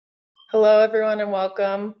Hello, everyone, and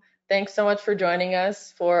welcome. Thanks so much for joining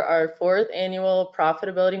us for our fourth annual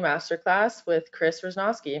Profitability Masterclass with Kris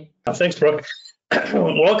Rzesnoski. Thanks, Brooke.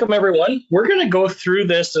 Welcome, everyone. We're going to go through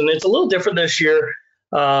this, and it's a little different this year.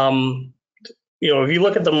 If you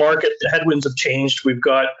look at the market, the headwinds have changed. We've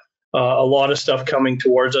got a lot of stuff coming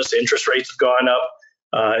towards us. Interest rates have gone up.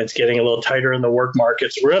 It's getting a little tighter in the work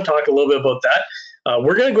market. So we're going to talk a little bit about that.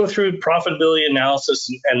 We're going to go through profitability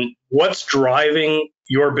analysis and what's driving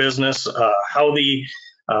your business, how the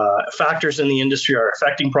factors in the industry are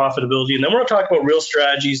affecting profitability. And then we're going to talk about real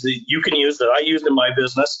strategies that you can use, that I used in my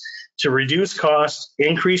business to reduce costs,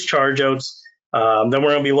 increase chargeouts. Then we're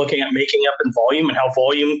going to be looking at making up in volume and how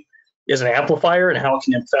volume is an amplifier and how it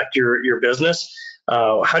can affect your business.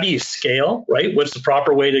 How do you scale, right? What's the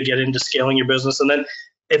proper way to get into scaling your business? And then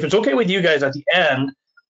if it's okay with you guys at the end,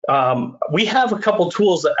 we have a couple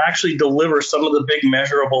tools that actually deliver some of the big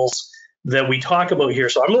measurables that we talk about here.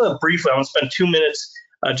 So I'm going to spend 2 minutes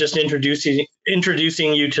just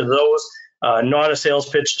introducing you to those. Not a sales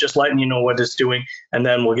pitch, just letting you know what it's doing. And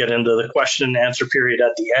then we'll get into the question and answer period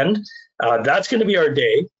at the end. That's going to be our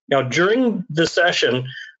day. Now, during the session,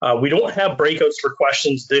 we don't have breakouts for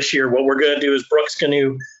questions this year. What we're going to do is Brooke's going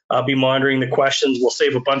to be monitoring the questions. We'll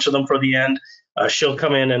save a bunch of them for the end. She'll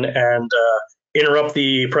come in and interrupt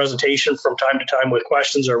the presentation from time to time with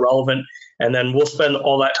questions that are relevant. And then we'll spend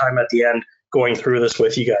all that time at the end going through this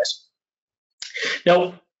with you guys.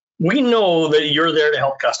 Now, we know that you're there to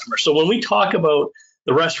help customers. So when we talk about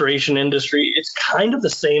the restoration industry, it's kind of the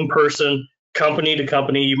same person, company to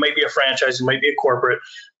company. You might be a franchise, you might be a corporate,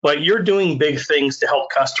 but you're doing big things to help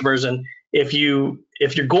customers. And if your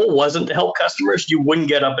goal wasn't to help customers, you wouldn't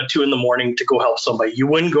get up at 2 a.m. to go help somebody. You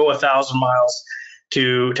wouldn't go 1,000 miles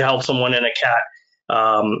to help someone in a cat.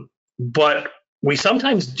 But we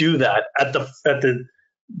sometimes do that at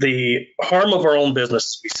the harm of our own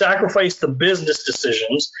business. We sacrifice the business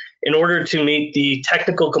decisions in order to meet the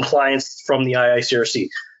technical compliance from the IICRC.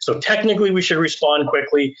 So technically, we should respond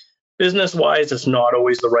quickly. Business-wise, it's not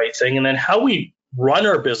always the right thing. And then how we run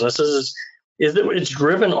our businesses is that it's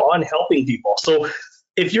driven on helping people. So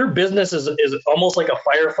if your business is almost like a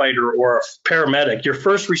firefighter or a paramedic, your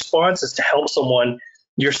first response is to help someone.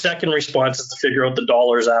 Your second response is to figure out the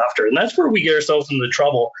dollars after. And that's where we get ourselves into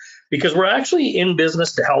trouble, because we're actually in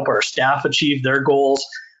business to help our staff achieve their goals.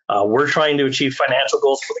 We're trying to achieve financial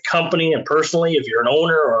goals for the company and personally, if you're an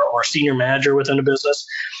owner or a senior manager within a business.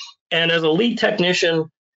 And as a lead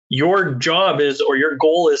technician, your job is, or your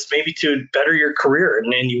goal is maybe to better your career.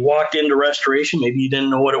 And then you walked into restoration, maybe you didn't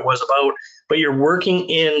know what it was about, but you're working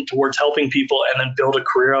in towards helping people and then build a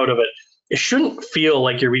career out of it. It shouldn't feel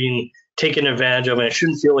like you're being taken advantage of, and it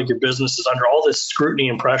shouldn't feel like your business is under all this scrutiny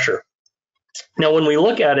and pressure. Now, when we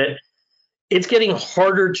look at it, it's getting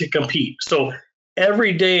harder to compete. So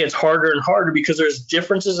every day it's harder and harder because there's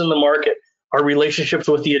differences in the market. Our relationships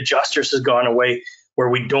with the adjusters has gone away, where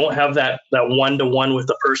we don't have that one-to-one with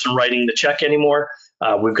the person writing the check anymore.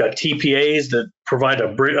 We've got TPAs that provide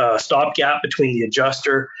a stopgap between the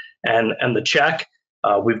adjuster and the check.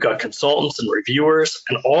 We've got consultants and reviewers,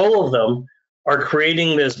 and all of them are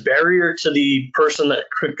creating this barrier to the person that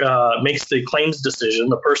makes the claims decision,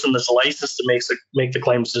 the person that's licensed to make the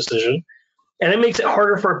claims decision. And it makes it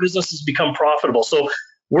harder for our businesses to become profitable. So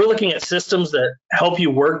we're looking at systems that help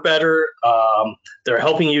you work better. They're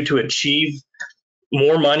helping you to achieve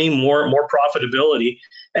more money, more profitability.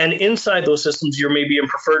 And inside those systems, you're maybe in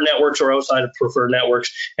preferred networks or outside of preferred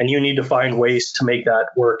networks, and you need to find ways to make that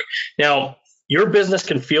work. Now, your business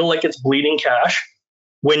can feel like it's bleeding cash.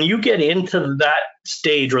 When you get into that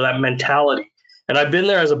stage or that mentality, and I've been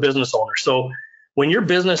there as a business owner, so when your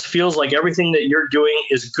business feels like everything that you're doing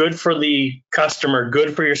is good for the customer,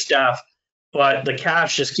 good for your staff, but the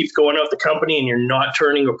cash just keeps going out the company and you're not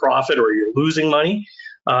turning a profit or you're losing money,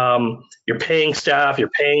 you're paying staff, you're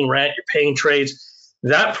paying rent, you're paying trades,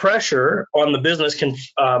 that pressure on the business can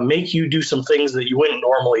make you do some things that you wouldn't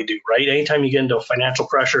normally do, right? Anytime you get into financial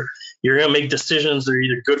pressure, you're going to make decisions that are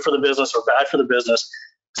either good for the business or bad for the business.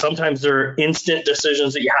 Sometimes they're instant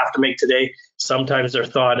decisions that you have to make today. Sometimes they're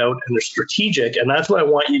thought out and they're strategic. And that's what I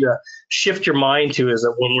want you to shift your mind to, is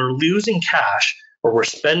that when we're losing cash or we're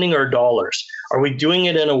spending our dollars, are we doing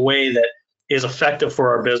it in a way that is effective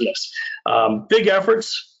for our business? Big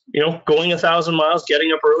efforts, going 1,000 miles,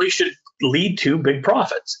 getting up early should lead to big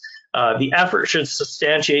profits. The effort should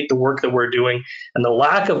substantiate the work that we're doing. And the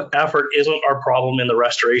lack of effort isn't our problem in the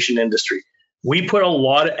restoration industry. We put a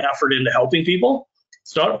lot of effort into helping people.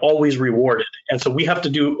 It's not always rewarded. And so we have to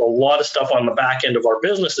do a lot of stuff on the back end of our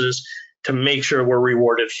businesses to make sure we're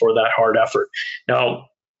rewarded for that hard effort. Now,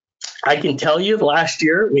 I can tell you last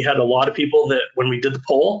year we had a lot of people that when we did the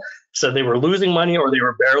poll said they were losing money or they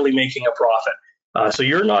were barely making a profit. So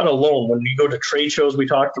you're not alone. When you go to trade shows, we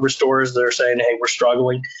talk to restorers that are saying, hey, we're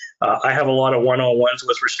struggling. I have a lot of one-on-ones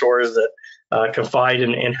with restorers that confide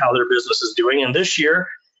in how their business is doing. And this year,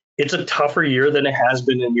 it's a tougher year than it has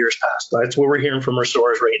been in years past. That's what we're hearing from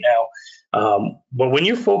restorers right now. But when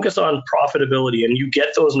you focus on profitability and you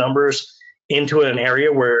get those numbers into an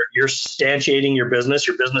area where you're substantiating your business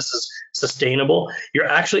is sustainable, you're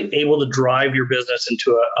actually able to drive your business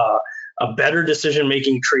into a better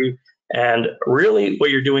decision-making tree. And really what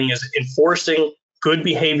you're doing is enforcing good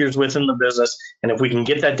behaviors within the business. And if we can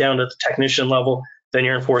get that down to the technician level, then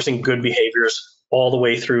you're enforcing good behaviors all the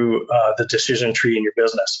way through the decision tree in your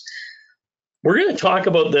business. We're going to talk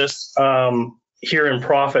about this here in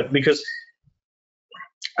Profit because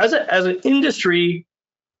as an industry,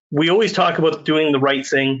 we always talk about doing the right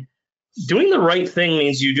thing. Doing the right thing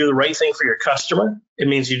means you do the right thing for your customer. It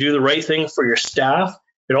means you do the right thing for your staff.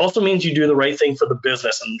 It also means you do the right thing for the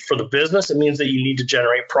business. And for the business, it means that you need to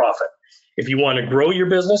generate profit. If you want to grow your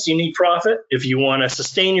business, you need profit. If you want to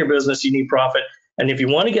sustain your business, you need profit. And if you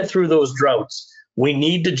want to get through those droughts, we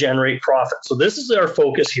need to generate profit. So this is our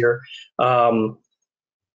focus here.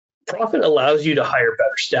 Profit allows you to hire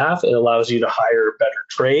better staff. It allows you to hire better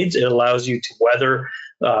trades. It allows you to weather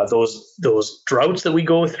those droughts that we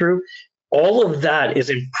go through. All of that is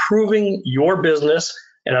improving your business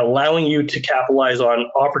and allowing you to capitalize on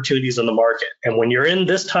opportunities in the market. And when you're in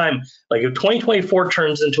this time, like if 2024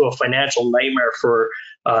 turns into a financial nightmare for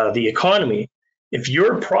the economy, if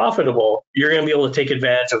you're profitable, you're going to be able to take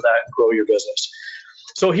advantage of that and grow your business.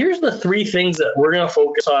 So here's the three things that we're going to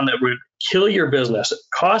focus on that would kill your business.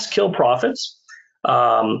 Costs kill profits.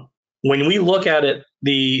 When we look at it,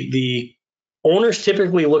 the owners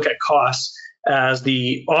typically look at costs as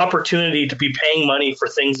the opportunity to be paying money for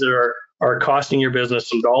things that are costing your business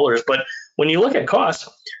some dollars. But when you look at costs,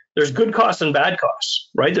 there's good costs and bad costs,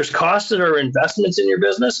 right? There's costs that are investments in your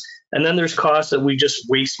business, and then there's costs that we just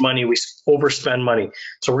waste money, we overspend money.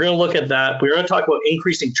 So we're going to look at that. We're going to talk about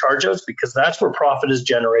increasing chargeouts because that's where profit is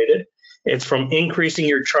generated. It's from increasing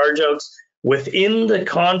your chargeouts within the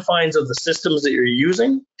confines of the systems that you're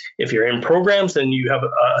using. If you're in programs, then you have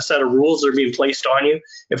a set of rules that are being placed on you.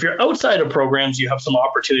 If you're outside of programs, you have some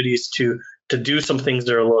opportunities to do some things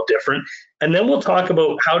that are a little different. And then we'll talk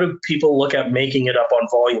about how do people look at making it up on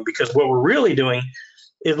volume, because what we're really doing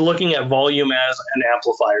is looking at volume as an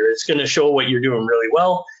amplifier. It's going to show what you're doing really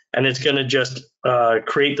well, and it's going to just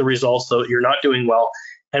create the results that you're not doing well.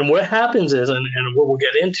 And what happens is, and what we'll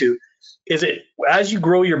get into, is it as you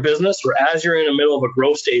grow your business or as you're in the middle of a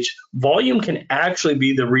growth stage, volume can actually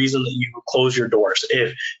be the reason that you close your doors.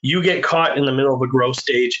 If you get caught in the middle of a growth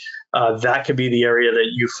stage, that could be the area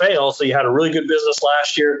that you fail. So you had a really good business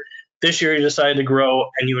last year. This year you decided to grow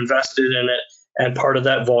and you invested in it. And part of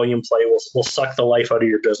that volume play will suck the life out of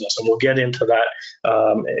your business. And we'll get into that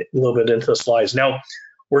a little bit into the slides. Now,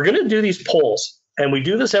 we're going to do these polls. And we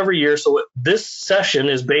do this every year. So this session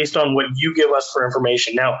is based on what you give us for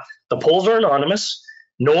information. Now, the polls are anonymous.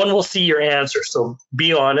 No one will see your answer. So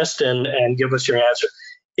be honest and give us your answer.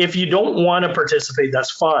 If you don't want to participate,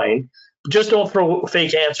 that's fine. Just don't throw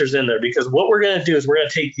fake answers in there, because what we're going to do is we're going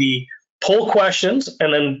to take the poll questions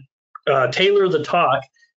and then tailor the talk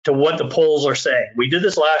to what the polls are saying. We did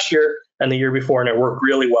this last year and the year before, and it worked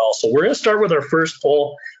really well. So we're going to start with our first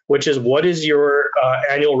poll, which is what is your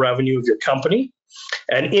annual revenue of your company?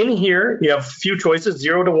 And in here, you have a few choices: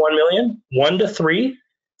 0 to 1 million, 1 to 3,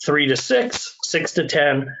 3 to 6, 6 to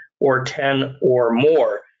 10, or 10 or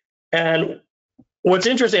more. And what's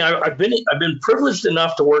interesting, I've been privileged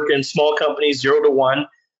enough to work in small companies, 0 to 1.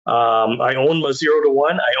 I owned a 0 to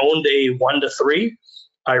 1. I owned a 1 to 3.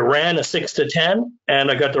 I ran a 6 to 10,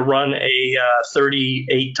 and I got to run a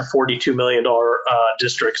 $38 to $42 million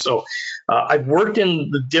district. So I've worked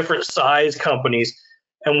in the different size companies.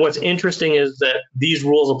 And what's interesting is that these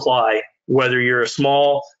rules apply whether you're a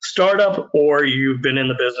small startup or you've been in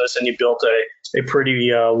the business and you built a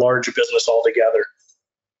pretty large business altogether.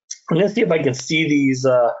 I'm going to see if I can see these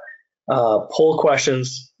poll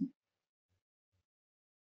questions.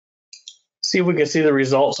 See if we can see the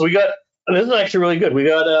results. So this is actually really good. We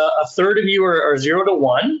got a third of you are 0 to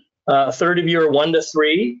 1, a third of you are 1 to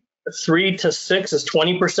 3, 3 to 6 is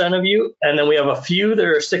 20% of you, and then we have a few that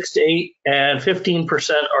are 6 to 8, and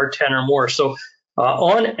 15% are 10 or more. So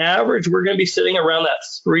on average, we're going to be sitting around that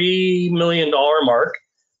 $3 million mark,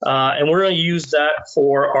 and we're going to use that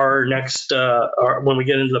for our next when we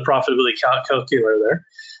get into the profitability calculator there.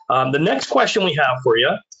 The next question we have for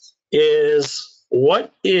you is,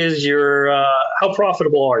 what is your how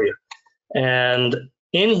profitable are you? And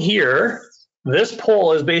in here, this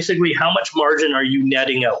poll is basically how much margin are you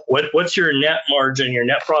netting out? What's your net margin, your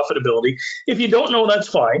net profitability? If you don't know, that's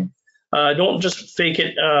fine. Don't just fake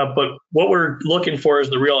it. But what we're looking for is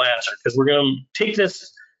the real answer, because we're going to take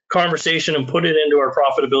this conversation and put it into our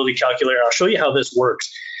profitability calculator. I'll show you how this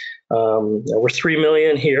works. We're 3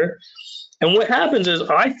 million here. And what happens is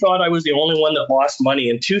I thought I was the only one that lost money.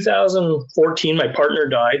 In 2014, my partner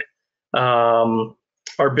died.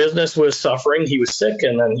 Our business was suffering. He was sick,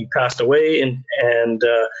 and then he passed away, and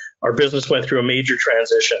our business went through a major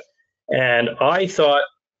transition. And I thought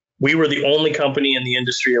we were the only company in the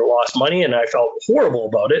industry that lost money, and I felt horrible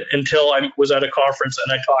about it until I was at a conference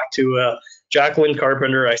and I talked to Jacqueline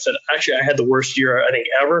Carpenter. I said, actually, I had the worst year, I think,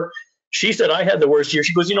 ever. She said, I had the worst year.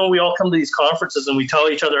 She goes, we all come to these conferences and we tell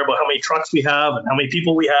each other about how many trucks we have and how many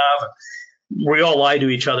people we have. We all lie to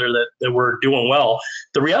each other that we're doing well.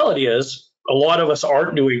 The reality is a lot of us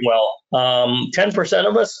aren't doing well. 10%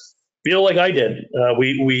 of us feel like I did.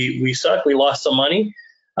 We suck. We lost some money.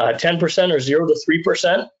 10% or 0 to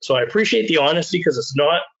 3%. So I appreciate the honesty, because it's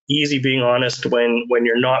not easy being honest when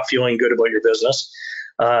you're not feeling good about your business.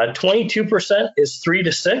 22% is 3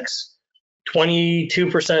 to 6.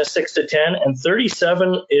 22% is 6 to 10, and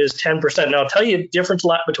 37 is 10%. Now, I'll tell you the difference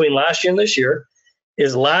between last year and this year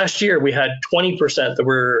is last year we had 20% that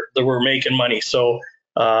were making money. So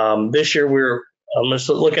this year I'm just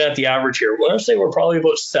looking at the average here. Well, I'd say we're probably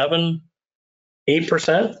about 7-8%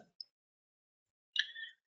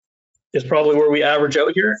 is probably where we average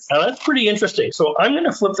out here. Now, that's pretty interesting. So I'm going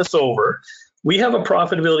to flip this over. We have a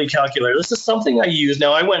profitability calculator. This is something I use.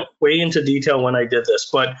 Now, I went way into detail when I did this,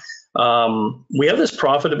 but we have this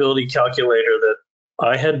profitability calculator that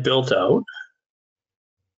I had built out.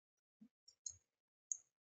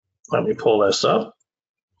 Let me pull this up.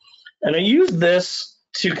 And I use this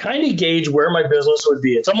to kind of gauge where my business would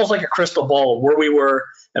be. It's almost like a crystal ball, where we were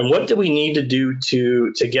and what do we need to do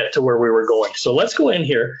to get to where we were going. So let's go in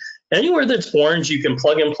here. Anywhere that's orange, you can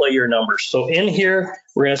plug and play your numbers. So in here,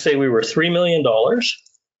 we're going to say we were $3 million.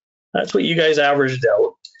 That's what you guys averaged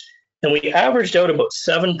out. And we averaged out about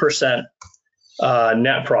 7%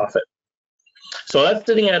 net profit. So that's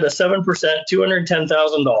sitting at a 7%,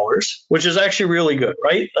 $210,000, which is actually really good,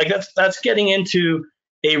 right? Like that's getting into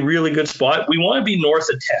a really good spot. We want to be north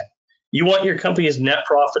of 10. You want your company's net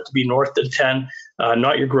profit to be north of 10,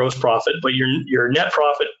 not your gross profit, but your net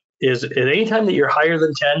profit is, at any time that you're higher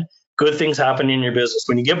than 10, good things happen in your business.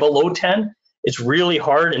 When you get below 10, it's really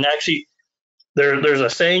hard. And actually, there's a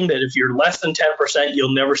saying that if you're less than 10%,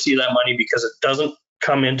 you'll never see that money, because it doesn't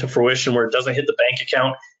come into fruition, where it doesn't hit the bank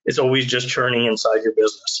account. It's always just churning inside your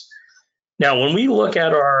business. Now, when we look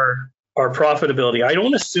at our profitability, I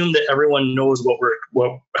don't assume that everyone knows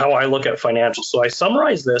how I look at financials. So I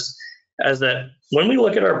summarize this as that when we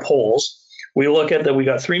look at our polls, we look at that we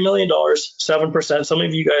got $3 million, 7%. Some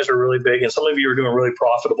of you guys are really big, and some of you are doing really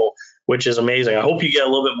profitable, which is amazing. I hope you get a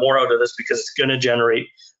little bit more out of this, because it's going to generate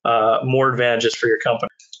more advantages for your company.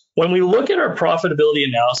 When we look at our profitability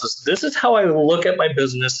analysis, this is how I look at my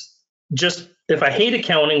business. Just if I hate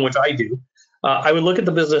accounting, which I do, I would look at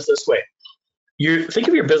the business this way. Think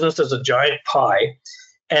of your business as a giant pie,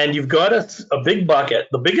 and you've got a big bucket.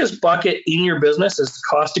 The biggest bucket in your business is the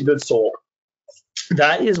cost of goods sold.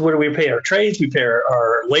 That is where we pay our trades, we pay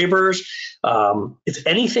our laborers. It's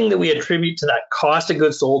anything that we attribute to that cost of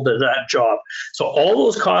goods sold to that job. So all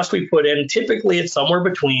those costs we put in, typically it's somewhere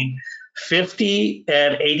between 50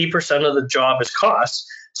 and 80% of the job is costs.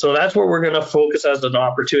 So that's where we're going to focus as an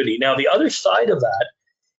opportunity. Now, the other side of that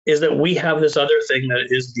is that we have this other thing that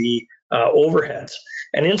is the overheads.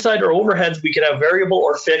 And inside our overheads, we can have variable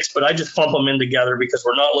or fixed, but I just lump them in together because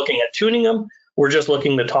we're not looking at tuning them. We're just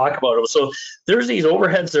looking to talk about them. So there's these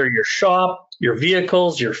overheads that are your shop, your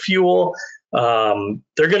vehicles, your fuel. They're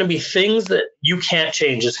going to be things that you can't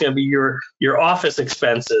change. It's going to be your office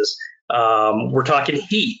expenses. We're talking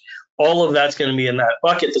heat. All of that's going to be in that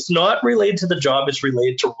bucket. It's not related to the job. It's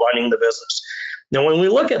related to running the business. Now, when we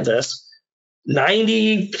look at this,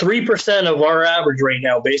 93% of our average right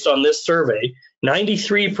now, based on this survey,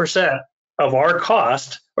 93% of our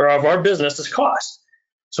cost or of our business is cost.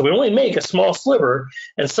 So we only make a small sliver,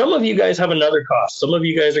 and some of you guys have another cost. Some of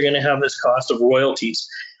you guys are going to have this cost of royalties.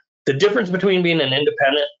 The difference between being an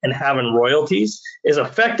independent and having royalties is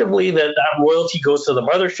effectively that royalty goes to the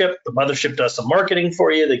mothership. The mothership does some marketing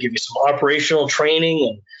for you. They give you some operational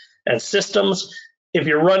training and systems. If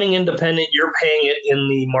you're running independent, you're paying it in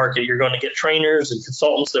the market. You're going to get trainers and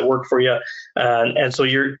consultants that work for you. And so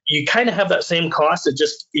you kind of have that same cost.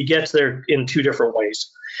 It gets there in two different ways.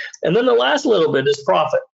 And then the last little bit is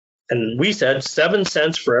profit. And we said 7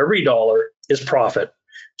 cents for every dollar is profit.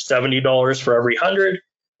 $70 for every 100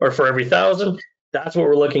 or for every 1,000. That's what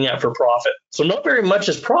we're looking at for profit. So not very much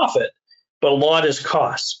is profit, but a lot is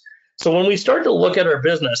costs. So when we start to look at our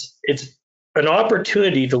business, it's an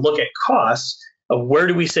opportunity to look at costs of where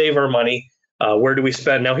do we save our money, where do we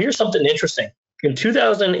spend. Now, here's something interesting. In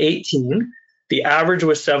 2018, the average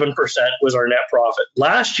was 7% was our net profit.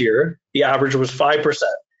 Last year, the average was 5%.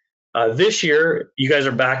 This year, you guys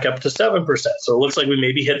are back up to 7%. So it looks like we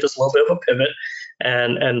maybe hit this little bit of a pivot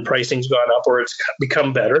and pricing's gone up or it's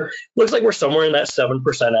become better. Looks like we're somewhere in that 7%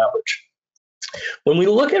 average. When we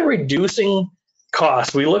look at reducing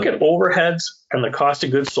costs, we look at overheads and the cost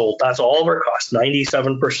of goods sold. That's all of our costs.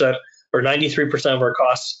 97% or 93% of our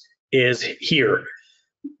costs is here.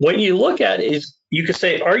 When you look at it, you could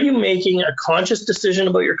say, are you making a conscious decision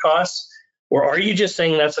about your costs, or are you just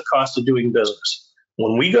saying that's the cost of doing business?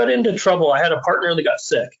 When we got into trouble, I had a partner that got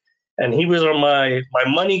sick, and he was on my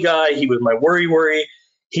money guy. He was my worry.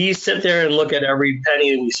 He sit there and look at every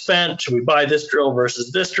penny we spent. Should we buy this drill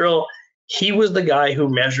versus this drill? He was the guy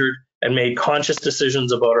who measured and made conscious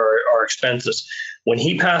decisions about our expenses. When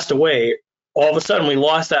he passed away, all of a sudden we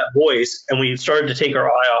lost that voice and we started to take our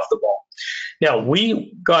eye off the ball. Now,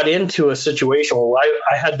 we got into a situation where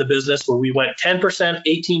I had the business where we went 10%,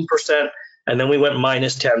 18%, and then we went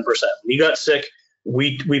minus 10%. We got sick.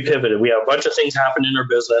 We pivoted. We had a bunch of things happen in our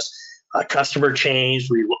business. A customer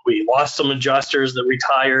changed. We lost some adjusters that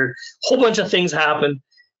retired. A whole bunch of things happened,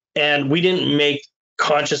 and we didn't make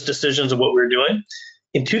conscious decisions of what we were doing.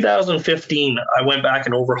 In 2015, I went back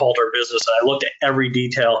and overhauled our business, and I looked at every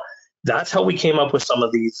detail. That's how we came up with some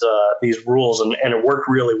of these rules, and it worked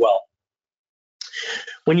really well.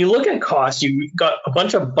 When you look at costs, you've got a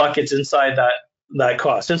bunch of buckets inside that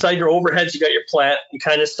cost. Inside your overheads, you got your plant. You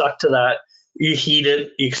kind of stuck to that. You heat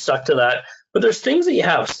it. You stuck to that. But there's things that you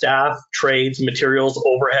have: staff, trades, materials,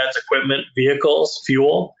 overheads, equipment, vehicles,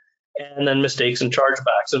 fuel, and then mistakes and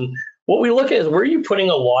chargebacks. And what we look at is where are you putting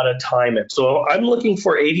a lot of time in. So I'm looking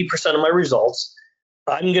for 80% of my results.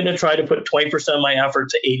 I'm going to try to put 20% of my effort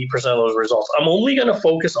to 80% of those results. I'm only going to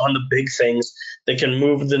focus on the big things that can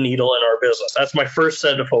move the needle in our business. That's my first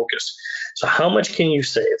set of focus. So how much can you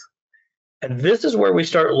save? And this is where we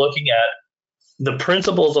start looking at the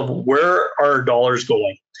principles of where are our dollars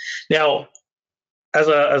going. Now, as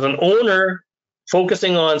an owner,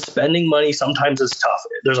 focusing on spending money sometimes is tough.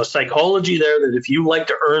 There's a psychology there that if you like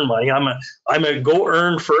to earn money, I'm a go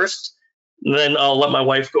earn first, then I'll let my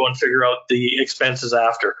wife go and figure out the expenses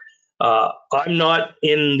after. I'm not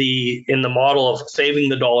in the model of saving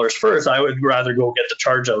the dollars first. I would rather go get the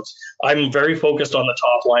charge outs. I'm very focused on the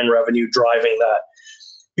top line revenue, driving that.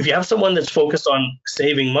 If you have someone that's focused on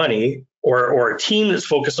saving money, or a team that's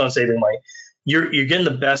focused on saving money, you're getting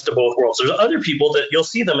the best of both worlds. There's other people that you'll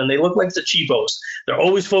see them and they look like the cheapos. They're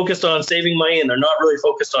always focused on saving money and they're not really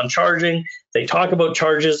focused on charging. They talk about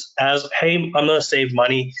charges as, hey, I'm going to save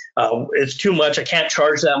money. It's too much. I can't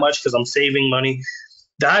charge that much because I'm saving money.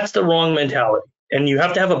 That's the wrong mentality. And you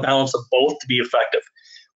have to have a balance of both to be effective.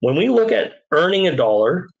 When we look at earning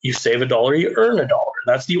 $1, you save $1, you earn $1.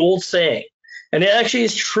 That's the old saying. And it actually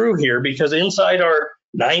is true here because inside our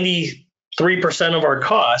 93% of our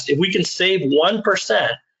cost, if we can save 1%,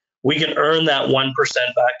 we can earn that 1%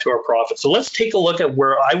 back to our profit. So let's take a look at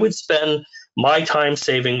where I would spend my time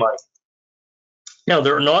saving money. Now,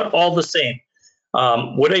 they're not all the same.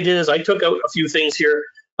 What I did is I took out a few things here.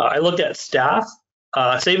 I looked at staff.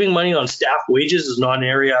 Saving money on staff wages is not an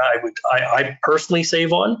area I personally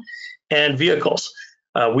save on, and vehicles.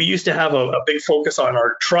 We used to have a big focus on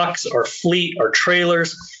our trucks, our fleet, our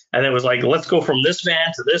trailers, and it was like, let's go from this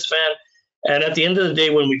van to this van. And at the end of the day,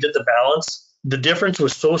 when we did the balance, the difference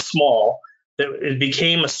was so small that it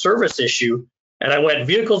became a service issue. And I went,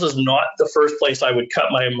 vehicles is not the first place I would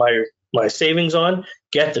cut my savings on.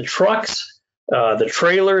 Get the trucks, the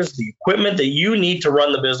trailers, the equipment that you need to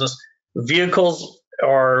run the business. Vehicles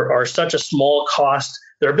are such a small cost.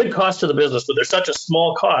 They're a big cost to the business, but they're such a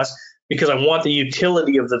small cost because I want the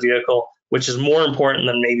utility of the vehicle, which is more important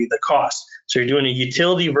than maybe the cost. So you're doing a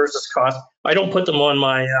utility versus cost. I don't put them on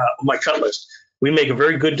my cut list. We make a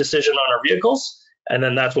very good decision on our vehicles, and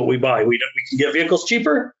then that's what we buy. We can get vehicles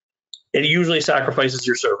cheaper. It usually sacrifices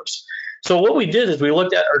your service. So what we did is we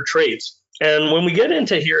looked at our trades. And when we get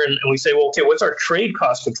into here and we say, well, okay, what's our trade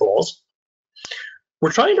cost controls?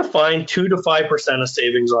 We're trying to find 2 to 5% of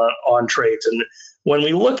savings on trades. And when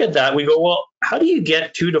we look at that, we go, well, how do you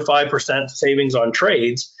get 2 to 5% savings on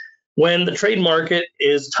trades when the trade market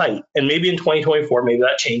is tight? And maybe in 2024, maybe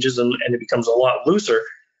that changes and it becomes a lot looser.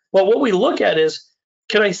 Well, what we look at is,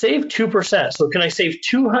 can I save 2%? So can I save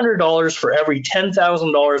 $200 for every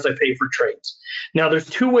 $10,000 I pay for trades? Now, there's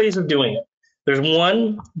two ways of doing it. There's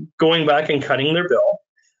one, going back and cutting their bill.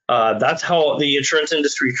 That's how the insurance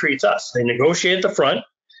industry treats us. They negotiate at the front,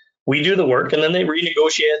 we do the work, and then they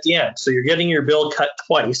renegotiate at the end. So you're getting your bill cut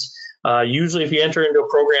twice. Usually if you enter into a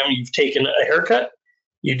program, you've taken a haircut,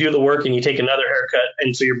 you do the work and you take another haircut.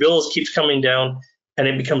 And so your bills keeps coming down and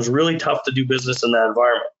it becomes really tough to do business in that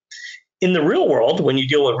environment. In the real world, when you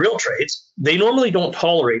deal with real trades, they normally don't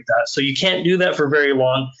tolerate that. So you can't do that for very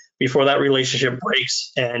long before that relationship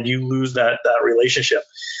breaks and you lose that relationship.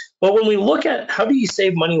 But when we look at how do you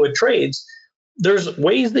save money with trades, there's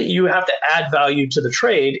ways that you have to add value to the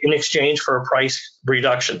trade in exchange for a price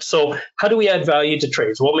reduction. So how do we add value to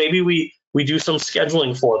trades? Well, maybe we do some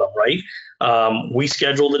scheduling for them, right? We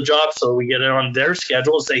schedule the job so we get it on their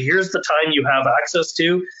schedule and say, here's the time you have access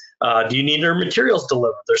to. Do you need their materials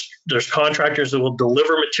delivered? There's contractors that will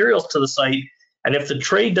deliver materials to the site. And if the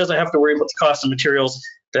trade doesn't have to worry about the cost of materials,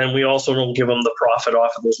 then we also don't give them the profit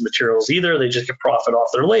off of those materials either. They just get profit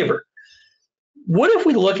off their labor. What if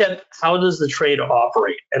we look at how does the trade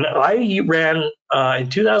operate? And I ran in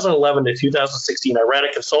 2011 to 2016, I ran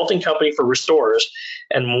a consulting company for restorers.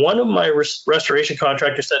 And one of my restoration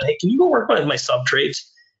contractors said, hey, can you go work on my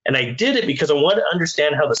sub-trades? And I did it because I wanted to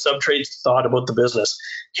understand how the sub-trades thought about the business.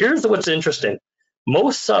 Here's what's interesting.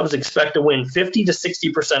 Most subs expect to win 50 to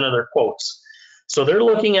 60% of their quotes. So they're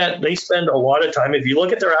looking at, they spend a lot of time. If you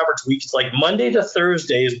look at their average week, it's like Monday to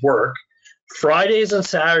Thursday is work. Fridays and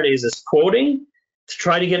Saturdays is quoting to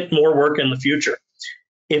try to get more work in the future.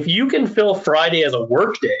 If you can fill Friday as a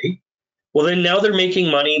work day, well, then now they're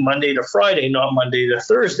making money Monday to Friday, not Monday to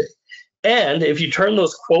Thursday. And if you turn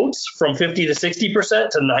those quotes from 50 to 60%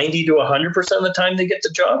 to 90 to 100% of the time they get the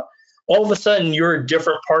job, all of a sudden you're a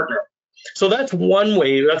different partner. So that's one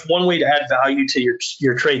way. That's one way to add value to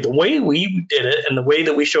your trade. The way we did it and the way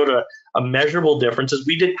that we showed a measurable difference is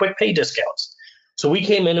we did quick pay discounts. So we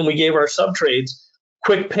came in and we gave our sub trades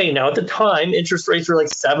quick pay. Now at the time, interest rates were like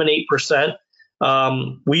 7-8%.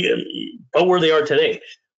 About where they are today.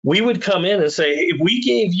 We would come in and say, if we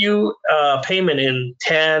gave you a payment in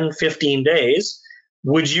 10, 15 days,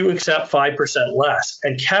 would you accept 5% less?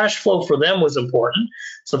 And cash flow for them was important.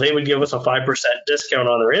 So they would give us a 5% discount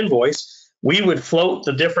on their invoice. We would float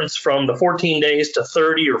the difference from the 14 days to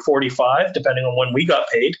 30 or 45, depending on when we got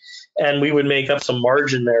paid. And we would make up some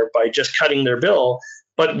margin there by just cutting their bill.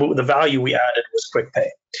 But the value we added was quick pay.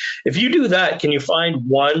 If you do that, can you find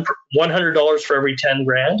 $100 for every 10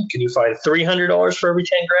 grand? Can you find $300 for every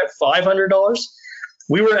 10 grand? $500?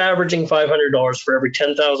 We were averaging $500 for every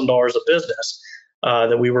 $10,000 of business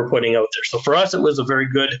that we were putting out there. So for us, it was a very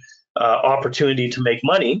good opportunity to make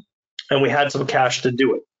money, and we had some cash to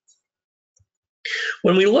do it.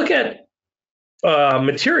 When we look at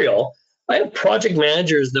material, I have project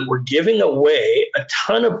managers that were giving away a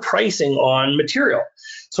ton of pricing on material.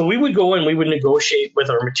 So we would go and we would negotiate with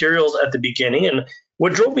our materials at the beginning. And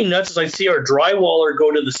what drove me nuts is I'd see our drywaller go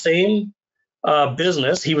to the same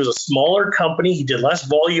business. He was a smaller company. He did less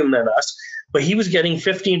volume than us, but he was getting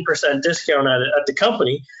 15% discount at the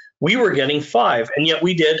company. We were getting 5%, and yet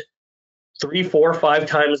we did 3, 4, 5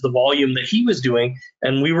 times the volume that he was doing,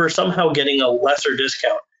 and we were somehow getting a lesser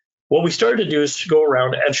discount. What we started to do is go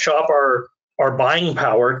around and shop our buying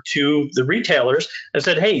power to the retailers and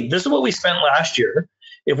said, hey, this is what we spent last year.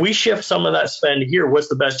 If we shift some of that spend here, what's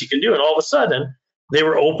the best you can do? And all of a sudden, they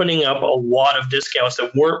were opening up a lot of discounts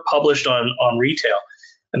that weren't published on retail.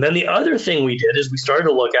 And then the other thing we did is we started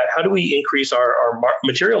to look at how do we increase our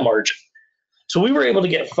material margin. So we were able to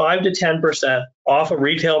get 5 to 10% off of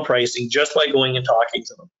retail pricing just by going and talking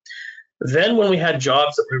to them. Then when we had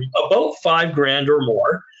jobs that were about $5 grand or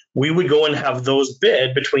more, we would go and have those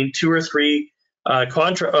bid between 2 or 3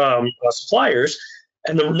 suppliers.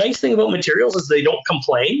 And the nice thing about materials is they don't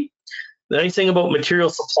complain. The nice thing about material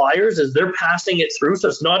suppliers is they're passing it through, so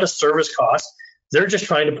it's not a service cost. They're just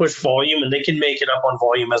trying to push volume, and they can make it up on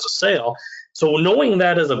volume as a sale. So knowing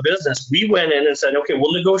that as a business, we went in and said, okay,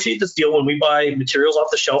 we'll negotiate this deal when we buy materials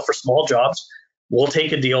off the shelf for small jobs. We'll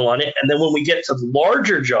take a deal on it. And then when we get to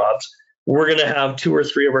larger jobs, we're going to have 2 or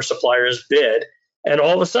 3 of our suppliers bid. And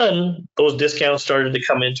all of a sudden, those discounts started to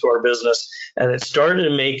come into our business, and it started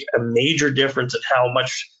to make a major difference in how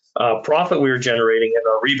much profit we were generating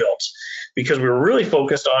in our rebuilds. Because we were really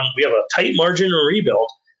focused on, we have a tight margin in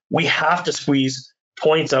rebuild. We have to squeeze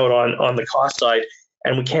points out on the cost side,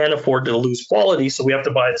 and we can't afford to lose quality, so we have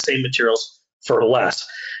to buy the same materials for less.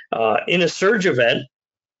 In a surge event,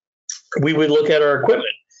 we would look at our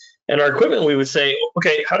equipment. And our equipment, we would say,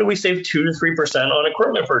 okay, how do we save 2 to 3% on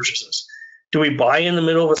equipment purchases? Do we buy in the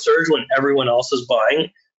middle of a surge when everyone else is buying?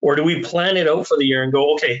 Or do we plan it out for the year and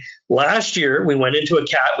go, okay, last year we went into a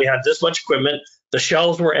CAT, we had this much equipment, the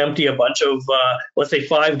shelves were empty a bunch of, let's say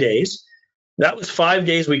 5 days. That was 5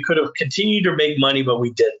 days we could have continued to make money, but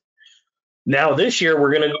we didn't. Now this year,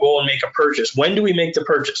 we're going to go and make a purchase. When do we make the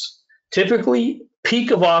purchase? Typically,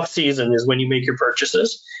 peak of off season is when you make your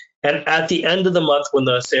purchases. And at the end of the month, when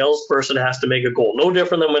the salesperson has to make a goal, no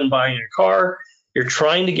different than when buying a car, you're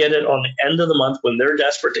trying to get it on the end of the month when they're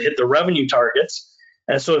desperate to hit the revenue targets.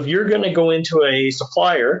 And so if you're going to go into a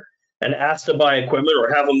supplier and ask to buy equipment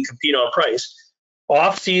or have them compete on price,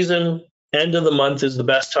 off season, end of the month is the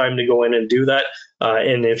best time to go in and do that.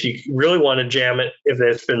 And if you really want to jam it, if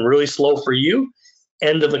it's been really slow for you,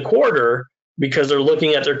 end of the quarter, because they're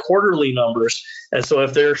looking at their quarterly numbers. And so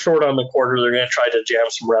if they're short on the quarter, they're going to try to jam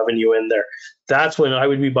some revenue in there. That's when I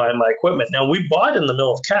would be buying my equipment. Now, we bought in the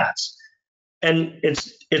middle of cats, and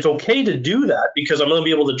it's okay to do that because I'm going to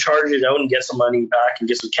be able to charge it out and get some money back and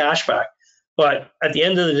get some cash back. But at the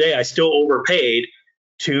end of the day, I still overpaid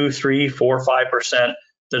 2, 3, 4, 5%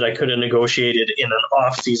 that I could have negotiated in an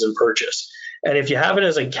off-season purchase. And if you have it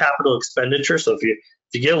as a capital expenditure, so if you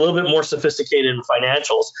get a little bit more sophisticated in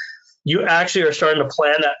financials, you actually are starting to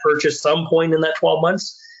plan that purchase some point in that 12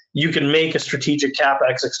 months. You can make a strategic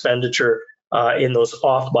CapEx expenditure in those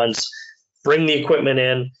off months, bring the equipment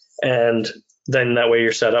in, and then that way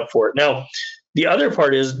you're set up for it. Now, the other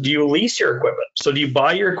part is, do you lease your equipment? So do you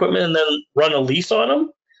buy your equipment and then run a lease on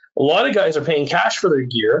them? A lot of guys are paying cash for their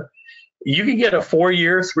gear. You could get a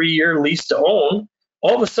 4-year, 3-year lease to own.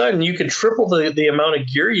 All of a sudden, you could triple the amount of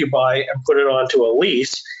gear you buy and put it onto a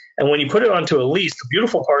lease. And when you put it onto a lease, the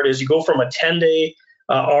beautiful part is you go from a 10-day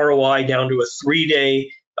ROI down to a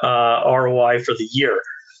 3-day ROI for the year.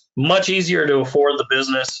 Much easier to afford the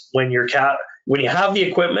business when you have the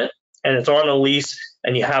equipment and it's on a lease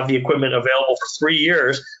and you have the equipment available for 3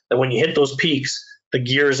 years, that when you hit those peaks, the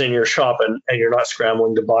gear's in your shop and you're not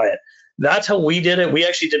scrambling to buy it. That's how we did it. We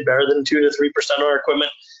actually did better than 2 to 3% on our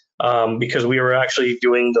equipment because we were actually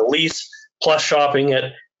doing the lease plus shopping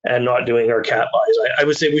it and not doing our cat buys. I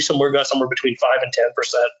would say we got somewhere between 5 and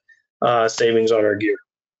 10% savings on our gear.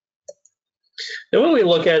 Then when we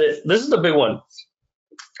look at it, this is the big one.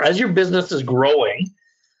 As your business is growing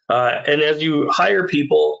and as you hire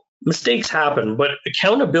people, mistakes happen, but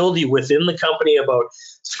accountability within the company about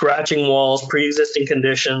scratching walls, pre-existing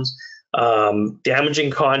conditions,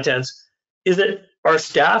 damaging contents, is it our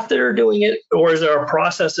staff that are doing it, or is there our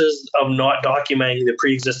processes of not documenting the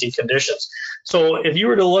pre-existing conditions? So if you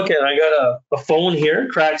were to look at, I got a phone here,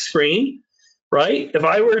 cracked screen, right? If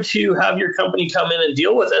I were to have your company come in and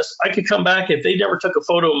deal with this, I could come back, if they never took a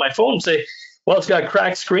photo of my phone, and say, well, it's got a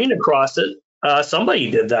cracked screen across it.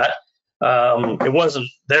 Somebody did that. It wasn't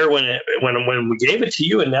there when we gave it to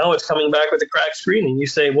you, and now it's coming back with a cracked screen, and you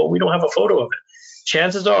say, well, we don't have a photo of it.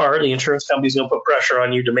 Chances are the insurance company's going to put pressure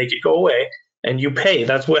on you to make it go away, and you pay.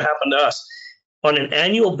 That's what happened to us. On an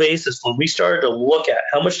annual basis, when we started to look at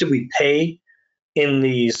how much did we pay in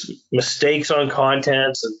these mistakes on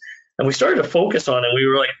contents, and we started to focus on it, we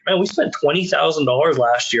were like, man, we spent $20,000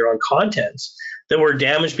 last year on contents that were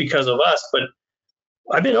damaged because of us. But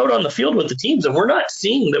I've been out on the field with the teams, and we're not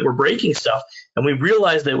seeing that we're breaking stuff. And we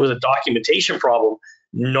realized that it was a documentation problem,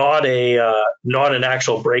 not an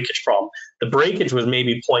actual breakage problem. The breakage was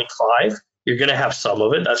maybe 0.5. You're going to have some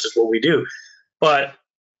of it. That's just what we do. But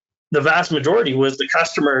the vast majority was the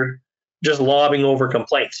customer just lobbing over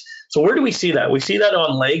complaints. So where do we see that? We see that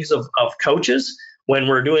on legs of couches when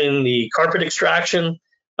we're doing the carpet extraction.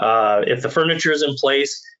 If the furniture is in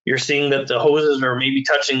place, you're seeing that the hoses are maybe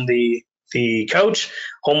touching the couch.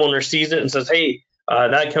 Homeowner sees it and says, hey,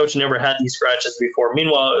 that couch never had these scratches before.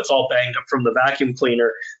 Meanwhile, it's all banged up from the vacuum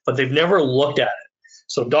cleaner, but they've never looked at it.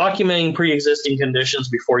 So documenting pre-existing conditions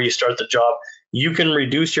before you start the job, you can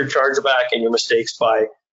reduce your chargeback and your mistakes by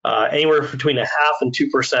anywhere between 0.5% and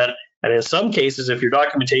 2%. And in some cases, if your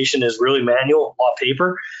documentation is really manual, on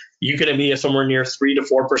paper, you can be somewhere near 3 to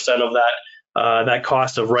 4% of that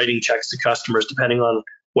cost of writing checks to customers, depending on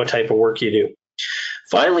what type of work you do.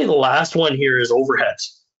 Finally, the last one here is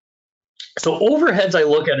overheads. So overheads I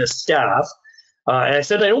look at as staff, and I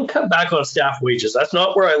said I don't cut back on staff wages. That's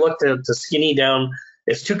not where I look to skinny down.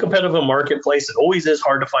 It's too competitive a marketplace. It always is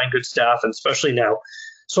hard to find good staff, and especially now.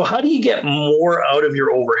 So how do you get more out of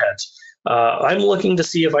your overheads? I'm looking to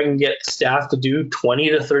see if I can get staff to do 20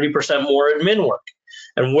 to 30% more admin work.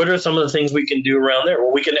 And what are some of the things we can do around there?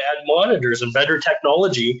 Well, we can add monitors and better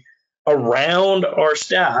technology around our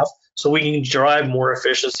staff so we can drive more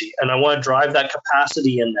efficiency. And I want to drive that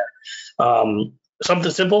capacity in there.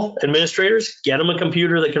 Something simple, administrators, get them a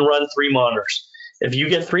computer that can run 3 monitors. If you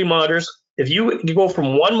get 3 monitors, if you go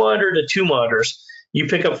from 1 monitor to 2 monitors, you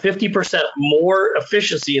pick up 50% more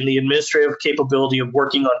efficiency in the administrative capability of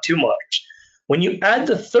working on 2 monitors. When you add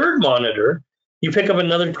the third monitor, you pick up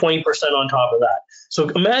another 20% on top of that. So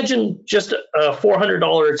imagine just a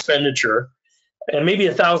 $400 expenditure and maybe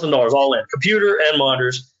 $1,000 all in, computer and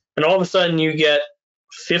monitors, and all of a sudden you get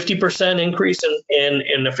 50% increase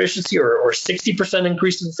in efficiency or 60%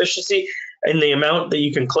 increase in efficiency in the amount that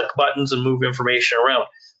you can click buttons and move information around.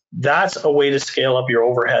 That's a way to scale up your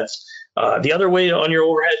overheads. The other way on your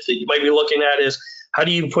overheads that you might be looking at is, how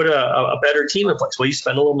do you put a better team in place? Well, you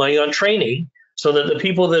spend a little money on training so that the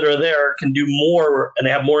people that are there can do more and they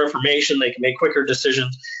have more information, they can make quicker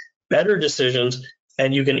decisions, better decisions,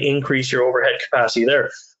 and you can increase your overhead capacity there.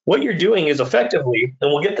 What you're doing is effectively, and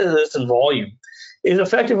we'll get to this in volume, is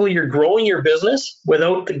effectively you're growing your business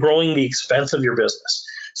without growing the expense of your business.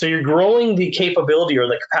 So you're growing the capability or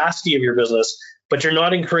the capacity of your business, but you're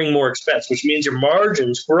not incurring more expense, which means your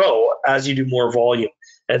margins grow as you do more volume.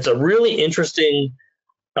 And it's a really interesting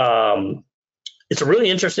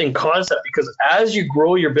concept, because as you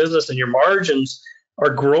grow your business and your margins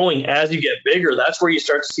are growing as you get bigger, that's where you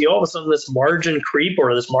start to see all of a sudden this margin creep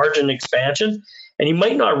or this margin expansion. And you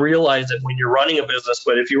might not realize it when you're running a business,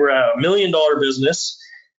 but if you were a $1 million business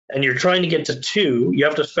and you're trying to get to 2, you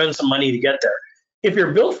have to spend some money to get there. If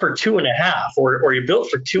you're built for 2.5 or you're built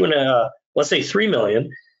for let's say 3 million,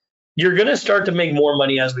 you're going to start to make more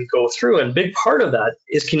money as we go through. And a big part of that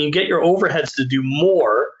is, can you get your overheads to do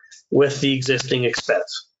more with the existing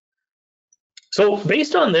expense? So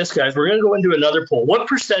based on this, guys, we're going to go into another poll. What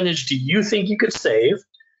percentage do you think you could save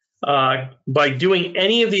by doing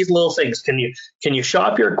any of these little things? Can you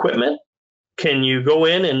shop your equipment? Can you go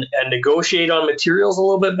in and negotiate on materials a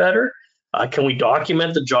little bit better? Can we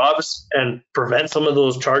document the jobs and prevent some of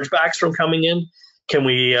those chargebacks from coming in? Can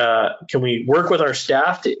we work with our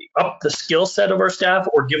staff to up the skill set of our staff,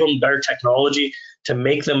 or give them better technology to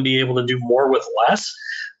make them be able to do more with less?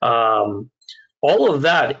 All of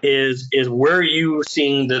that is where you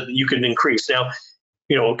seeing that you can increase. Now,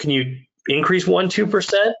 can you increase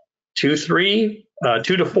 1-2%, 2-3,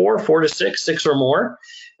 2-4, 4-6, 6 or more?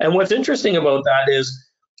 And what's interesting about that is,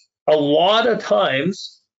 a lot of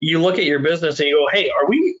times you look at your business and you go, hey,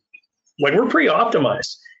 we're pretty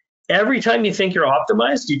optimized. Every time you think you're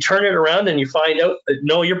optimized, you turn it around and you find out that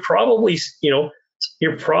no, you're probably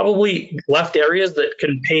left areas that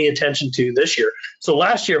can pay attention to this year. So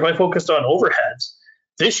last year, if I focused on overheads,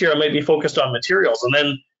 this year I might be focused on materials. And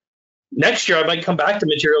then next year I might come back to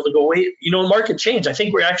materials and go, wait, the market changed. I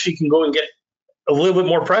think we actually can go and get a little bit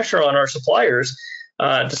more pressure on our suppliers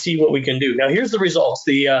to see what we can do. Now, here's the results.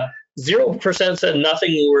 The 0% said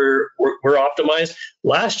nothing, we're optimized.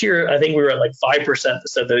 Last year, I think we were at like 5% that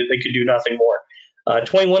said that they could do nothing more.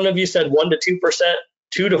 21 of you said 1-2%,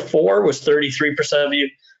 2-4 was 33% of you,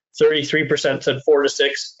 33% said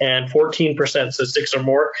 4-6, and 14% said 6 or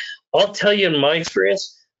more. I'll tell you, in my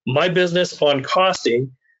experience, my business on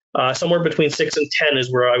costing, somewhere between 6 and 10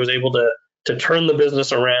 is where I was able to turn the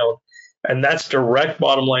business around. And that's direct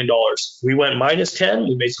bottom line dollars. We went -10,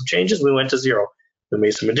 we made some changes, we went to 0. We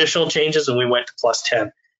made some additional changes and we went to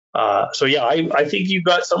 +10. So yeah, I think you've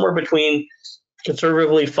got somewhere between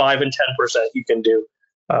conservatively 5 and 10% you can do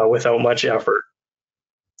without much effort.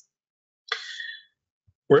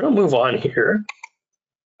 We're going to move on here.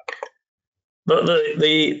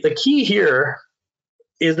 The key here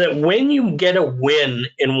is that when you get a win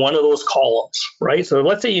in one of those columns, right? So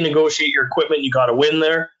let's say you negotiate your equipment, you got a win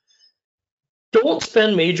there. Don't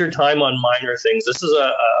spend major time on minor things. This is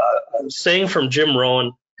a saying from Jim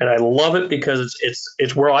Rohn, and I love it because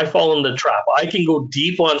it's where I fall in the trap. I can go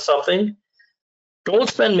deep on something. Don't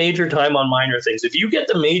spend major time on minor things. If you get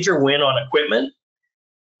the major win on equipment,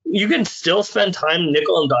 you can still spend time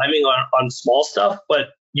nickel and diming on small stuff,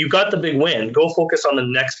 but you got the big win. Go focus on the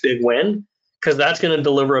next big win, because that's going to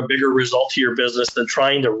deliver a bigger result to your business than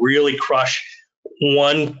trying to really crush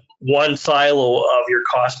one silo of your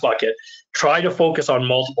cost bucket. Try to focus on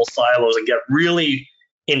multiple silos and get really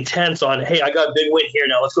intense on, hey, I got a big win here,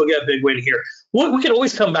 now let's go get a big win here. We can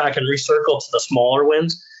always come back and recircle to the smaller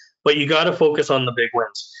wins, but you got to focus on the big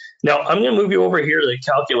wins. Now, I'm going to move you over here to the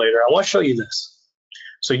calculator. I want to show you this.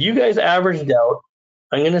 So you guys averaged out,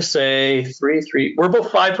 I'm going to say 3. We're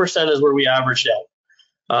about 5% is where we averaged out.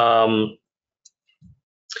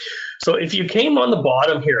 So if you came on the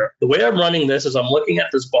bottom here, the way I'm running this is I'm looking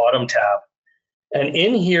at this bottom tab. And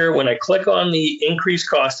in here, when I click on the increased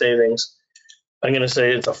cost savings, I'm going to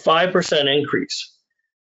say it's a 5% increase.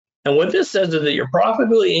 And what this says is that your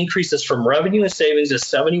profitability increases from revenue and savings is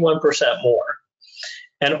 71% more.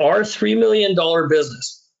 And our $3 million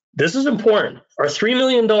business, this is important, our $3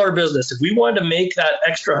 million business, if we wanted to make that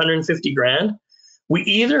extra 150 grand, we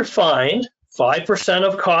either find 5%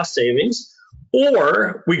 of cost savings,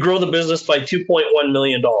 or we grow the business by $2.1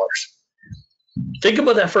 million. Think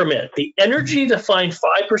about that for a minute. The energy to find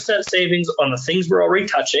 5% savings on the things we're already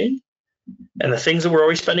touching and the things that we're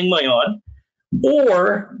already spending money on,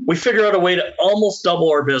 or we figure out a way to almost double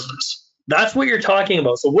our business. That's what you're talking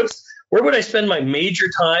about. So where would I spend my major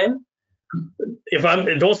time? If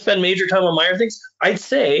I don't spend major time on minor things, I'd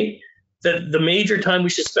say that the major time we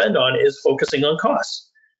should spend on is focusing on costs,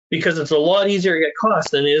 because it's a lot easier to get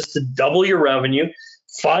costs than it is to double your revenue,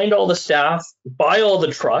 find all the staff, buy all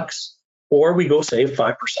the trucks, or we go save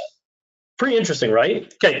 5%. Pretty interesting,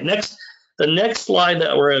 right? Okay, the next slide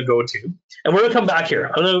that we're going to go to, and we're going to come back here.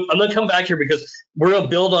 I'm going to come back here because we're going to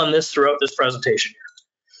build on this throughout this presentation here.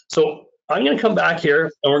 So I'm going to come back here,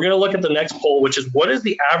 and we're going to look at the next poll, which is what is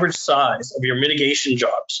the average size of your mitigation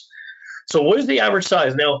jobs? So what is the average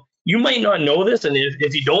size? Now, you might not know this, and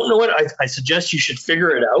if you don't know it, I suggest you should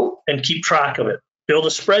figure it out and keep track of it. Build a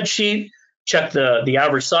spreadsheet, check the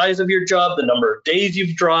average size of your job, the number of days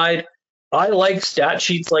you've dried. I like stat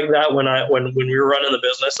sheets like that when we were running the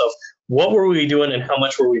business of what were we doing and how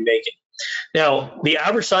much were we making. Now, the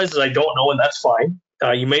average sizes I don't know, and that's fine.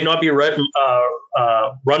 You may not be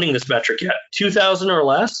running this metric yet. 2,000 or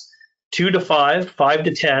less, 2 to 5, 5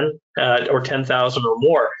 to 10, or 10,000 or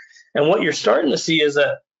more. And what you're starting to see is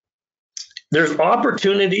that there's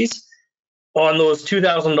opportunities on those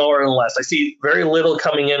 $2,000 and less. I see very little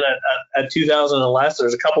coming in at 2,000 and less.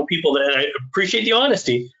 There's a couple people that, and I appreciate the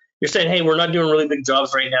honesty. You're saying, hey, we're not doing really big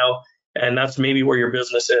jobs right now, and that's maybe where your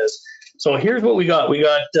business is. So here's what we got. We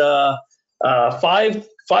got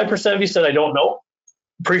 5% of you said I don't know.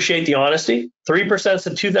 Appreciate the honesty. 3%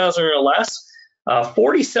 said 2,000 or less.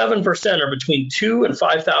 47% are between $2,000 and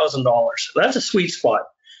 $5,000. That's a sweet spot.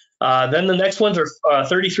 Then the next ones are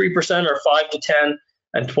 33% are 5 to 10,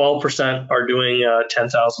 and 12% are doing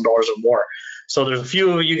 $10,000 or more. So there's a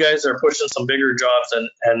few of you guys that are pushing some bigger jobs,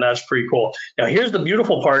 and that's pretty cool. Now, here's the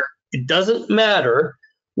beautiful part. It doesn't matter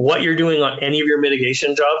what you're doing on any of your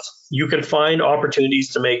mitigation jobs. You can find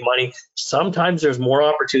opportunities to make money. Sometimes there's more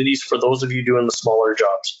opportunities for those of you doing the smaller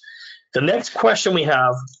jobs. The next question we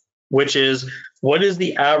have, which is, what is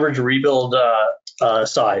the average rebuild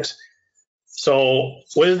size? So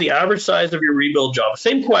what is the average size of your rebuild job?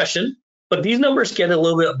 Same question, but these numbers get a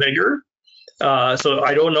little bit bigger. So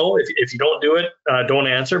I don't know. If you don't do it, don't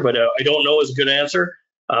answer, but I don't know is a good answer.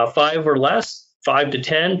 5 or less, 5 to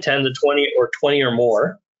 10, 10 to 20, or 20 or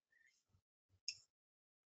more.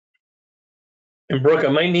 And Brooke, I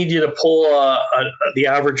might need you to pull the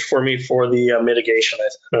average for me for the mitigation.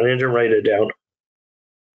 I need to write it down.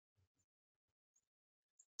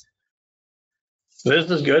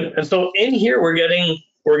 This is good. And so in here, we're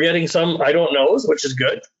getting some I don't knows, which is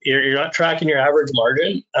good. You're not tracking your average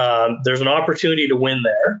margin. There's an opportunity to win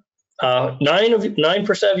there.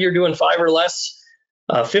 9% of you are doing 5 or less.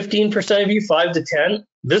 15% of you 5 to 10.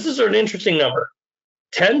 This is an interesting number.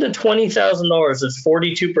 $10,000 to $20,000 is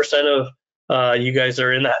 42% of you guys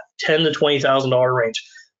are in that $10,000 to $20,000 range.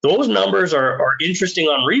 Those numbers are interesting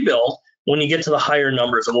on rebuild when you get to the higher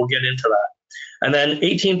numbers, and we'll get into that. And then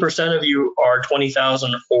 18% of you are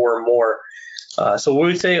 20,000 or more. So we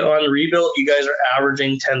would say on rebuild, you guys are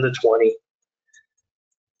averaging 10 to 20.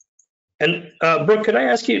 And Brooke, could I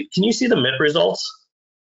ask you, can you see the MIT results?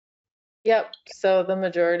 Yep. So the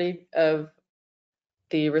majority of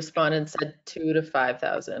the respondents said 2 to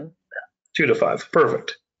 5,000. 2 to 5.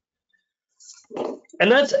 Perfect.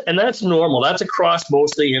 And that's normal. That's across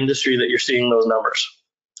most of the industry that you're seeing those numbers.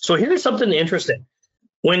 So here's something interesting.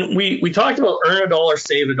 When we talked about earn a dollar,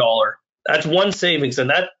 save a dollar, that's one savings,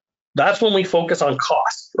 and that's when we focus on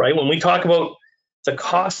cost, right? When we talk about the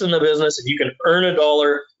cost in the business, if you can earn a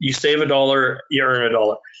dollar, you save a dollar, you earn a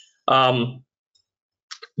dollar.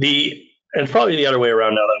 And probably the other way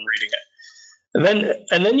around now that I'm reading it.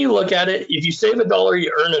 And then you look at it, if you save a dollar,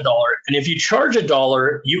 you earn a dollar. And if you charge a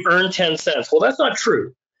dollar, you earn 10 cents. Well, that's not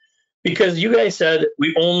true, because you guys said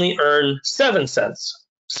we only earn 7 cents.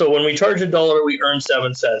 So when we charge a dollar, we earn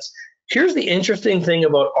 7 cents. Here's the interesting thing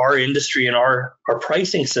about our industry and our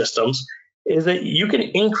pricing systems is that you can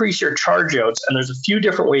increase your charge outs, and there's a few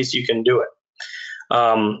different ways you can do it.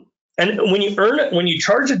 And when you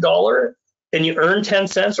charge a dollar and you earn 10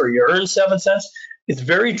 cents or you earn 7 cents, it's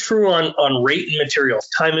very true on rate and materials,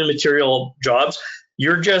 time and material jobs.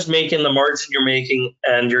 You're just making the margin you're making,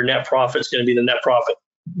 and your net profit is going to be the net profit.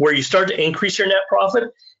 Where you start to increase your net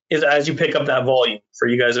profit is as you pick up that volume. For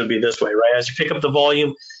you guys, it would be this way, right? As you pick up the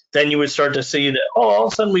volume, then you would start to see that, all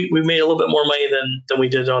of a sudden we made a little bit more money than we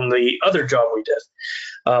did on the other job we did.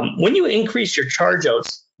 When you increase your charge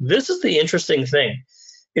outs, this is the interesting thing.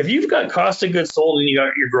 If you've got cost of goods sold and you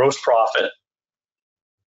got your gross profit,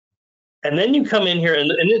 And then you come in here,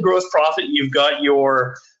 and in the gross profit, you've got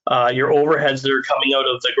your overheads that are coming out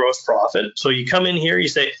of the gross profit. So you come in here, you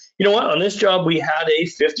say, you know what, on this job, we had a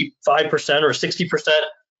 55% or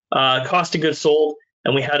 60% cost of goods sold,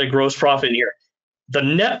 and we had a gross profit in here. The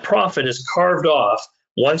net profit is carved off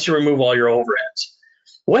once you remove all your overheads.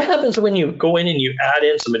 What happens when you go in and you add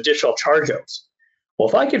in some additional charge outs? Well,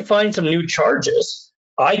 if I could find some new charges,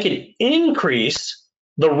 I can increase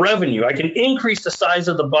the revenue. I can increase the size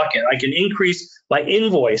of the bucket. I can increase my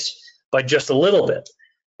invoice by just a little bit.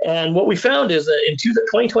 And what we found is that in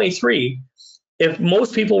 2023, if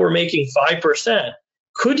most people were making 5%,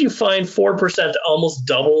 could you find 4% to almost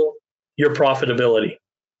double your profitability?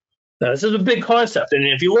 Now, this is a big concept. And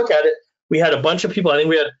if you look at it, we had a bunch of people, I think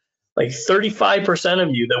we had like 35%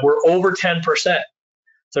 of you that were over 10%.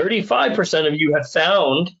 35% of you had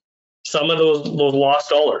found some of those lost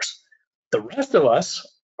dollars. The rest of us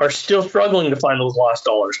are still struggling to find those lost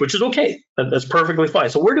dollars, which is okay. That's perfectly fine.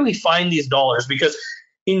 So where do we find these dollars? Because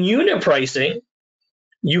in unit pricing,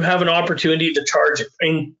 you have an opportunity to charge it.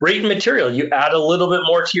 In rate and material, you add a little bit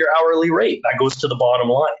more to your hourly rate. That goes to the bottom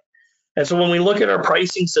line. And so when we look at our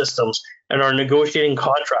pricing systems and our negotiating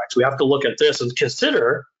contracts, we have to look at this and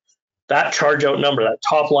consider that charge out number, that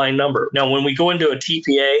top line number. Now, when we go into a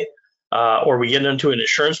TPA or we get into an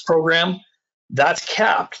insurance program, that's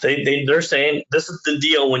capped. They're saying this is the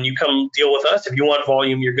deal. When you come deal with us, if you want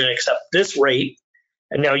volume, you're going to accept this rate.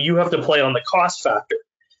 And now you have to play on the cost factor.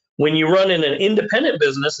 When you run in an independent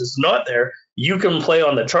business, it's not there. You can play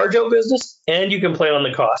on the charge out business and you can play on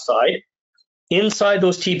the cost side. Inside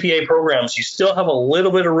those TPA programs, you still have a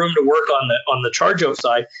little bit of room to work on the charge out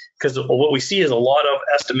side, because what we see is a lot of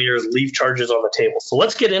estimators leave charges on the table. So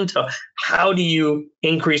let's get into how do you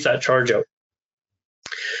increase that charge out.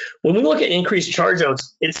 When we look at increased charge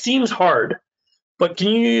outs, it seems hard, but can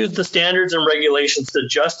you use the standards and regulations to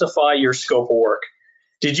justify your scope of work?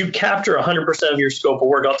 Did you capture 100% of your scope of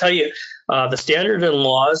work? I'll tell you, the standard and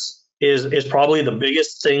laws is probably the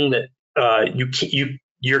biggest thing that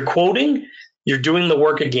you're quoting, you're doing the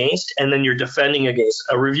work against, and then you're defending against.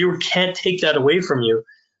 A reviewer can't take that away from you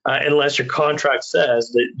unless your contract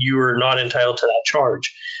says that you are not entitled to that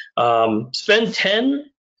charge. Spend 10,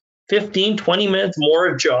 15, 20 minutes more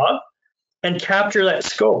a job and capture that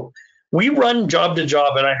scope. We run job to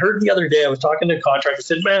job, and I heard the other day, I was talking to a contractor, I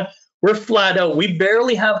said, man, we're flat out. We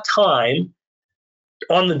barely have time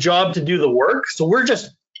on the job to do the work. So we're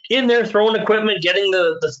just in there throwing equipment, getting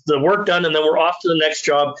the work done, and then we're off to the next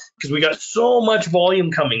job because we got so much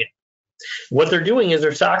volume coming in. What they're doing is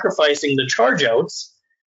they're sacrificing the charge outs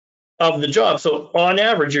of the job. So on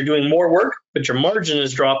average, you're doing more work, but your margin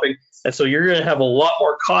is dropping. And so you're going to have a lot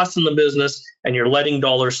more costs in the business, and you're letting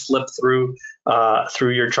dollars slip through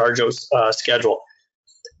your charge out schedule.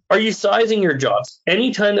 Are you sizing your jobs?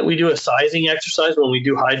 Anytime that we do a sizing exercise, when we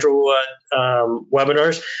do hydro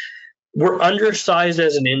webinars, we're undersized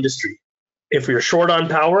as an industry. If you're short on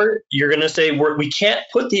power, you're going to say we can't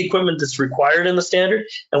put the equipment that's required in the standard,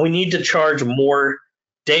 and we need to charge more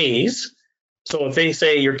days. So if they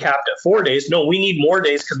say you're capped at 4 days, no, we need more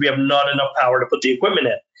days because we have not enough power to put the equipment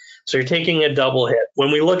in. So you're taking a double hit.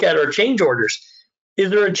 When we look at our change orders, is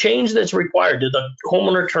there a change that's required? Did the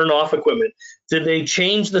homeowner turn off equipment? Did they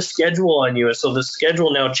change the schedule on you? So the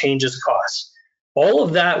schedule now changes costs. All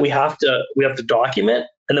of that we have to document,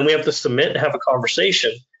 and then we have to submit and have a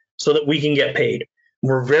conversation so that we can get paid.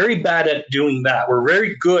 We're very bad at doing that. We're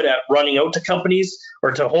very good at running out to companies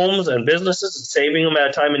or to homes and businesses and saving them at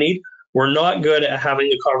a time of need. We're not good at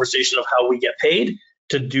having a conversation of how we get paid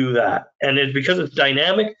to do that. And it's because it's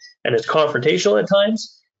dynamic and it's confrontational at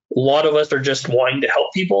times. A lot of us are just wanting to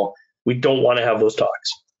help people. We don't want to have those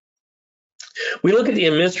talks. We look at the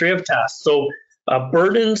administrative tasks. So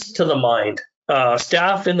burdens to the mind.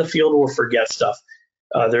 Staff in the field will forget stuff.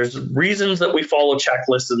 There's reasons that we follow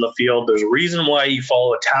checklists in the field. There's a reason why you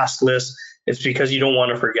follow a task list. It's because you don't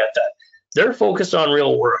want to forget that. They're focused on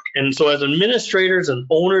real work. And so as administrators and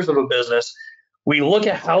owners of a business, we look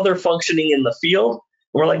at how they're functioning in the field.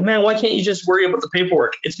 We're like, man, why can't you just worry about the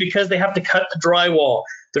paperwork? It's because they have to cut the drywall.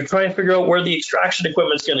 They're trying to figure out where the extraction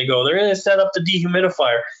equipment's going to go. They're going to set up the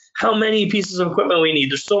dehumidifier. How many pieces of equipment we need?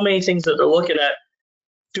 There's so many things that they're looking at.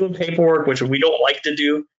 Doing paperwork, which we don't like to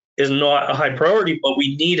do, is not a high priority, but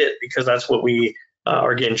we need it because that's what we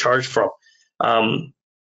are getting charged from.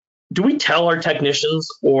 Do we tell our technicians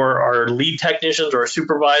or our lead technicians or our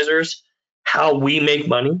supervisors how we make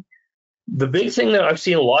money? The big thing that I've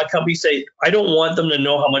seen a lot of companies say, I don't want them to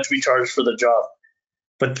know how much we charge for the job.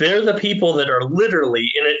 But they're the people that are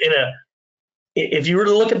literally if you were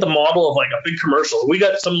to look at the model of like a big commercial, we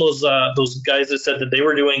got some of those guys that said that they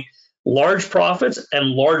were doing large profits and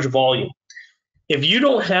large volume. If you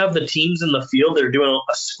don't have the teams in the field that are doing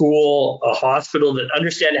a school, a hospital that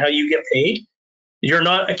understand how you get paid, you're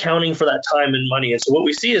not accounting for that time and money. And so what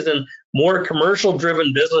we see is in more commercial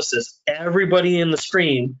driven businesses, everybody in the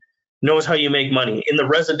stream knows how you make money. In the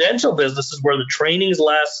residential businesses where the training is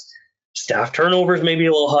less, staff turnover is maybe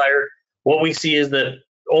a little higher, what we see is that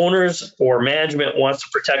owners or management wants to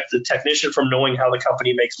protect the technician from knowing how the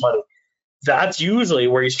company makes money. That's usually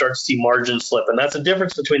where you start to see margins slip. And that's the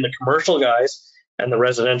difference between the commercial guys and the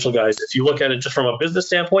residential guys. If you look at it just from a business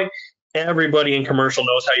standpoint, everybody in commercial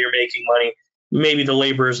knows how you're making money. Maybe the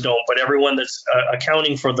laborers don't, but everyone that's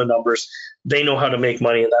accounting for the numbers, they know how to make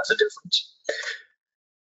money, and that's a difference.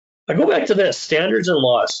 I go back to this, standards and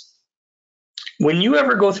laws. When you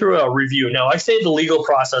ever go through a review, now I say the legal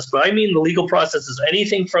process, but I mean the legal process is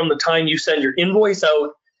anything from the time you send your invoice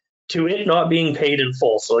out to it not being paid in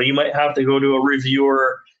full. So you might have to go to a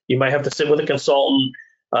reviewer, you might have to sit with a consultant,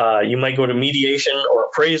 you might go to mediation or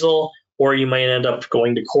appraisal, or you might end up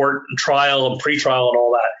going to court and trial and pretrial and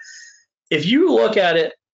all that. If you look at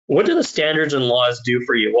it, what do the standards and laws do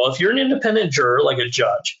for you? Well, if you're an independent juror, like a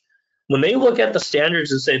judge, when they look at the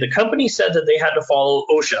standards and say the company said that they had to follow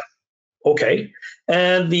OSHA, okay,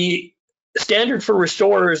 and the standard for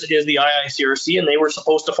restorers is the IICRC, and they were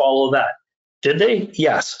supposed to follow that. Did they?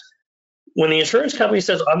 Yes. When the insurance company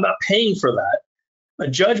says, I'm not paying for that, a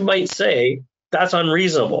judge might say, that's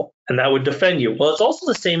unreasonable, and that would defend you. Well, it's also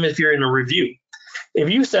the same if you're in a review. If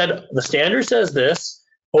you said, the standard says this,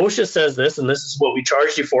 OSHA says this, and this is what we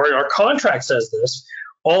charged you for, and our contract says this,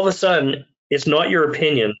 all of a sudden, it's not your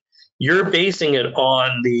opinion. You're basing it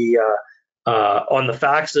on the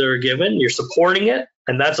facts that are given. You're supporting it,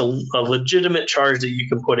 and that's a legitimate charge that you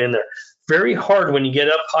can put in there. Very hard when you get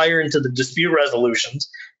up higher into the dispute resolutions.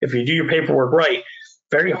 If you do your paperwork right,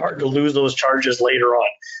 very hard to lose those charges later on.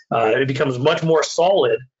 It becomes much more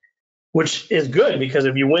solid, which is good because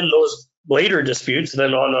if you win those later disputes,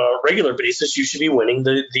 then on a regular basis, you should be winning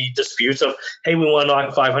the disputes of, hey, we want to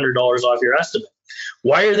knock $500 off your estimate.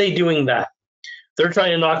 Why are they doing that? They're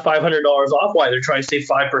trying to knock $500 off. Why? They're trying to save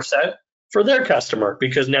 5% for their customer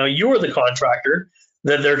because now you're the contractor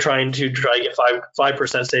that they're trying to get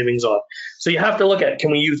 5% savings on. So you have to look at,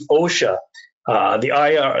 can we use OSHA, the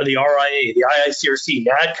RIA, the IICRC,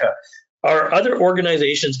 NADCA? Are other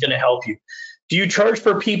organizations going to help you? Do you charge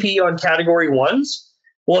for PPE on category 1s?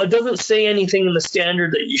 Well, it doesn't say anything in the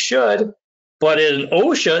standard that you should, but in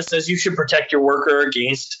OSHA, it says you should protect your worker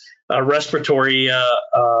against respiratory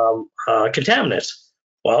contaminants.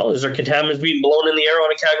 Well, is there contaminants being blown in the air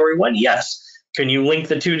on a category 1? Yes. Can you link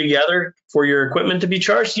the two together for your equipment to be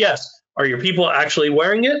charged? Yes. Are your people actually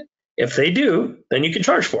wearing it? If they do, then you can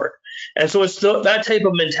charge for it. And so it's that type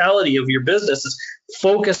of mentality of your business is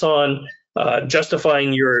focus on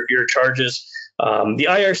justifying your charges. The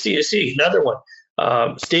IRCC, another one.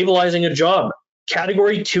 Stabilizing a job,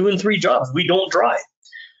 category 2 and 3 jobs. We don't dry.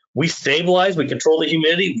 We stabilize, we control the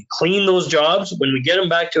humidity, we clean those jobs. When we get them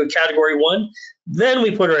back to a category 1, then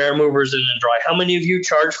we put our air movers in and dry. How many of you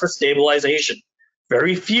charge for stabilization?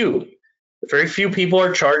 Very few. Very few people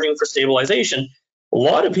are charging for stabilization. A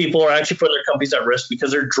lot of people are actually putting their companies at risk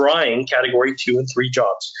because they're drying category 2 and 3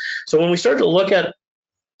 jobs. So when we start to look at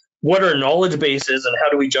what our knowledge base is and how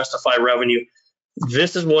do we justify revenue,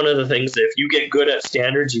 this is one of the things that if you get good at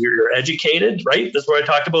standards, you're educated, right? This is where I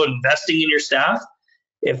talked about investing in your staff.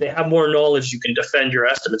 If they have more knowledge, you can defend your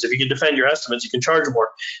estimates. If you can defend your estimates, you can charge more.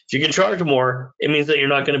 If you can charge more, it means that you're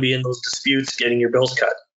not going to be in those disputes getting your bills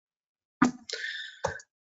cut.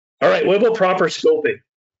 All right, what about proper scoping?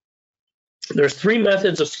 There's 3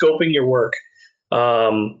 methods of scoping your work.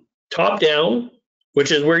 Top down,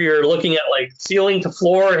 which is where you're looking at like ceiling to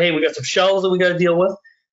floor. Hey, we got some shelves that we got to deal with.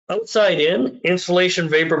 Outside in, insulation,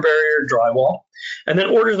 vapor barrier, drywall. And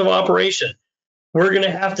then orders of operation. We're going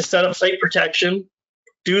to have to set up site protection,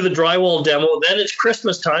 do the drywall demo. Then it's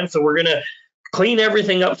Christmas time, so we're going to clean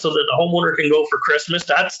everything up so that the homeowner can go for Christmas.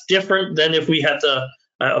 That's different than if we had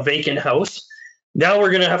a vacant house. Now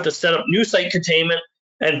we're going to have to set up new site containment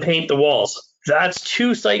and paint the walls. That's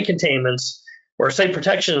 2 site containments or site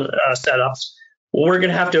protection setups. Well, we're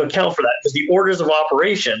going to have to account for that because the orders of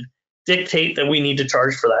operation dictate that we need to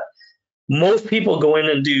charge for that. Most people go in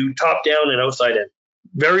and do top down and outside in.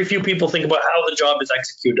 Very few people think about how the job is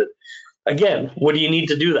executed. Again, what do you need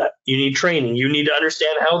to do that? You need training. You need to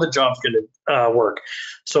understand how the job's going to work.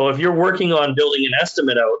 So if you're working on building an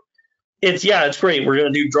estimate out, it's great. We're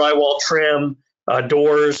going to do drywall, trim,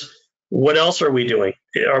 doors. What else are we doing?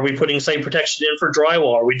 Are we putting site protection in for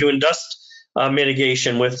drywall? Are we doing dust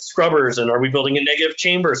mitigation with scrubbers? And are we building a negative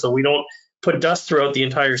chamber so we don't put dust throughout the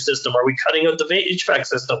entire system? Are we cutting out the HVAC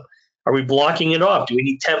system? Are we blocking it off? Do we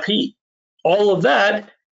need temp heat? All of that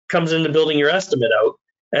comes into building your estimate out,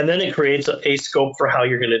 and then it creates a scope for how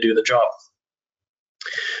you're going to do the job.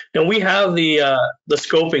 Now we have the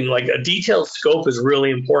scoping. Like a detailed scope is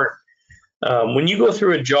really important. When you go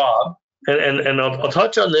through a job, and I'll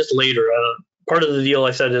touch on this later. Part of the deal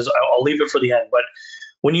I said is I'll leave it for the end. But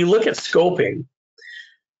when you look at scoping,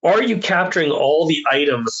 are you capturing all the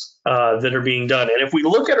items that are being done? And if we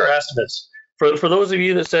look at our estimates, for those of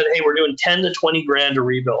you that said, hey, we're doing 10 to 20 grand to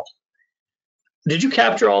rebuild, did you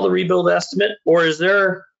capture all the rebuild estimate, or is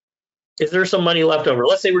there some money left over?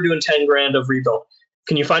 Let's say we're doing 10 grand of rebuild.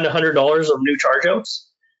 Can you find $100 of new charge outs?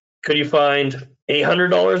 Could you find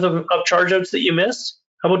 $800 of charge outs that you missed?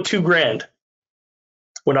 How about 2 grand?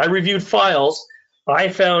 When I reviewed files, I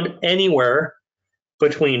found anywhere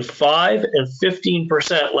between 5 and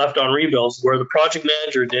 15% left on rebuilds where the project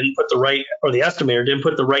manager didn't put the right, or the estimator didn't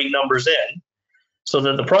put the right numbers in, so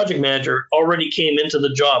that the project manager already came into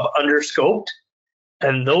the job under scoped,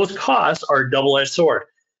 and those costs are a double-edged sword.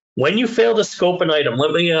 When you fail to scope an item,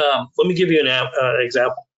 let me give you an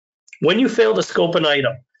example. When you fail to scope an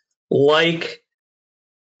item, like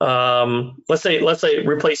let's say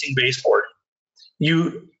replacing baseboard,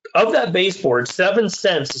 of that baseboard, 7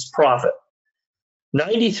 cents is profit.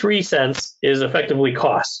 93 cents is effectively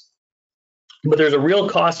cost, but there's a real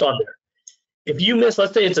cost on there. If you miss,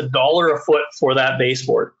 let's say it's $1 a foot for that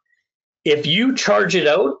baseboard. If you charge it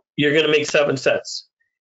out, you're going to make 7 cents.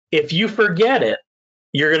 If you forget it,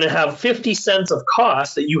 you're going to have 50 cents of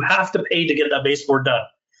cost that you have to pay to get that baseboard done.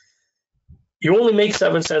 You only make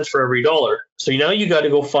 7 cents for every dollar. So now you got to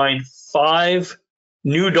go find 5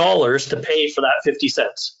 new dollars to pay for that 50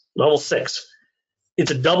 cents, almost 6.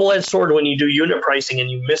 It's a double-edged sword when you do unit pricing and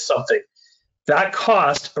you miss something. That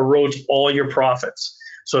cost erodes all your profits.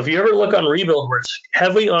 So if you ever look on rebuild where it's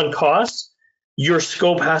heavily on cost, your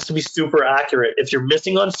scope has to be super accurate. If you're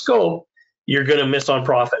missing on scope, you're going to miss on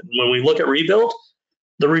profit. When we look at rebuild,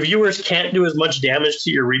 the reviewers can't do as much damage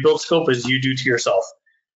to your rebuild scope as you do to yourself.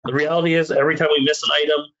 The reality is every time we miss an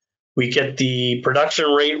item, we get the production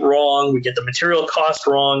rate wrong, we get the material cost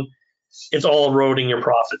wrong, it's all eroding your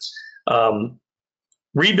profits.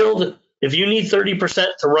 Rebuild, if you need 30%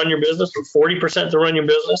 to run your business or 40% to run your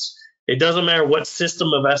business, it doesn't matter what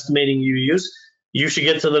system of estimating you use, you should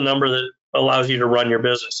get to the number that allows you to run your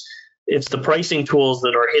business. It's the pricing tools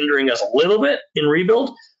that are hindering us a little bit in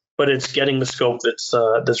rebuild, but it's getting the scope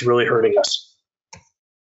that's really hurting us.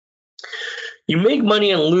 You make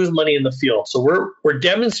money and lose money in the field. So we're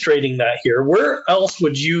demonstrating that here. Where else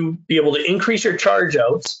would you be able to increase your charge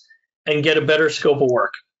outs and get a better scope of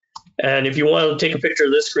work? And if you want to take a picture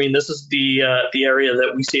of this screen, this is the area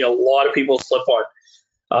that we see a lot of people slip on.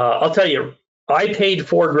 I'll tell you, I paid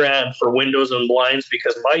 $4 grand for windows and blinds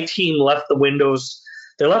because my team left the windows,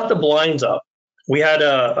 they left the blinds up. We had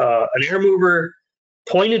an air mover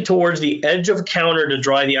pointed towards the edge of a counter to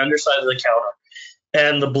dry the underside of the counter.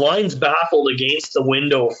 And the blinds baffled against the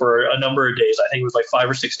window for a number of days. I think it was like 5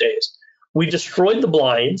 or 6 days. We destroyed the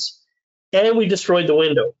blinds and we destroyed the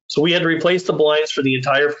window. So we had to replace the blinds for the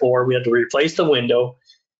entire floor. We had to replace the window.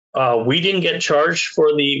 We didn't charge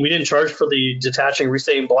for the detaching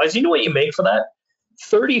restating blinds. You know what you make for that?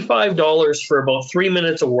 $35 for about 3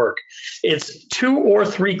 minutes of work. It's 2 or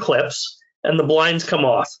 3 clips and the blinds come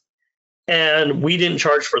off. And we didn't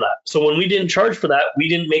charge for that. So when we didn't charge for that, we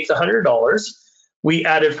didn't make the $100. We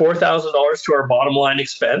added $4,000 to our bottom line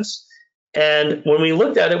expense. And when we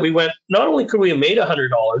looked at it, we went, not only could we have made $100,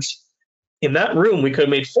 in that room, we could have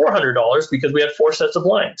made $400 because we had 4 sets of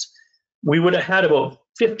blinds. We would have had about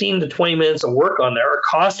 15 to 20 minutes of work on there. Our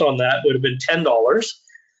cost on that would have been $10.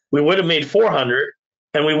 We would have made $400,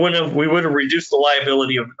 and we would have reduced the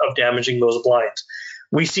liability of damaging those blinds.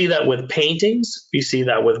 We see that with paintings. We see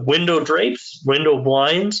that with window drapes, window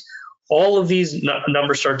blinds. All of these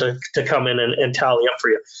numbers start to come in and tally up for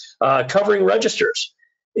you. Covering registers.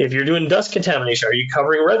 If you're doing dust contamination, are you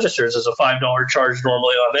covering registers as a $5 charge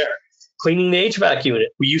normally on there? Cleaning the HVAC unit.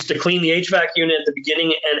 We used to clean the HVAC unit at the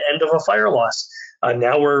beginning and end of a fire loss.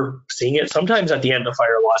 Now we're seeing it sometimes at the end of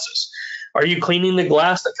fire losses. Are you cleaning the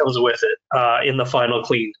glass that comes with it in the final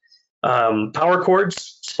clean? Power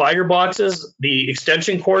cords, spider boxes, the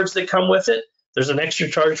extension cords that come with it. There's an extra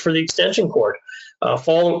charge for the extension cord.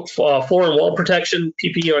 Floor and wall protection,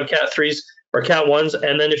 PPE on Cat 3s or Cat 1s.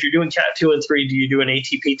 And then if you're doing Cat 2 and 3, do you do an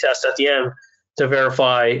ATP test at the end to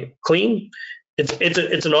verify clean?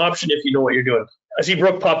 It's an option if you know what you're doing. I see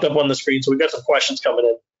Brooke popped up on the screen, so we've got some questions coming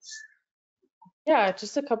in. Yeah,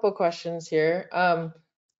 just a couple questions here.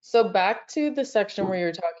 So back to the section where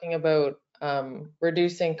you're talking about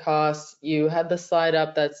reducing costs, you had the slide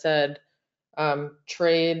up that said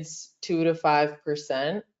trades 2 to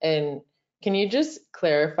 5%. And can you just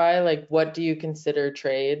clarify, like, what do you consider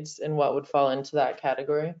trades and what would fall into that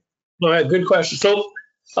category? All right, good question. So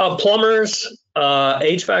plumbers,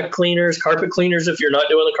 HVAC cleaners, carpet cleaners, if you're not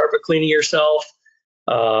doing the carpet cleaning yourself,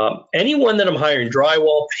 anyone that I'm hiring,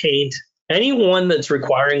 drywall, paint, anyone that's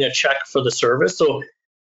requiring a check for the service. So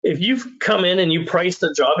if you've come in and you price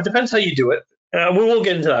the job, it depends how you do it. We won't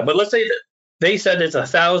get into that, but let's say that they said it's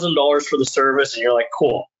 $1,000 for the service, and you're like,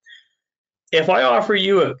 cool. If I offer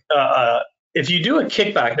you if you do a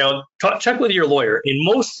kickback, now check with your lawyer. In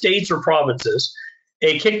most states or provinces,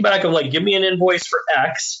 a kickback of like, give me an invoice for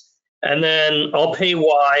X, and then I'll pay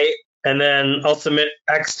Y, and then I'll submit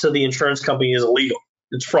X to the insurance company is illegal.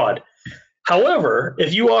 It's fraud. However,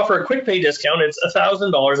 if you offer a quick pay discount, it's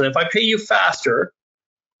 $1,000, and if I pay you faster,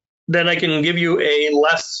 then I can give you a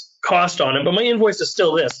less cost on it, but my invoice is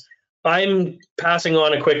still this. I'm passing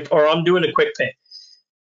on I'm doing a quick pay.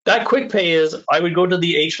 That quick pay is, I would go to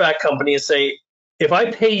the HVAC company and say, if I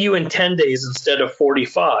pay you in 10 days instead of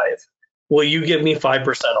 45, will you give me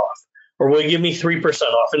 5% off? Or will you give me 3%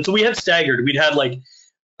 off? And so we had staggered. We'd had like,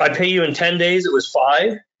 I pay you in 10 days, it was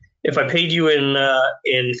 5. If I paid you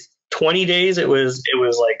in 20 days, it was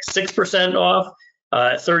like 6% off.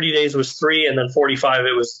 30 days was 3, and then 45,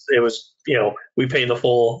 it was we pay the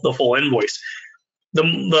full invoice.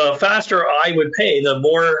 The faster I would pay, the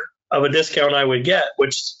more of a discount I would get,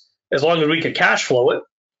 which as long as we could cash flow it,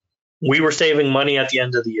 we were saving money at the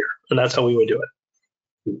end of the year, and that's how we would do it.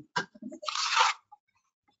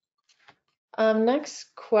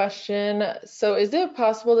 Next question. So is it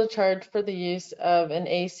possible to charge for the use of an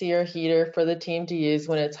AC or heater for the team to use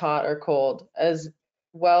when it's hot or cold, as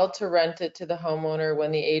well to rent it to the homeowner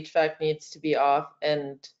when the HVAC needs to be off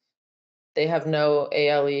and they have no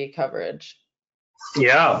ALE coverage?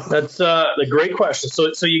 Yeah, that's a great question.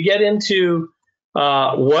 So you get into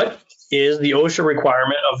what is the OSHA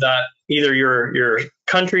requirement of that, either your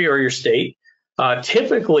country or your state.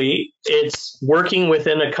 Typically, it's working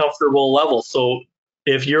within a comfortable level. So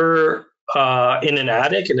if you're in an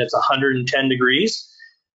attic and it's 110 degrees,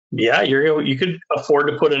 yeah, you could afford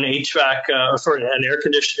to put an HVAC, an air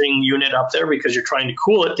conditioning unit up there, because you're trying to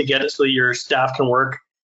cool it to get it so your staff can work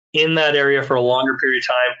in that area for a longer period of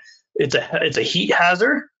time. It's a heat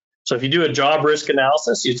hazard. So if you do a job risk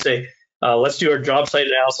analysis, you'd say, let's do our job site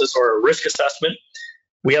analysis or a risk assessment.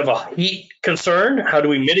 We have a heat concern. How do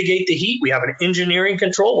we mitigate the heat? We have an engineering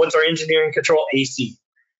control. What's our engineering control? AC.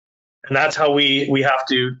 And that's how we have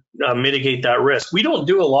to mitigate that risk. We don't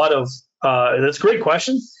do a lot of, that's a great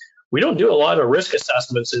question. We don't do a lot of risk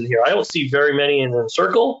assessments in here. I don't see very many in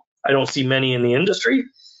Encircle. I don't see many in the industry.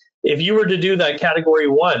 If you were to do that category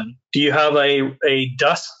 1, do you have a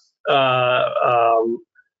dust, do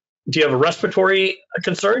you have a respiratory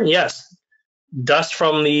concern? Yes. Dust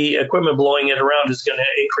from the equipment blowing it around is going to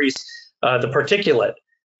increase the particulate.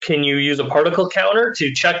 Can you use a particle counter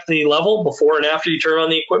to check the level before and after you turn on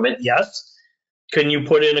the equipment? Yes. Can you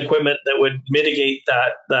put in equipment that would mitigate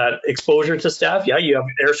that exposure to staff? Yeah, you have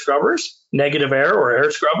air scrubbers, negative air or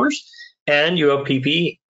air scrubbers, and you have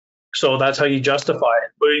PPE. So that's how you justify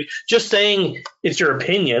it. But just saying it's your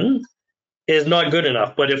opinion is not good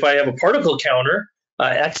enough. But if I have a particle counter,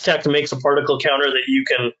 X-Tech makes a particle counter that you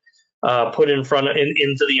can put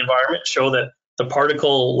into the environment, show that the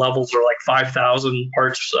particle levels are like 5,000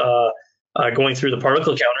 parts going through the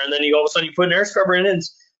particle counter, and then all of a sudden you put an air scrubber in and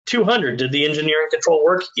it's 200. Did the engineering control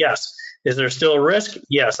work? Yes. Is there still a risk?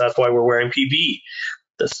 Yes. That's why we're wearing PPE.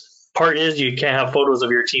 This part is you can't have photos of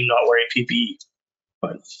your team not wearing PPE.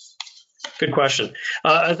 But good question.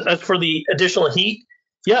 As for the additional heat,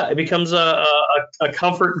 yeah, it becomes a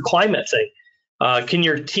comfort and climate thing. Can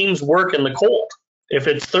your teams work in the cold? If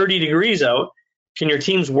it's 30 degrees out, can your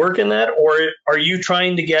teams work in that? Or are you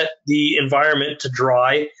trying to get the environment to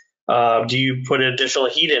dry? Do you put additional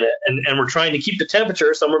heat in it? And we're trying to keep the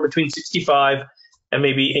temperature somewhere between 65 and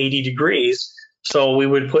maybe 80 degrees. So we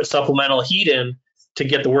would put supplemental heat in to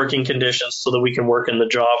get the working conditions so that we can work in the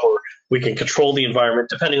job, or we can control the environment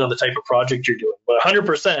depending on the type of project you're doing. But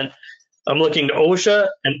 100%, I'm looking to OSHA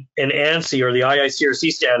and ANSI, or the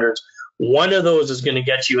IICRC standards. One of those is going to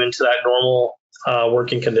get you into that normal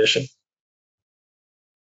working condition.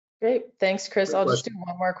 Great. Thanks, Chris. I'll just do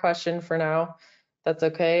one more question for now. That's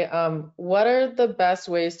okay. What are the best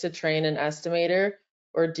ways to train an estimator,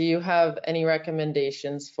 or do you have any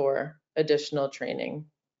recommendations for additional training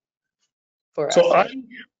for estimators?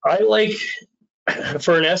 I like,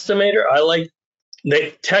 for an estimator, I like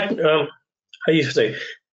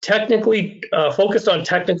technically focused on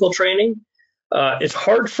technical training. It's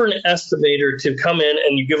hard for an estimator to come in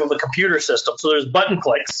and you give them a computer system. So there's button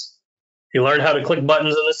clicks. You learn how to click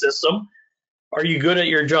buttons in the system. Are you good at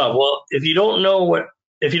your job? Well, if you don't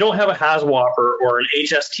have a HAZWOP or an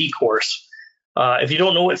HST course, if you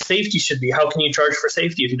don't know what safety should be, how can you charge for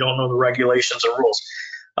safety if you don't know the regulations and rules?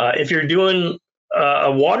 If you're doing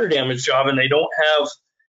a water damage job and they don't have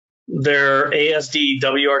their ASD,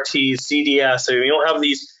 WRT, CDS, so you don't have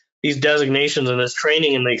these designations and this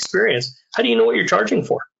training and the experience, how do you know what you're charging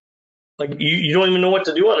for? Like you don't even know what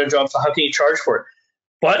to do on a job, so how can you charge for it?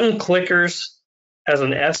 Button clickers as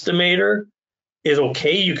an estimator is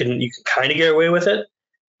okay. You can kind of get away with it.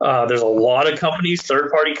 There's a lot of companies,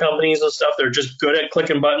 third-party companies and stuff, they're just good at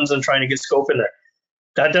clicking buttons and trying to get scope in there.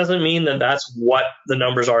 That doesn't mean that that's what the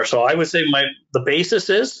numbers are. So I would say the basis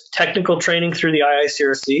is technical training through the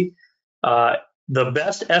IICRC. The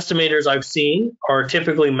best estimators I've seen are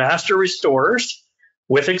typically master restorers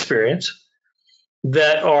with experience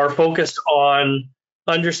that are focused on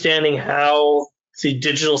understanding how the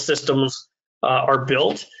digital systems are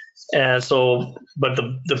built. And so, but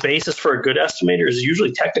the basis for a good estimator is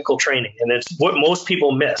usually technical training. And it's what most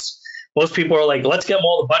people miss. Most people are like, let's get them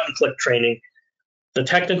all the button click training. The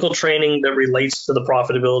technical training that relates to the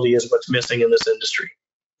profitability is what's missing in this industry.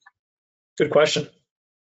 Good question.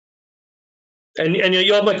 And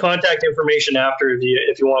you'll have my contact information after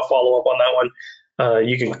if you want to follow up on that one.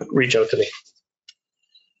 You can reach out to me.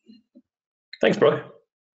 Thanks, Brooke.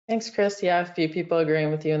 Thanks, Chris. Yeah, a few people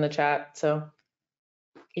agreeing with you in the chat. So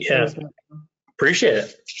yeah, appreciate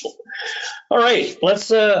it. All right,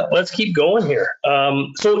 let's keep going here.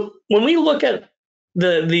 So when we look at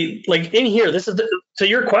the like in here, this is to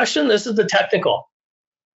your question, this is the technical.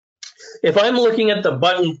 If I'm looking at the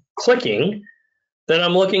button clicking, then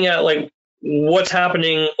I'm looking at like what's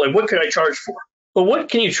happening, like what could I charge for? But what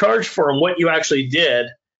can you charge for and what you actually did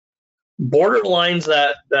borderlines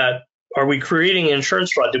that are we creating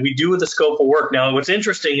insurance fraud? Did we do with the scope of work? Now, what's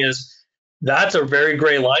interesting is that's a very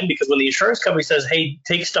gray line, because when the insurance company says, hey,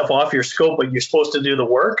 take stuff off your scope, but you're supposed to do the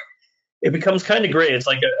work, it becomes kind of gray. It's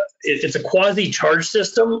like it's a quasi charge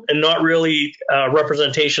system and not really a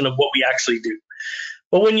representation of what we actually do.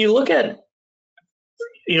 But when you look at,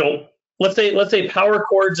 let's say power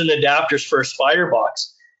cords and adapters for a spider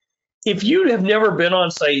box. If you have never been on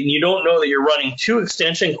site and you don't know that you're running 2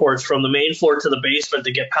 extension cords from the main floor to the basement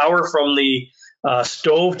to get power from the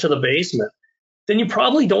stove to the basement, then you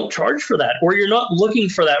probably don't charge for that, or you're not looking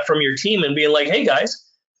for that from your team and being like, hey guys,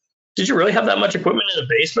 did you really have that much equipment in the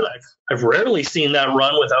basement? I've rarely seen that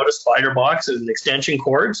run without a spider box and extension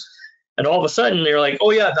cords. And all of a sudden they're like, oh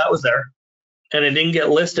yeah, that was there. And it didn't get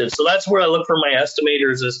listed. So that's where I look for my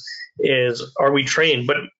estimators is are we trained?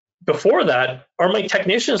 But before that, are my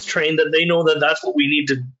technicians trained that they know that that's what we need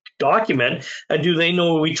to document, and do they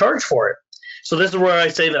know what we charge for it? So this is where I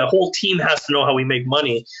say the whole team has to know how we make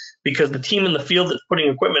money, because the team in the field that's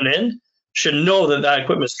putting equipment in should know that that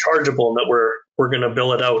equipment is chargeable and that we're going to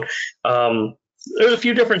bill it out. There's a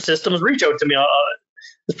few different systems. Reach out to me.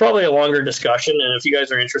 It's probably a longer discussion, and if you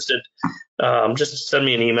guys are interested, just send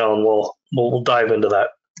me an email and we'll dive into that.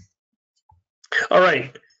 All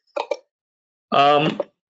right.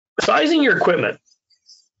 Sizing your equipment.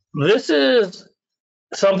 This is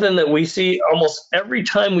something that we see almost every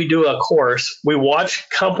time we do a course. We watch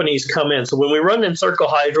companies come in. So when we run Encircle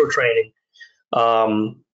Hydro training,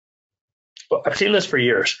 I've seen this for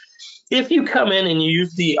years. If you come in and you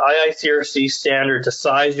use the IICRC standard to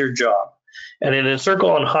size your job, and in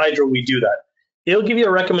Encircle on Hydro we do that, it'll give you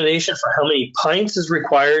a recommendation for how many pints is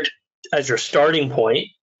required as your starting point,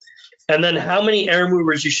 and then how many air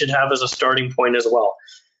movers you should have as a starting point as well.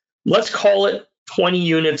 Let's call it 20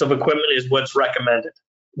 units of equipment is what's recommended.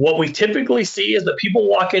 What we typically see is that people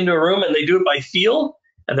walk into a room and they do it by feel,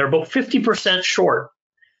 and they're about 50% short.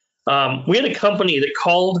 We had a company that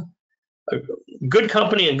called, a good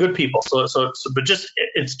company and good people. But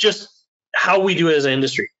it's just how we do it as an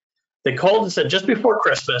industry. They called and said, just before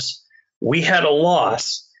Christmas, we had a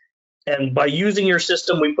loss, and by using your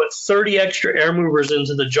system, we put 30 extra air movers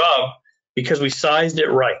into the job because we sized it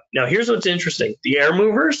right. Now, here's what's interesting. The air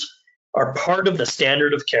movers are part of the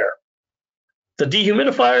standard of care. The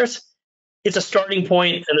dehumidifiers, it's a starting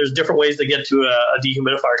point, and there's different ways to get to a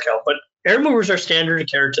dehumidifier count, but air movers are standard of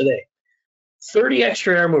care today. 30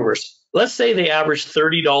 extra air movers. Let's say they average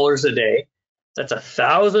 $30 a day. That's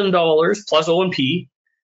 $1,000 plus O&P.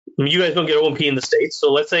 You guys don't get O&P in the States,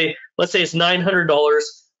 so let's say it's $900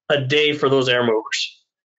 a day for those air movers.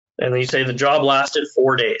 And then you say the job lasted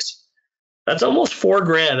 4 days. That's almost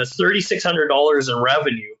 $4,000. That's $3,600 in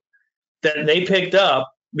revenue that they picked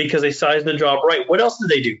up because they sized the job right. What else did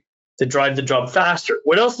they do? They drive the job faster.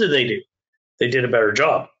 What else did they do? They did a better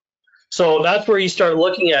job. So that's where you start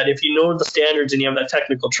looking at, if you know the standards and you have that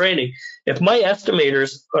technical training. If my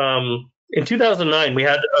estimators, in 2009,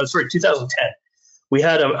 2010, we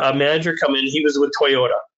had a manager come in. He was with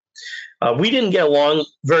Toyota. We didn't get along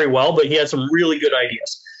very well, but he had some really good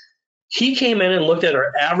ideas. He came in and looked at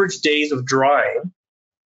our average days of drying,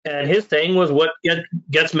 and his thing was what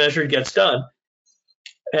gets measured gets done.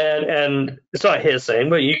 And it's not his saying,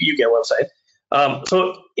 but you get what I'm saying.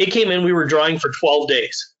 So it came in, we were drying for 12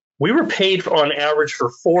 days. We were paid on average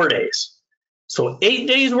for 4 days. So 8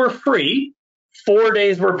 days were free, 4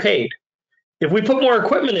 days were paid. If we put more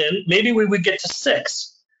equipment in, maybe we would get to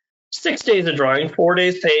 6. 6 days of drying, 4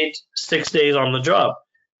 days paid, 6 days on the job.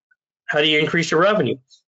 How do you increase your revenue?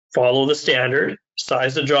 Follow the standard,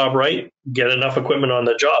 size the job right, get enough equipment on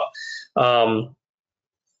the job.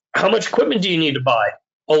 How much equipment do you need to buy?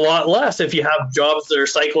 A lot less. If you have jobs that are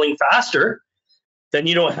cycling faster, then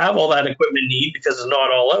you don't have all that equipment need because it's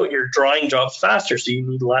not all out. You're drying jobs faster, so you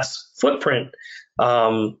need less footprint.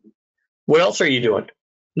 What else are you doing?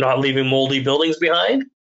 Not leaving moldy buildings behind?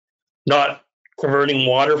 Not converting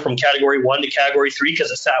water from category 1 to category 3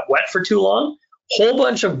 because it sat wet for too long? Whole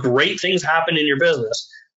bunch of great things happen in your business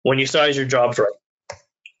when you size your jobs right.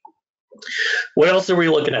 What else are we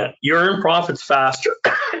looking at? You earn profits faster.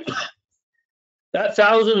 That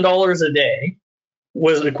 $1,000 a day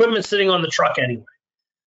was equipment sitting on the truck anyway.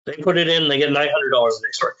 They put it in, they get $900 a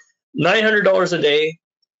day. Sorry, $900 a day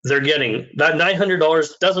they're getting. That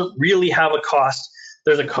 $900 doesn't really have a cost.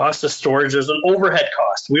 There's a cost of storage. There's an overhead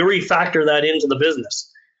cost. We already factor that into the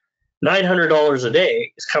business. $900 a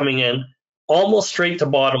day is coming in almost straight to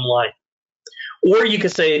bottom line. Or you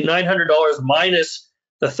could say $900 minus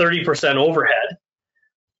the 30% overhead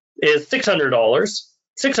is $600.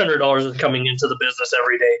 $600 is coming into the business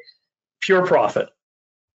every day, pure profit,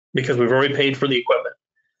 because we've already paid for the equipment.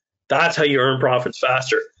 That's how you earn profits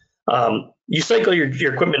faster. You cycle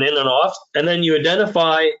your equipment in and off, and then you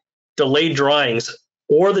identify delayed dryings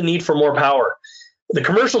or the need for more power. The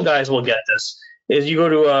commercial guys will get this. Is you go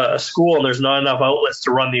to a school and there's not enough outlets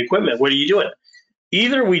to run the equipment. What are you doing?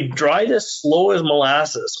 Either we dry this slow as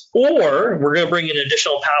molasses, or we're going to bring in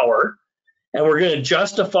additional power, and we're going to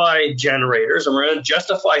justify generators, and we're going to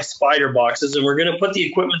justify spider boxes, and we're going to put the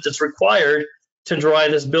equipment that's required to dry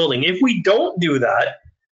this building. If we don't do that,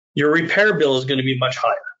 your repair bill is going to be much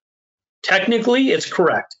higher. Technically, it's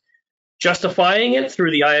correct. Justifying it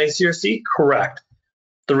through the IICRC, correct.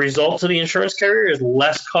 The result to the insurance carrier is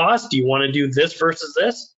less cost. Do you want to do this versus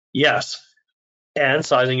this? Yes. And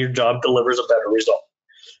sizing your job delivers a better result.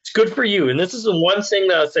 It's good for you. And this is the one thing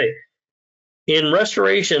that I say. In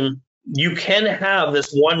restoration, you can have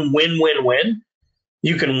this one win-win-win.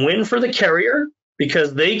 You can win for the carrier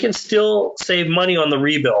because they can still save money on the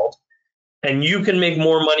rebuild, and you can make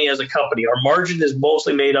more money as a company. Our margin is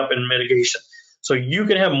mostly made up in mitigation. So you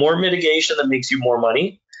can have more mitigation that makes you more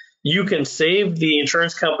money. You can save the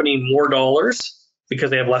insurance company more dollars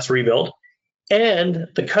because they have less rebuild. And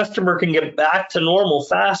the customer can get back to normal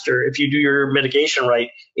faster if you do your mitigation right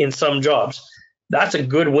in some jobs. That's a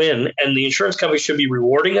good win, and the insurance company should be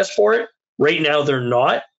rewarding us for it. Right now, they're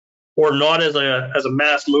not, or not as a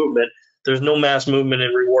mass movement. There's no mass movement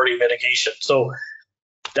in rewarding mitigation. So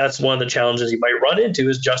that's one of the challenges you might run into,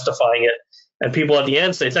 is justifying it. And people at the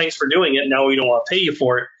end say, thanks for doing it. Now we don't want to pay you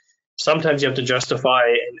for it. Sometimes you have to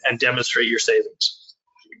justify and demonstrate your savings.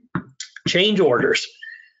 Change orders.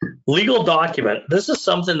 Legal document. This is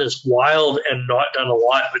something that's wild and not done a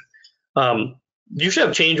lot, but you should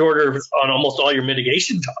have change orders on almost all your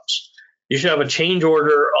mitigation jobs. You should have a change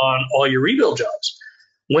order on all your rebuild jobs.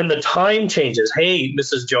 When the time changes, hey,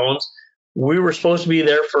 Mrs. Jones, we were supposed to be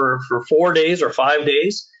there for 4 days or 5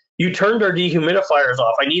 days. You turned our dehumidifiers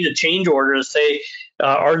off. I need a change order to say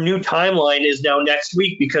our new timeline is now next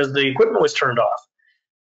week because the equipment was turned off.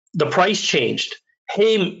 The price changed.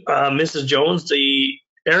 Hey, Mrs. Jones, the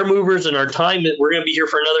air movers and our time, we're going to be here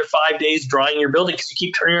for another 5 days drying your building because you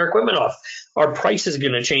keep turning our equipment off. Our price is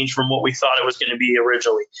going to change from what we thought it was going to be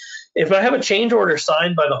originally. If I have a change order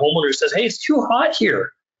signed by the homeowner who says, hey, it's too hot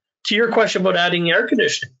here, to your question about adding air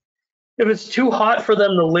conditioning, if it's too hot for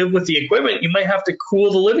them to live with the equipment, you might have to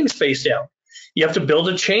cool the living space down. You have to build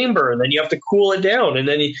a chamber, and then you have to cool it down. And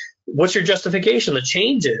then what's your justification? The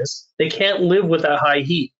change is they can't live with that high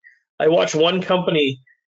heat. I watched one company,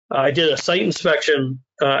 I did a site inspection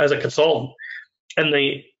as a consultant, and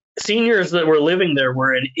the seniors that were living there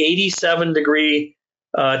were in 87-degree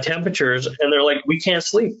temperatures, and they're like, we can't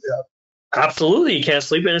sleep. Absolutely, you can't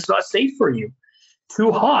sleep, and it's not safe for you.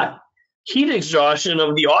 Too hot. Heat exhaustion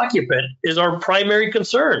of the occupant is our primary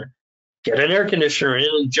concern. Get an air conditioner in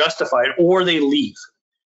and justify it, or they leave.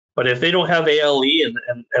 But if they don't have ALE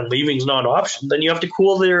and leaving is not an option, then you have to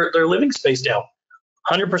cool their living space down.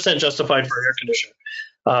 100% justified for air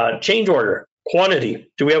conditioner. Change order,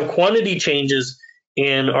 quantity. Do we have quantity changes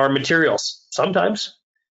in our materials? Sometimes.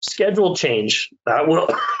 Schedule change. That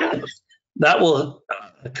will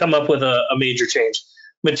come up with a major change.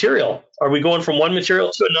 Material. Are we going from one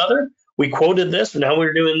material to another? We quoted this, now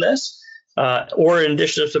we're doing this. Or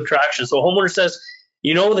addition of subtraction. So a homeowner says,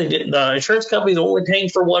 the insurance company is only paying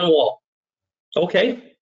for one wall.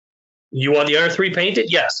 Okay. You want the other three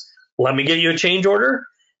painted? Yes. Let me get you a change order.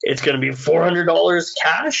 It's going to be $400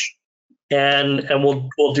 cash, and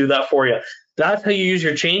we'll do that for you. That's how you use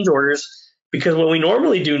your change orders, because what we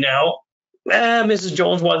normally do now, Mrs.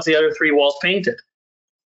 Jones wants the other three walls painted.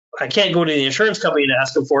 I can't go to the insurance company and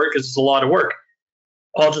ask them for it because it's a lot of work.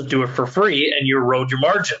 I'll just do it for free, and you erode your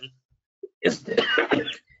margin.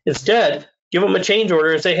 Instead, give them a change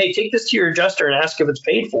order and say, hey, take this to your adjuster and ask if it's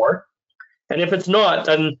paid for. And if it's not,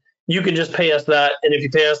 then you can just pay us that. And if you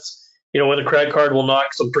pay us, with a credit card, we'll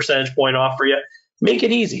knock some percentage point off for you. Make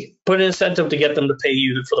it easy. Put an incentive to get them to pay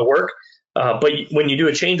you for the work. But when you do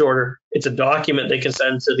a change order, it's a document they can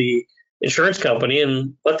send to the insurance company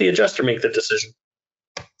and let the adjuster make the decision.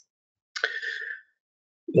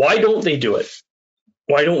 Why don't they do it?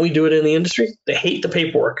 Why don't we do it in the industry? They hate the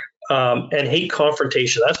paperwork and hate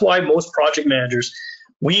confrontation. That's why most project managers,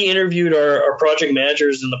 we interviewed our project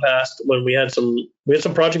managers in the past when we had some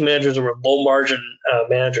project managers that were low margin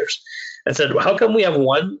managers, and said, how come we have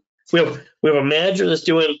we have a manager that's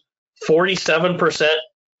doing 47%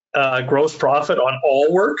 gross profit on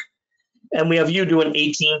all work, and we have you doing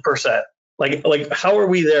 18%? Like how are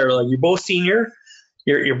we there? Like, you're both senior,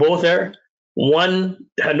 you're both there. One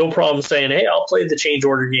had no problem saying, hey, I'll play the change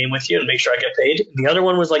order game with you and make sure I get paid. And the other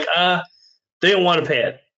one was like, they don't want to pay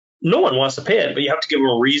it. No one wants to pay it, but you have to give them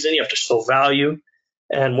a reason. You have to show value.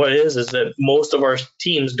 And what it is that most of our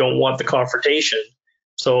teams don't want the confrontation.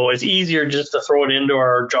 So it's easier just to throw it into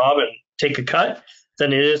our job and take a cut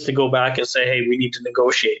than it is to go back and say, hey, we need to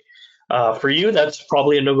negotiate. For you, that's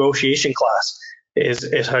probably a negotiation class,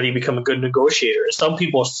 is how do you become a good negotiator. And some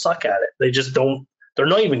people suck at it. They just don't, they're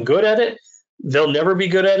not even good at it. They'll never be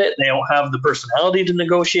good at it. They don't have the personality to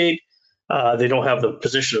negotiate. They don't have the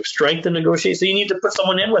position of strength to negotiate. So you need to put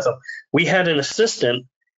someone in with them. We had an assistant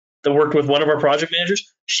that worked with one of our project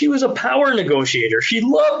managers. She was a power negotiator. She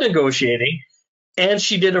loved negotiating, and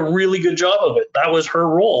she did a really good job of it. That was her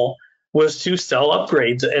role, was to sell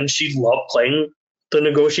upgrades, and she loved playing the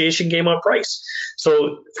negotiation game on price.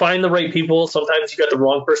 So find the right people. Sometimes you got the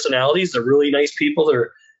wrong personalities. They're really nice people.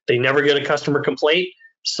 They never get a customer complaint.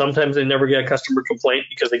 Sometimes they never get a customer complaint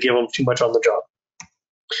because they give them too much on the job.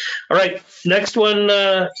 All right, next one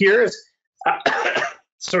here is,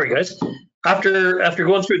 sorry guys, after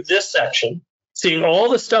going through this section, seeing all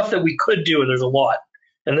the stuff that we could do, and there's a lot,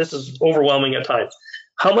 and this is overwhelming at times.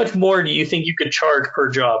 How much more do you think you could charge per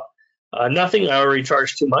job? Nothing, I already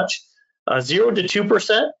charged too much. 0 to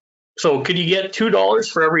 2%. So could you get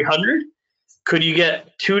 $2 for every 100? Could you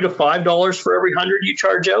get $2 to $5 for every 100 you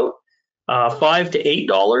charge out? $5 to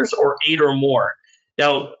 $8, or 8 or more?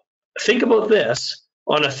 Now, think about this.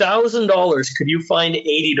 On $1,000, could you find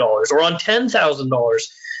 $80? Or on $10,000,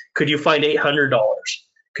 could you find $800?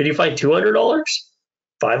 Could you find $200?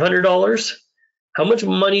 $500? How much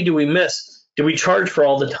money do we miss? Do we charge for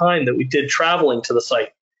all the time that we did traveling to the site?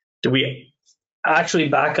 Do we actually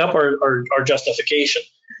back up our justification?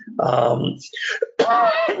 We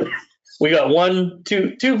got 1%,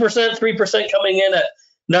 2%, 3% coming in at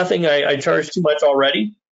nothing. I charged too much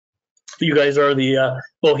already. You guys are the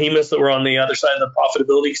behemoths that were on the other side of the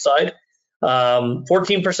profitability side.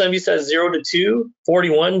 14% of you said 0 to 2,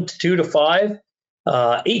 41 to 2 to 5,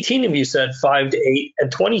 18 of you said 5 to 8,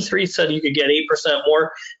 and 23 said you could get 8%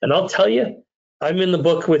 more. And I'll tell you, I'm in the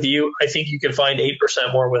book with you. I think you can find 8%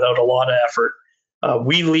 more without a lot of effort.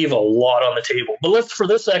 We leave a lot on the table. But for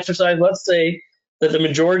this exercise, let's say that the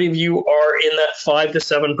majority of you are in that 5 to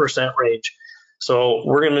 7% range. So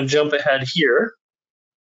we're going to jump ahead here.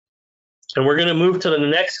 And we're going to move to the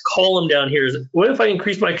next column down here. Is what if I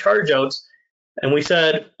increase my charge outs? And we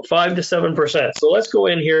said 5 to 7%. So let's go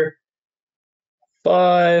in here.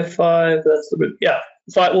 5, that's the, yeah,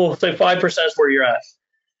 5, we'll say 5% is where you're at.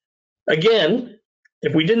 Again,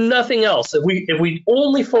 if we did nothing else, if we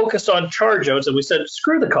only focused on charge outs and we said,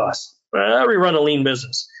 screw the costs, we run a lean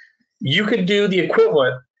business, you could do the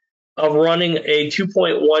equivalent of running a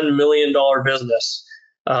 $2.1 million business,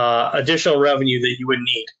 additional revenue that you would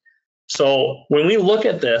need. So when we look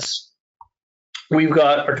at this, we've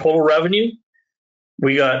got our total revenue,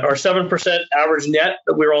 we got our 7% average net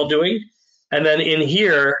that we're all doing, and then in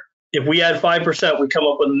here, if we add 5%, we come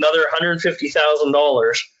up with another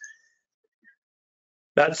 $150,000.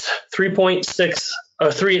 That's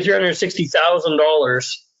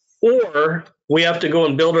 $360,000, or we have to go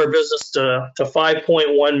and build our business to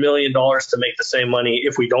 $5.1 million to make the same money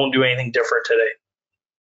if we don't do anything different today.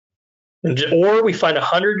 Or we find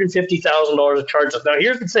 $150,000 of charges. Now,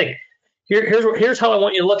 here's the thing. Here's how I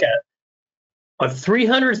want you to look at it. On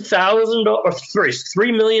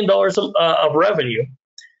 $3 million of revenue,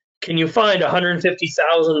 can you find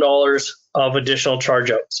 $150,000 of additional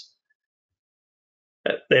charge outs?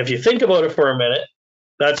 If you think about it for a minute,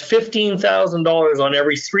 that's $15,000 on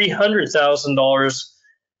every $300,000.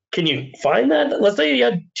 Can you find that? Let's say you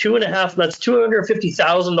had that's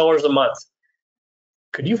 $250,000 a month.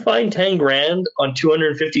 Could you find 10 grand on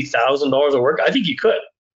 $250,000 of work? I think you could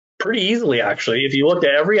pretty easily, actually, if you looked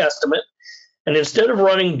at every estimate. And instead of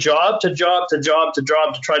running job to job to job to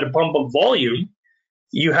job to try to pump up volume,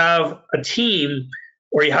 you have a team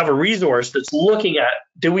or you have a resource that's looking at,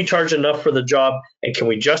 do we charge enough for the job and can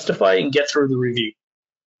we justify it and get through the review?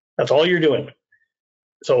 That's all you're doing.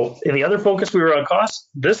 So in the other focus, we were on cost.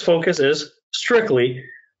 This focus is strictly,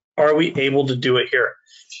 are we able to do it here?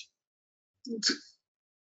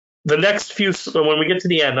 The next few, so when we get to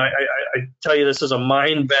the end, I tell you this is a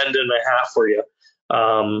mind bend and a half for you.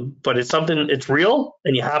 But it's something, it's real,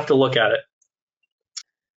 and you have to look at it.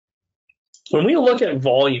 When we look at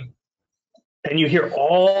volume, and you hear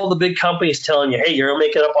all the big companies telling you, hey, you're going to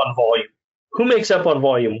make it up on volume. Who makes up on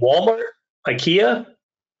volume? Walmart? IKEA?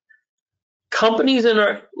 Companies in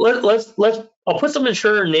our, I'll put some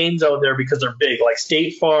insurer names out there because they're big, like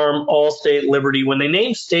State Farm, Allstate, Liberty. When they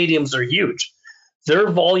name stadiums, they're huge.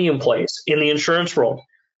 They're volume plays in the insurance world.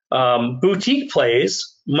 Boutique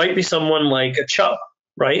plays might be someone like a Chubb,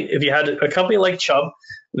 right? If you had a company like Chubb,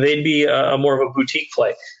 they'd be a more of a boutique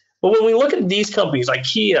play. But when we look at these companies,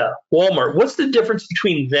 IKEA, Walmart, what's the difference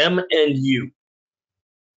between them and you,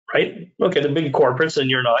 right? Okay, the big corporates,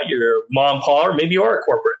 and you're not. You're mom and pop, or maybe you are a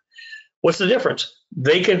corporate. What's the difference?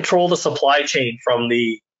 They control the supply chain from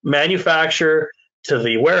the manufacturer to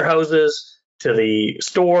the warehouses to the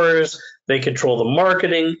stores. They control the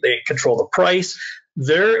marketing. They control the price.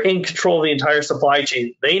 They're in control of the entire supply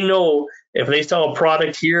chain. They know if they sell a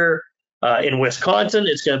product here in Wisconsin,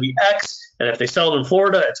 it's going to be X. And if they sell it in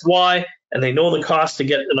Florida, it's Y. And they know the cost to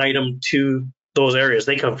get an item to those areas.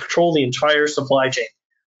 They control the entire supply chain.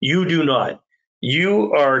 You do not.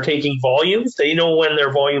 You are taking volumes. They know when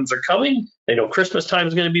their volumes are coming. They know Christmas time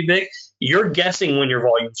is going to be big. You're guessing when your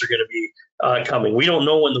volumes are going to be coming. We don't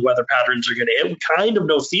know when the weather patterns are going to hit. We kind of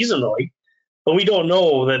know seasonally, but we don't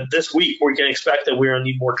know that this week we can expect that we're going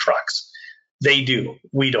to need more trucks. They do.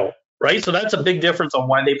 We don't, right? So that's a big difference on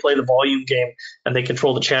why they play the volume game and they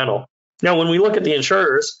control the channel. Now, when we look at the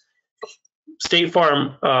insurers, State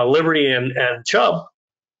Farm, Liberty, and Chubb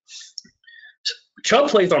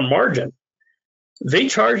plays on margin. They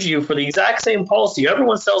charge you for the exact same policy.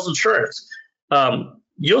 Everyone sells insurance.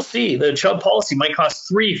 You'll see the Chubb policy might cost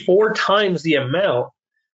 3-4 times the amount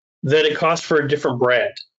that it costs for a different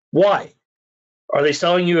brand. Why? Are they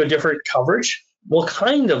selling you a different coverage? Well,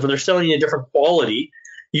 kind of. They're selling you a different quality.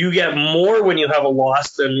 You get more when you have a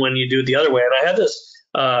loss than when you do it the other way. And I had this,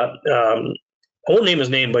 I won't name his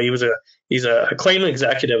name, but he's a claim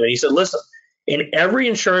executive, and he said, listen, in every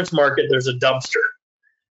insurance market, there's a dumpster.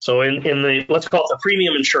 So in the, let's call it the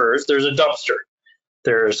premium insurers, there's a dumpster.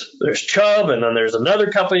 There's Chubb, and then there's another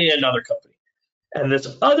company, And this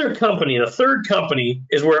other company, the third company,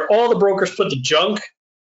 is where all the brokers put the junk,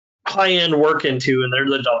 high-end work into, and they're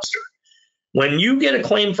the dumpster. When you get a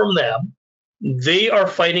claim from them, they are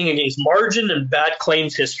fighting against margin and bad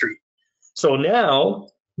claims history. So now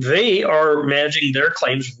they are managing their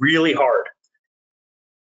claims really hard.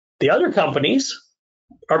 The other companies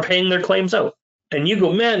are paying their claims out. And you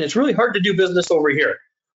go, man, it's really hard to do business over here.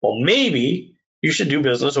 Well, maybe you should do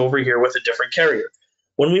business over here with a different carrier.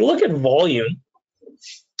 When we look at volume,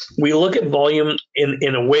 we look at volume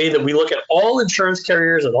in a way that we look at all insurance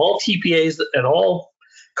carriers and all TPAs and all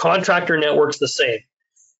contractor networks the same.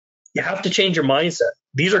 You have to change your mindset.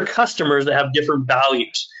 These are customers that have different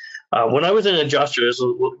values. When I was an adjuster,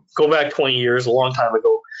 we'll go back 20 years, a long time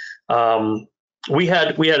ago, we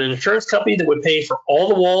had an insurance company that would pay for all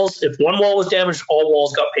the walls. If one wall was damaged, all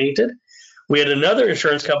walls got painted. We had another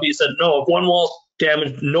insurance company that said, no, if one wall's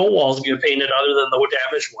damaged, no walls get painted other than the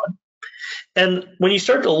damaged one. And when you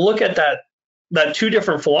start to look at that two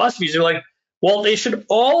different philosophies, you're like, well, they should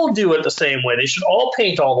all do it the same way. They should all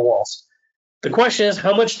paint all the walls. The question is,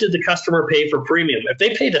 how much did the customer pay for premium? If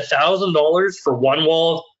they paid $1,000 for one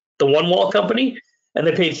wall, the one wall company, and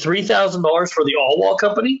they paid $3,000 for the all wall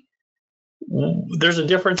company, there's a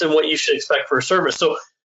difference in what you should expect for a service. So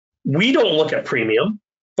we don't look at premium,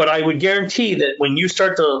 but I would guarantee that when you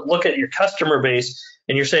start to look at your customer base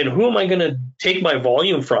and you're saying, who am I going to take my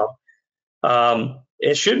volume from?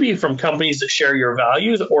 It should be from companies that share your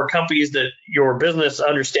values or companies that your business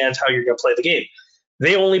understands how you're going to play the game.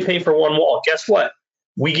 They only pay for one wall. Guess what?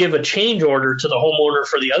 We give a change order to the homeowner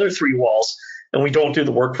for the other 3 walls, and we don't do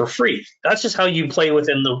the work for free. That's just how you play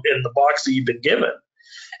within the box that you've been given.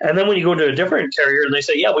 And then when you go to a different carrier and they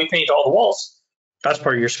say, yeah, we paint all the walls, that's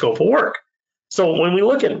part of your scope of work. So when we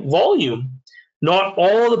look at volume, not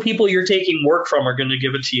all the people you're taking work from are going to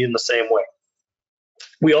give it to you in the same way.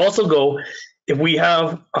 We also go, if we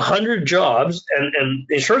have 100 jobs, and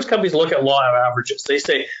insurance companies look at law of averages, they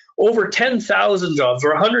say over 10,000 jobs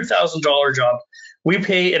or $100,000 job, we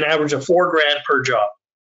pay an average of $4,000 per job.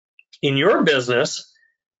 In your business,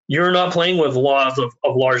 you're not playing with laws of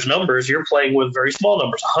large numbers. You're playing with very small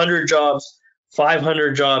numbers, 100 jobs,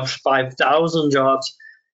 500 jobs, 5,000 jobs.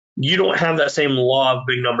 You don't have that same law of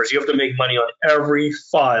big numbers. You have to make money on every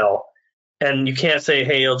file. And you can't say,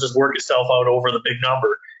 hey, it'll just work itself out over the big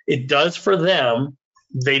number. It does for them.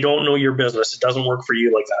 They don't know your business. It doesn't work for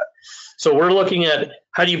you like that. So we're looking at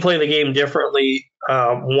how do you play the game differently.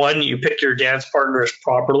 One, you pick your dance partners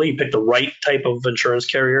properly. You pick the right type of insurance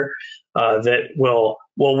carrier that will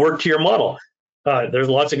work to your model. There's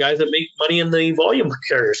lots of guys that make money in the volume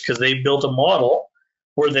carriers because they built a model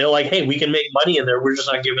where they're like, hey, we can make money in there. We're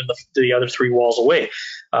just not giving the other 3 walls away.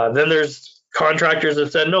 Then there's contractors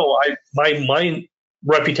that said, no, my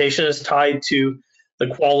reputation is tied to the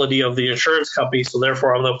quality of the insurance company, so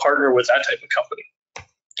therefore I'm going to partner with that type of company.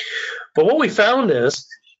 But what we found is,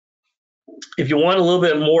 if you want a little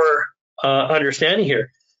bit more understanding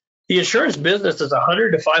here, the insurance business is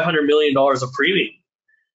 $100 to $500 million of premium.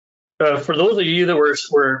 For those of you that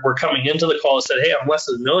were coming into the call and said, hey, I'm less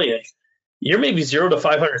than $1 million, you're maybe $0 to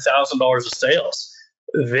 $500,000 of sales.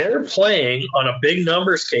 They're playing on a big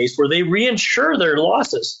numbers case where they reinsure their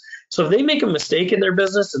losses. So if they make a mistake in their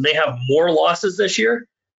business and they have more losses this year,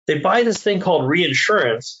 they buy this thing called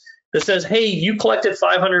reinsurance that says, hey, you collected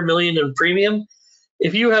 $500 million in premium.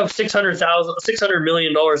 If you have $600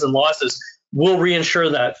 million in losses, we'll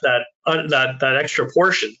reinsure that extra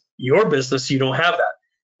portion. Your business, you don't have that.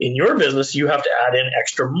 In your business, you have to add in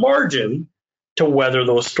extra margin to weather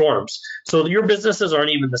those storms. So your businesses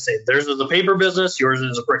aren't even the same. Theirs is a paper business. Yours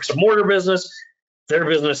is a bricks and mortar business. Their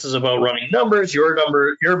business is about running numbers. Your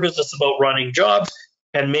business is about running jobs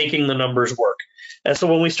and making the numbers work. And so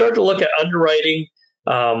when we start to look at underwriting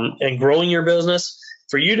and growing your business,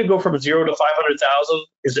 for you to go from 0 to 500,000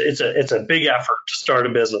 it's a big effort to start a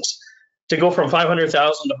business. To go from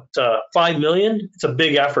 500,000 to 5 million, it's a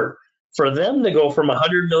big effort. For them to go from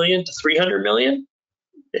 100 million to 300 million,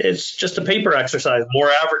 it's just a paper exercise, more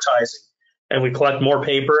advertising, and we collect more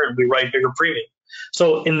paper and we write bigger premium.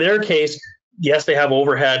 So in their case, yes, they have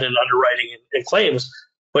overhead and underwriting and claims,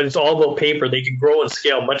 but it's all about paper. They can grow and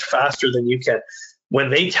scale much faster than you can. When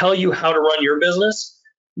they tell you how to run your business,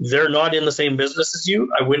 they're not in the same business as you.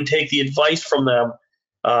 I wouldn't take the advice from them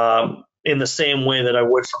in the same way that I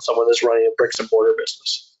would from someone that's running a bricks and mortar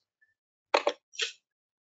business.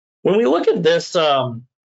 When we look at this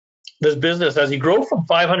this business, as you grow from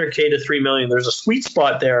 500K to 3 million, there's a sweet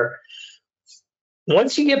spot there.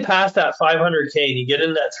 Once you get past that 500K and you get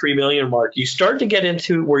in that 3 million mark, you start to get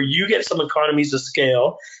into where you get some economies of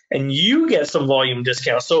scale and you get some volume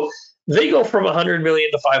discounts. So they go from 100 million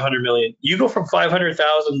to 500 million. You go from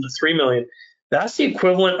 500,000 to 3 million. That's the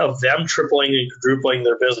equivalent of them tripling and quadrupling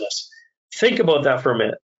their business. Think about that for a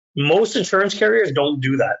minute. Most insurance carriers don't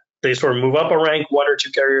do that. They sort of move up a rank, 1 or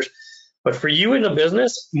 2 carriers. But for you in a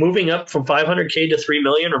business, moving up from 500K to 3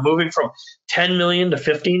 million or moving from 10 million to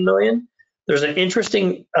 15 million, there's an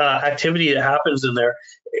interesting activity that happens in there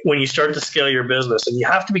when you start to scale your business. And you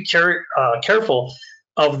have to be careful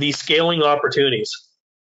of these scaling opportunities.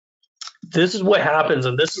 This is what happens,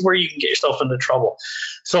 and this is where you can get yourself into trouble.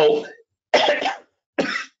 So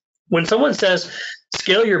when someone says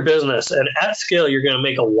scale your business, and at scale, you're going to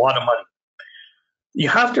make a lot of money, you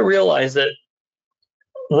have to realize that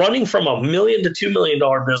running from $1 million to $2 million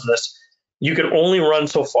business, you can only run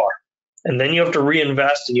so far. And then you have to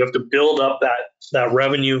reinvest and you have to build up that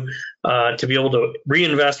revenue to be able to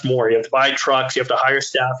reinvest more. You have to buy trucks, you have to hire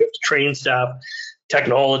staff, you have to train staff,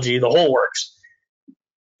 technology, the whole works.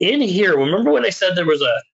 In here, remember when I said there was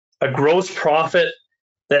a gross profit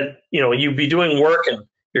that you'd be doing work and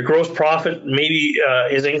your gross profit maybe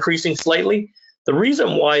is increasing slightly? The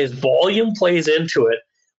reason why is volume plays into it,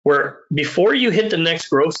 where before you hit the next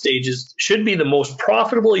growth stages should be the most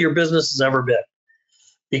profitable your business has ever been.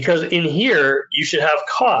 Because in here, you should have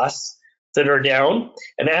costs that are down.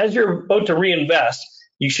 And as you're about to reinvest,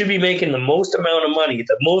 you should be making the most amount of money,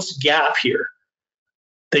 the most gap here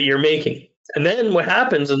that you're making. And then what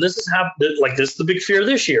happens, and this is the big fear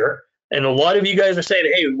this year, and a lot of you guys are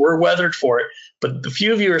saying, hey, we're weathered for it, but a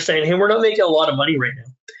few of you are saying, hey, we're not making a lot of money right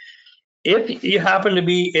now. If you happen to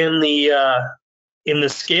be in the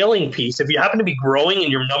scaling piece, if you happen to be growing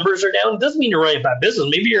and your numbers are down, it doesn't mean you're running a bad business.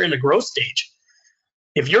 Maybe you're in the growth stage.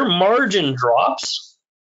 If your margin drops,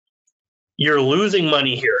 you're losing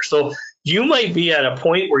money here. So you might be at a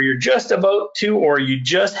point where you're just about to, or you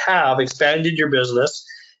just have expanded your business,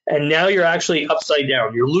 and now you're actually upside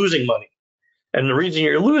down. You're losing money. And the reason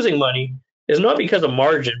you're losing money is not because of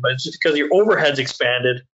margin, but it's just because your overhead's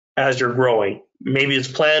expanded as you're growing. Maybe it's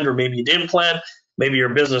planned, or maybe you didn't plan. Maybe your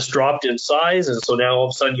business dropped in size, and so now all of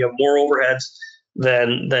a sudden you have more overheads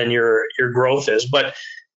than your growth is. But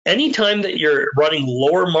anytime that you're running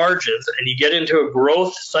lower margins and you get into a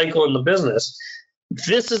growth cycle in the business,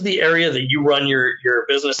 this is the area that you run your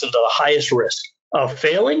business into the highest risk of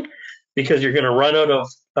failing, because you're going to run out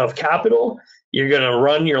of capital. You're going to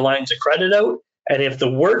run your lines of credit out. And if the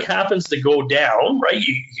work happens to go down, right,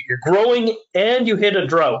 you're growing and you hit a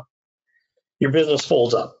drought, your business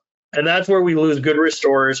folds up. And that's where we lose good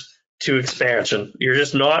restorers to expansion. You're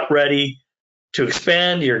just not ready to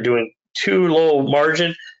expand. You're doing too low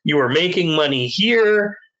margin. You are making money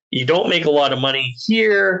here. You don't make a lot of money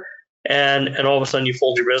here. And all of a sudden you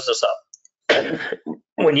fold your business up.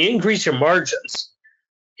 When you increase your margins,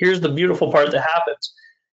 here's the beautiful part that happens.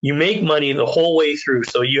 You make money the whole way through.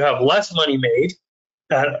 So you have less money made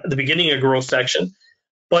at the beginning of growth section,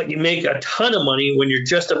 but you make a ton of money when you're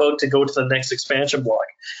just about to go to the next expansion block.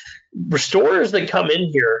 Restorers that come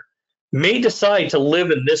in here may decide to live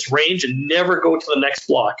in this range and never go to the next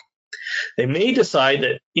block. They may decide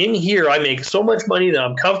that in here I make so much money that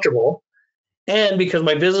I'm comfortable, and because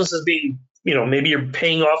my business is being, maybe you're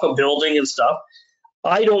paying off a building and stuff,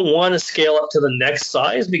 I don't want to scale up to the next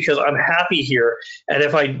size because I'm happy here. And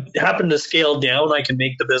if I happen to scale down, I can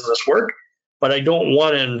make the business work, but I don't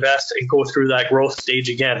want to invest and go through that growth stage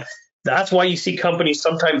again. That's why you see companies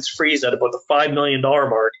sometimes freeze at about the $5 million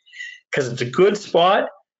mark, because it's a good spot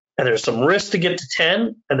and there's some risk to get to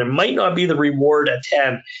 10, and there might not be the reward at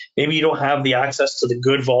 10. Maybe you don't have the access to the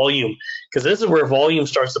good volume, because this is where volume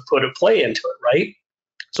starts to put a play into it, right?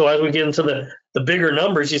 So as we get into the bigger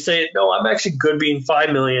numbers, you say, no, I'm actually good being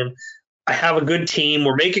 5 million. I have a good team.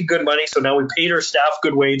 We're making good money. So now we paid our staff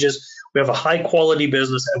good wages. We have a high quality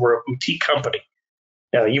business, and we're a boutique company.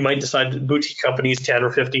 Now you might decide that boutique company is 10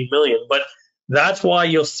 or 15 million, but that's why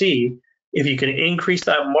you'll see if you can increase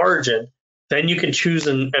that margin, then you can choose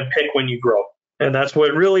and pick when you grow. And that's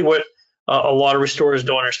what a lot of restorers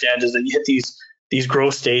don't understand, is that you hit these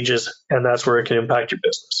growth stages, and that's where it can impact your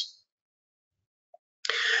business.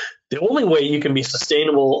 The only way you can be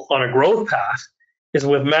sustainable on a growth path is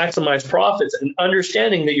with maximized profits and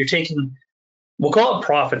understanding that you're taking, we'll call it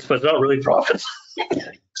profits, but it's not really profits.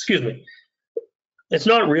 Excuse me. It's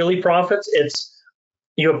not really profits. It's,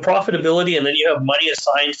 you have profitability and then you have money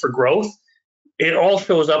assigned for growth. It all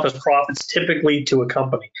shows up as profits typically to a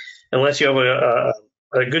company, unless you have a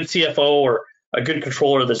good CFO or a good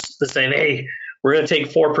controller that's saying, hey, we're going to take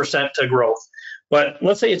 4% to growth. But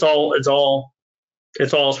let's say it's all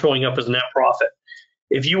showing up as net profit.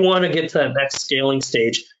 If you want to get to that next scaling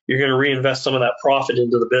stage, you're going to reinvest some of that profit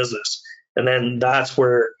into the business. And then that's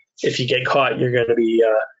where, if you get caught, you're going to be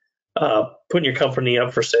putting your company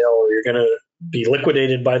up for sale, or you're going to be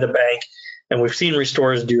liquidated by the bank. And we've seen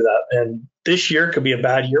restorers do that. And this year could be a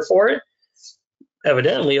bad year for it.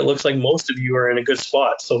 Evidently, it looks like most of you are in a good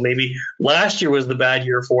spot. So maybe last year was the bad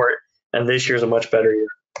year for it, and this year's a much better year.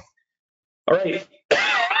 All right.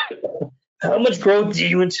 How much growth do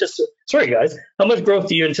you anticipate? Sorry, guys. How much growth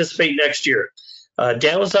do you anticipate next year?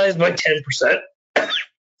 Downsized by 10%.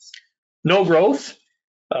 No growth.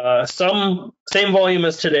 Same volume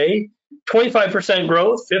as today. 25%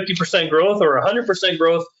 growth, 50% growth, or 100%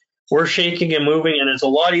 growth. We're shaking and moving, and it's a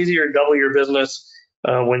lot easier to double your business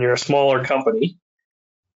when you're a smaller company.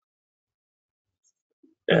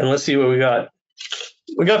 And let's see what we got.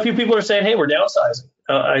 We got a few people who are saying, hey, we're downsizing.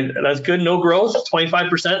 That's good. No growth,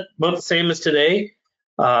 25%, about the same as today.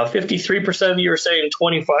 53% of you are saying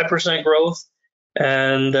 25% growth,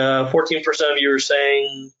 and 14% of you are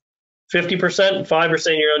saying 50%, and 5% are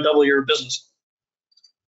saying you're going to double your business.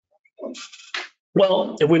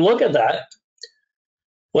 Well, if we look at that,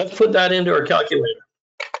 let's put that into our calculator.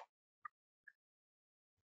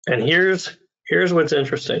 And here's what's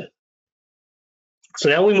interesting. So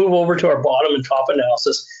now we move over to our bottom and top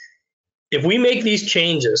analysis. If we make these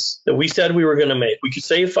changes that we said we were going to make, we could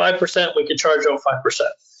save 5%, we could charge out 5%.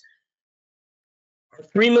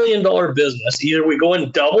 $3 million business, either we go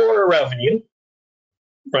and double our revenue,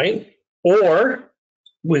 right? Or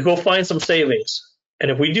we go find some savings. And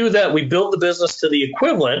if we do that, we build the business to the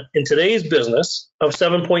equivalent in today's business of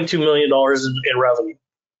 $7.2 million in revenue.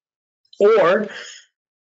 Or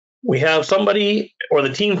we have somebody or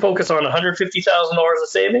the team focus on $150,000 of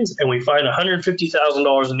savings, and we find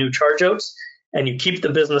 $150,000 in new charge outs, and you keep the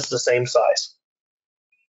business the same size.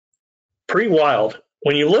 Pretty wild.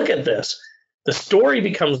 When you look at this, the story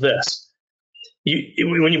becomes this.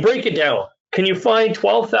 When you break it down, can you find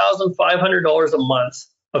 $12,500 a month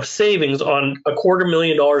of savings on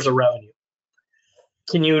 $250,000 of revenue?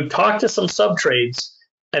 Can you talk to some sub trades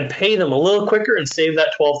and pay them a little quicker and save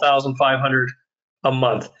that $12,500 a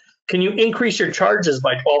month? Can you increase your charges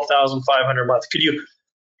by $12,500 a month?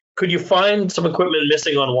 Could you find some equipment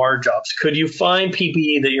missing on wire jobs? Could you find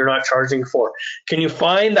PPE that you're not charging for? Can you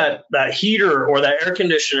find that heater or that air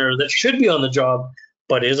conditioner that should be on the job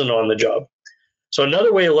but isn't on the job? So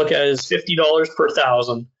another way to look at it is $50 per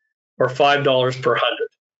 1,000 or $5 per 100.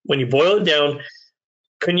 When you boil it down,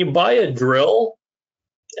 can you buy a drill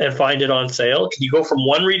and find it on sale? Can you go from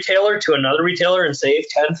one retailer to another retailer and save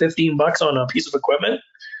 10, 15 bucks on a piece of equipment?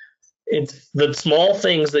 It's the small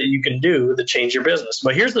things that you can do that change your business.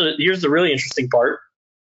 But here's the really interesting part,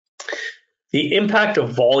 the impact of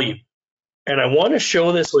volume. And I want to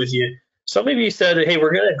show this with you. Some of you said, hey,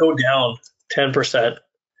 we're going to go down 10%.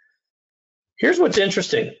 Here's what's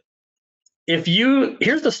interesting.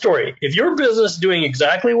 Here's the story. If your business is doing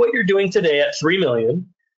exactly what you're doing today at 3 million,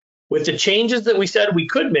 with the changes that we said we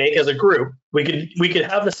could make as a group, we could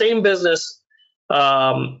have the same business,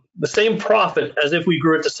 the same profit as if we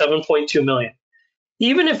grew it to 7.2 million.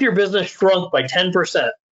 Even if your business shrunk by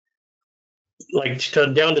 10%, like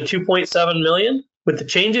down to 2.7 million, with the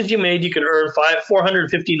changes you made, you can earn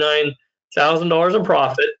 $459,000 in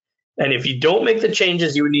profit. And if you don't make the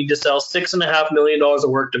changes, you would need to sell $6.5 million of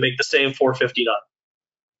work to make the same 459.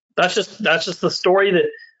 That's just the story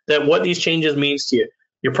that what these changes means to you.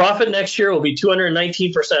 Your profit next year will be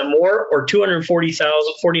 219% more, or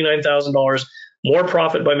 $249,000 more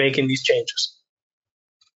profit by making these changes.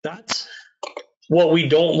 That's what we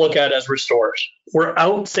don't look at as restorers. We're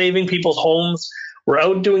out saving people's homes. We're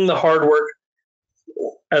out doing the hard work.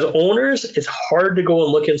 As owners, it's hard to go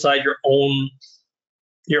and look inside your own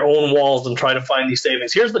walls and try to find these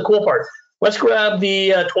savings. Here's the cool part. Let's grab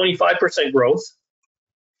the 25% growth,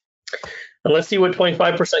 and let's see what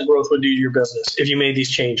 25% growth would do to your business if you made these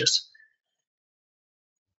changes.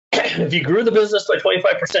 If you grew the business by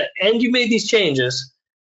 25% and you made these changes,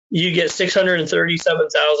 you get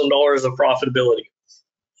 $637,000 of profitability.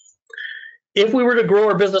 If we were to grow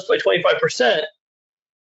our business by 25%,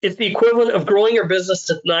 it's the equivalent of growing your business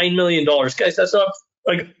to $9 million. Guys, that's not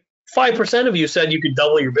like 5% of you said you could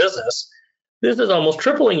double your business. This is almost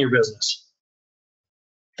tripling your business.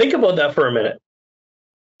 Think about that for a minute.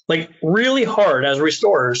 Like, really hard as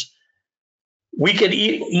restorers,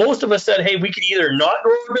 most of us said, hey, we could either not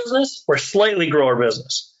grow our business or slightly grow our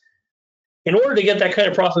business. In order to get that kind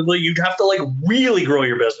of profitability, you'd have to really grow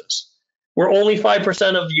your business. Where only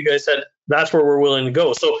 5% of you guys said that's where we're willing to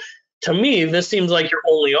go. So to me, this seems like your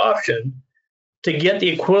only option to get the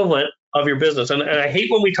equivalent of your business. And I hate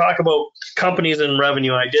when we talk about companies and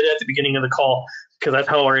revenue. I did it at the beginning of the call because that's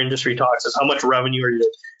how our industry talks, is how much revenue are you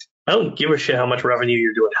doing? I don't give a shit how much revenue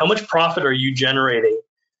you're doing. How much profit are you generating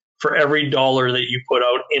for every dollar that you put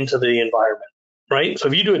out into the environment, right? So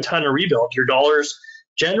if you do a ton of rebuild, your dollars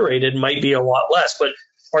generated might be a lot less, but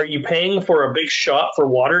are you paying for a big shop for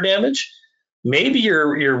water damage? Maybe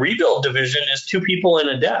your rebuild division is 2 people in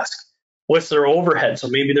a desk. What's their overhead? So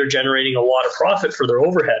maybe they're generating a lot of profit for their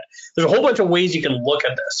overhead. There's a whole bunch of ways you can look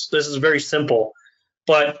at this. This is very simple.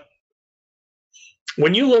 But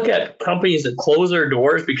when you look at companies that close their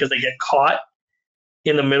doors because they get caught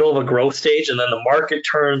in the middle of a growth stage and then the market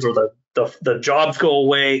turns or the jobs go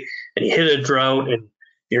away and you hit a drought and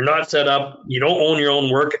you're not set up, you don't own your own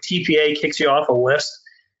work, a TPA kicks you off a list,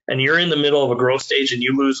 and you're in the middle of a growth stage and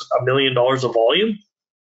you lose $1 million of volume,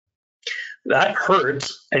 that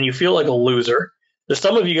hurts and you feel like a loser. There's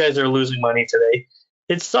some of you guys that are losing money today.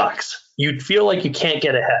 It sucks. You feel like you can't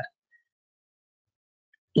get ahead.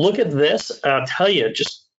 Look at this, and I'll tell you,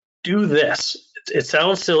 just do this. It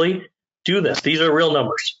sounds silly. Do this. These are real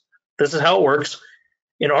numbers. This is how it works.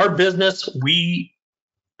 In our business, we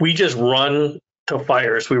just run to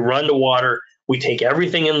fires. We run to water. We take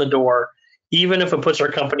everything in the door, even if it puts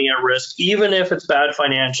our company at risk, even if it's bad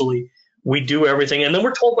financially. We do everything. And then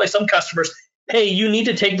we're told by some customers, hey, you need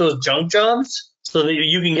to take those junk jobs so that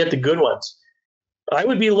you can get the good ones. I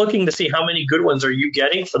would be looking to see how many good ones are you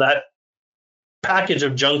getting for that package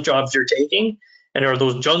of junk jobs you're taking, And are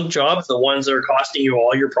those junk jobs the ones that are costing you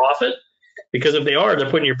all your profit? Because if they are, they're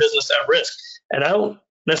putting your business at risk. And I don't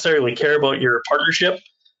necessarily care about your partnership,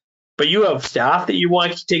 but you have staff that you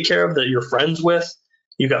want to take care of, that you're friends with.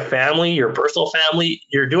 You got family, your personal family.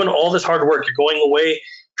 You're doing all this hard work. You're going away,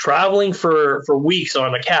 traveling for weeks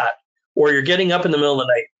on a cat, or you're getting up in the middle of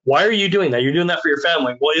the night. Why are you doing that? You're doing that for your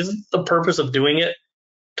family. Well, isn't the purpose of doing it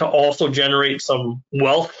to also generate some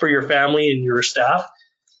wealth for your family and your staff?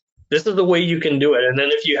 This is the way you can do it. And then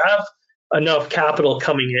if you have enough capital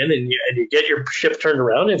coming in and you get your ship turned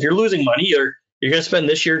around, if you're losing money, you're going to spend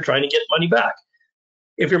this year trying to get money back.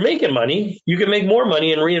 If you're making money, you can make more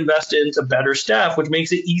money and reinvest it into better staff, which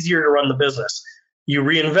makes it easier to run the business. You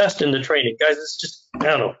reinvest into training. Guys, it's just, I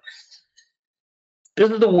don't know.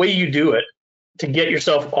 This is the way you do it to get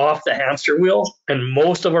yourself off the hamster wheel. And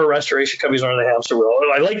most of our restoration companies are on the hamster wheel.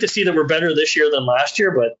 I like to see that we're better this year than last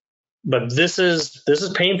year, but this is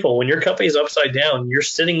painful. When your company is upside down, you're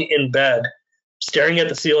sitting in bed, staring at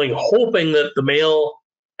the ceiling, hoping that the mail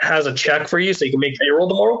has a check for you so you can make payroll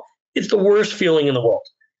tomorrow. It's the worst feeling in the world.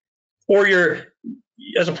 Or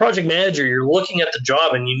as a project manager, you're looking at the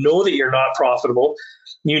job and you know that you're not profitable.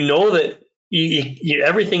 You know that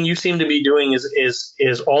everything you seem to be doing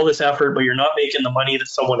is all this effort, but you're not making the money that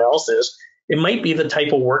someone else is. It might be the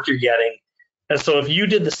type of work you're getting. And so if you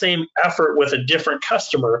did the same effort with a different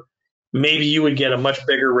customer, maybe you would get a much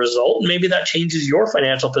bigger result. Maybe that changes your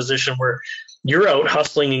financial position where you're out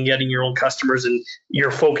hustling and getting your own customers and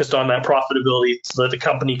you're focused on that profitability so that the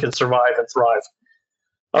company can survive and thrive.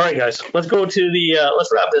 All right, guys, let's go to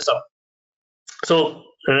let's wrap this up. So,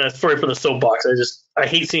 sorry for the soapbox. I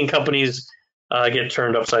hate seeing companies get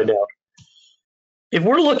turned upside down. If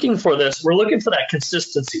we're looking for this, we're looking for that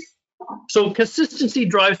consistency. So consistency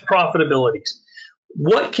drives profitability.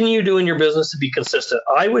 What can you do in your business to be consistent?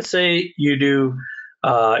 I would say you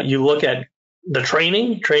look at the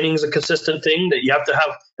training. Training is a consistent thing that you have to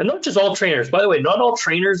have, and not just all trainers. By the way, not all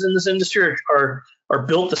trainers in this industry are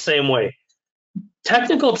built the same way.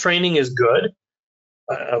 Technical training is good.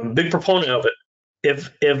 I'm a big proponent of it.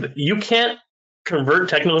 If you can't convert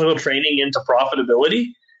technical training into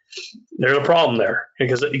profitability, there's a problem there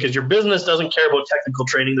because your business doesn't care about technical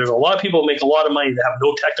training. There's a lot of people who make a lot of money that have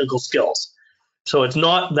no technical skills. So it's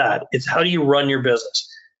not that. It's how do you run your business?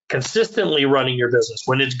 Consistently running your business.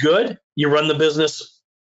 When it's good, you run the business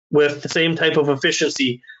with the same type of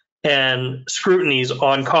efficiency and scrutinies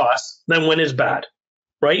on costs than when it's bad,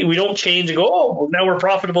 right? We don't change and go, oh, now we're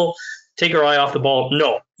profitable, take our eye off the ball.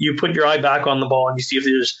 No, you put your eye back on the ball and you see if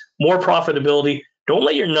there's more profitability. Don't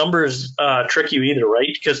let your numbers trick you either, right?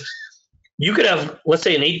 Because you could have, let's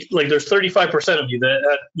say, there's 35% of you that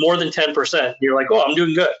at more than 10%. You're like, oh, I'm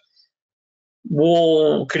doing good.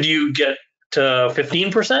 Well, could you get to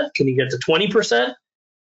 15%? Can you get to 20%?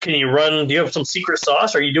 Do you have some secret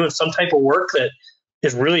sauce? Are you doing some type of work that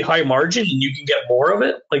is really high margin and you can get more of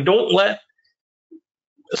it? Like, don't let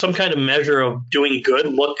some kind of measure of doing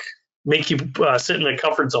good make you sit in a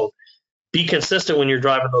comfort zone. Be consistent when you're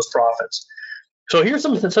driving those profits. So here's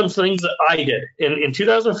some things that I did. In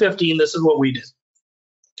 2015, this is what we did.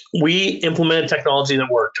 We implemented technology that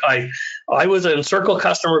worked. I was an Encircle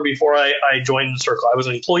customer before I joined Encircle. I was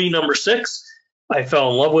employee number 6. I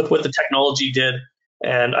fell in love with what the technology did,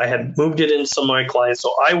 and I had moved it into some of my clients.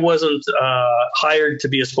 So I wasn't hired to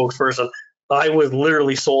be a spokesperson. I was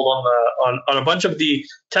literally sold on a bunch of the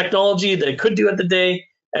technology that it could do at the day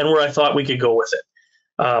and where I thought we could go with it.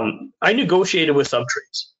 I negotiated with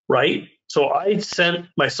subtrades, right? So I sent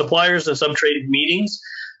my suppliers and subtrade meetings.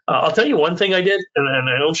 I'll tell you one thing I did, and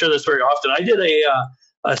I don't share this very often. I did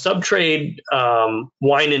a subtrade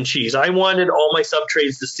wine and cheese. I wanted all my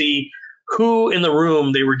subtrades to see who in the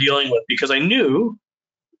room they were dealing with, because I knew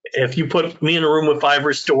if you put me in a room with 5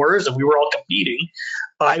 restorers and we were all competing,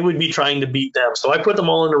 I would be trying to beat them. So I put them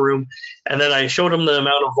all in a room, and then I showed them the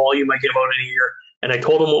amount of volume I give out in a year, and I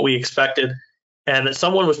told them what we expected, and that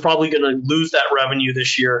someone was probably going to lose that revenue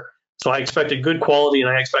this year. So I expected good quality, and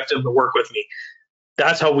I expected them to work with me.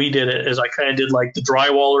 That's how we did it. Is I kind of did like the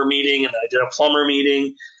drywaller meeting, and I did a plumber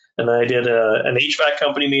meeting, and I did an HVAC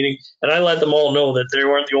company meeting, and I let them all know that they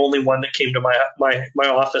weren't the only one that came to my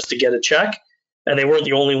office to get a check, and they weren't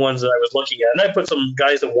the only ones that I was looking at. And I put some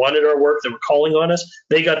guys that wanted our work, that were calling on us.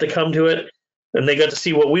 They got to come to it, and they got to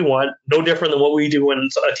see what we want. No different than what we do when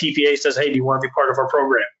a TPA says, "Hey, do you want to be part of our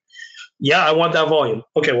program?" Yeah, I want that volume.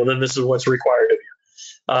 Okay, well then this is what's required of you.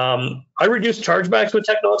 I reduced chargebacks with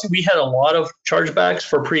technology. We had a lot of chargebacks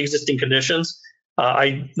for pre-existing conditions.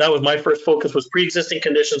 That was my first focus, was pre-existing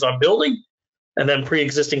conditions on building, and then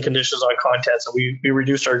pre-existing conditions on content. So we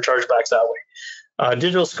reduced our chargebacks that way.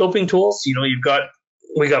 Digital scoping tools.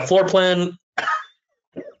 We got floor plan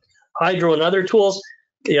hydro and other tools,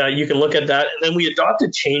 yeah, you can look at that. And then we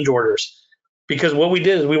adopted change orders because what we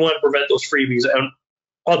did is we wanted to prevent those freebies. And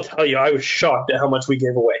I'll tell you, I was shocked at how much we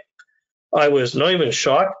gave away. I was not even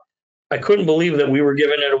shocked. I couldn't believe that we were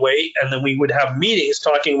giving it away. And then we would have meetings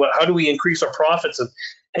talking about how do we increase our profits. And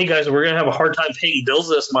hey, guys, we're going to have a hard time paying bills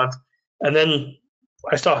this month. And then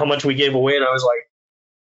I saw how much we gave away, and I was like,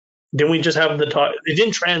 didn't we just have the talk? It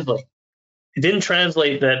didn't translate. It didn't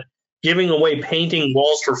translate that giving away painting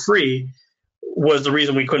walls for free was the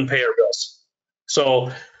reason we couldn't pay our bills.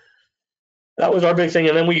 So that was our big thing.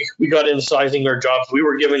 And then we got into sizing our jobs. We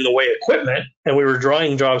were giving away equipment, and we were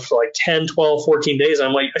drawing jobs for like 10, 12, 14 days.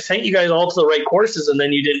 I'm like, I sent you guys all to the right courses, and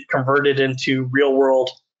then you didn't convert it into real world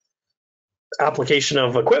application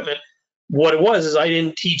of equipment. What it was is I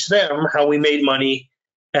didn't teach them how we made money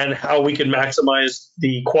and how we could maximize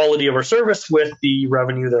the quality of our service with the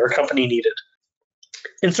revenue that our company needed.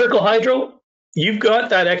 Encircle Hydro, you've got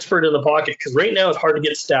that expert in the pocket, because right now it's hard to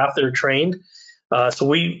get staff that are trained. So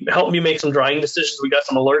we help you make some drying decisions. We got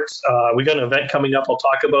some alerts. We got an event coming up I'll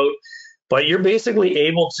talk about. But you're basically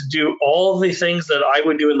able to do all of the things that I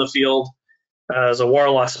would do in the field as a water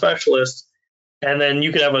loss specialist. And then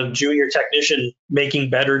you can have a junior technician making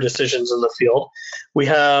better decisions in the field. We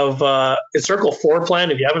have Encircle floor plan.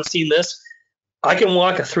 If you haven't seen this, I can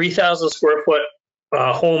walk a 3,000 square foot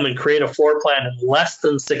home and create a floor plan in less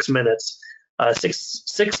than 6 minutes,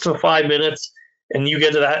 6 to 5 minutes, and you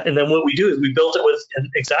get to that. And then what we do is we built it with an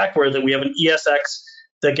Exactware that we have an ESX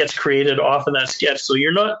that gets created off of that sketch. So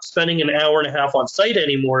you're not spending an hour and a half on site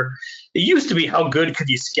anymore. It used to be how good could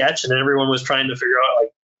you sketch, and everyone was trying to figure out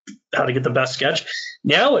like how to get the best sketch.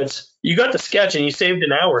 Now it's you got the sketch and you saved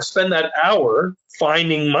an hour. Spend that hour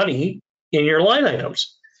finding money in your line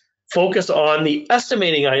items. Focus on the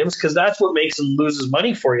estimating items, because that's what makes and loses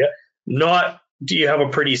money for you, not do you have a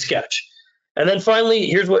pretty sketch. And then finally,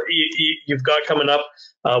 here's what you've got coming up.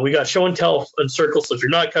 We got show and tell Encircle. So if you're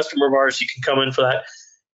not a customer of ours, you can come in for that.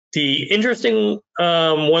 The interesting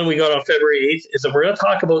one we got on February 8th is that we're going to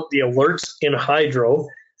talk about the alerts in hydro.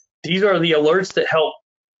 These are the alerts that help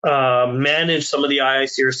manage some of the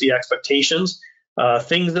IICRC expectations,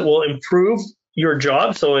 things that will improve your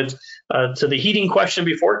job. So it's to the heating question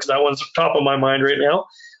before, because that one's top of my mind right now.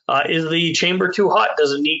 Is the chamber too hot?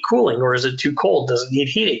 Does it need cooling? Or is it too cold? Does it need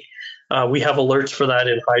heating? We have alerts for that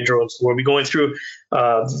in hydro. And so we'll be going through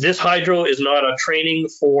this hydro is not a training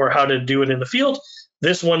for how to do it in the field.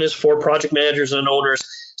 This one is for project managers and owners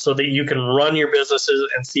so that you can run your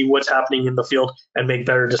businesses and see what's happening in the field and make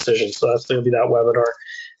better decisions. So that's going to be that webinar.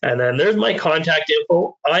 And then there's my contact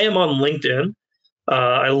info. I am on LinkedIn.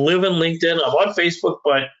 I live in LinkedIn. I'm on Facebook,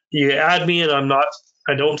 but you add me and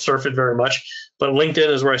I don't surf it very much, but LinkedIn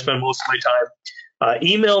is where I spend most of my time.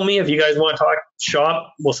 Email me if you guys want to talk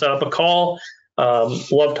shop. We'll set up a call.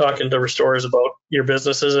 Love talking to restorers about your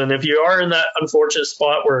businesses. And if you are in that unfortunate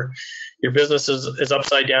spot where your business is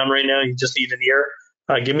upside down right now, you just need an ear,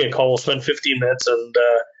 give me a call. We'll spend 15 minutes and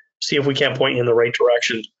see if we can't point you in the right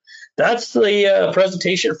direction. That's the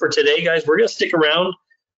presentation for today, guys. We're going to stick around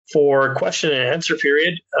for question and answer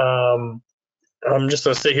period. I'm just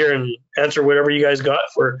going to sit here and answer whatever you guys got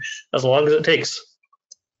for as long as it takes.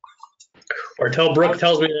 Or till Brooke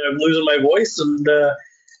tells me that I'm losing my voice,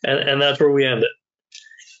 and that's where we end it.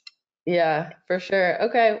 Yeah, for sure.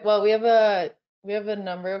 Okay, well, we have a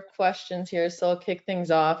number of questions here, so I'll kick things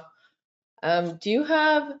off. Do you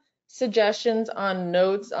have suggestions on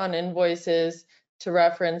notes on invoices to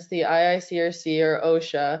reference the IICRC or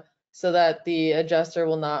OSHA so that the adjuster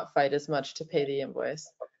will not fight as much to pay the invoice?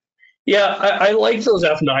 Yeah, I like those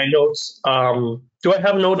F9 notes. Do I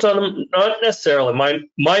have notes on them? Not necessarily.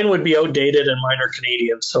 Mine would be outdated and mine are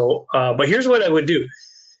Canadian. So, but here's what I would do.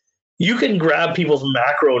 You can grab people's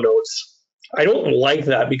macro notes. I don't like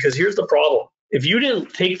that because here's the problem. If you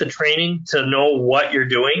didn't take the training to know what you're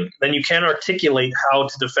doing, then you can't articulate how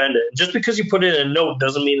to defend it. Just because you put it in a note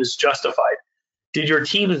doesn't mean it's justified. Did your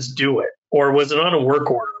teams do it? Or was it on a work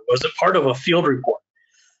order? Was it part of a field report?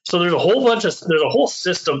 So there's a whole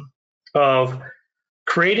system of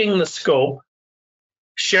creating the scope,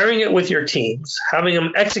 sharing it with your teams, having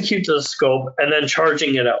them execute the scope, and then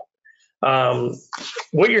charging it out.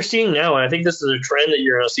 What you're seeing now, and I think this is a trend that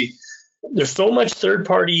you're going to see, there's so much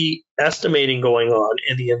third-party estimating going on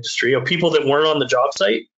in the industry of people that weren't on the job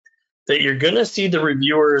site that you're going to see the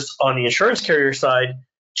reviewers on the insurance carrier side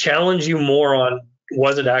challenge you more on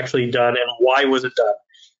was it actually done and why was it done.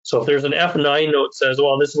 So if there's an F9 note that says,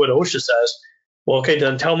 well, this is what OSHA says, well, okay,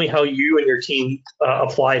 then tell me how you and your team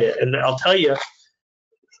applied it. And I'll tell you,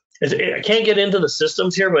 I can't get into the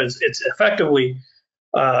systems here, but it's effectively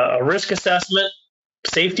a risk assessment,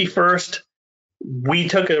 safety first, We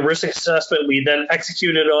took a risk assessment, we then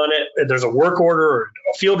executed on it. There's a work order or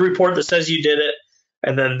a field report that says you did it,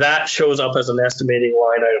 and then that shows up as an estimating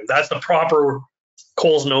line item. That's the proper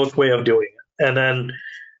Coles Notes way of doing it. And then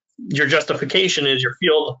your justification is your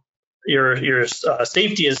field, your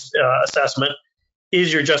safety assessment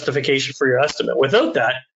is your justification for your estimate. Without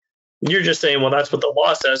that, you're just saying, well, that's what the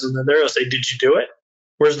law says, and then they'll say, did you do it?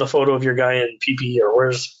 Where's the photo of your guy in PPE, or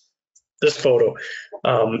where's this photo?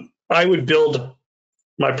 I would build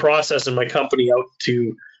my process and my company out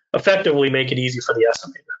to effectively make it easy for the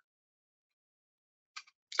estimator.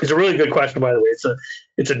 It's a really good question, by the way.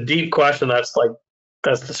 It's a deep question. That's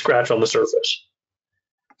the scratch on the surface.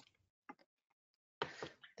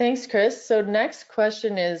 Thanks, Chris. So next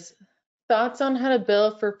question is thoughts on how to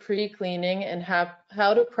bill for pre-cleaning and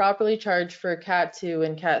how to properly charge for Cat 2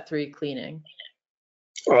 and Cat 3 cleaning.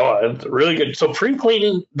 Oh, it's really good. So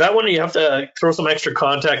pre-cleaning, that one you have to throw some extra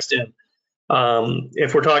context in.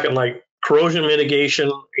 If we're talking like corrosion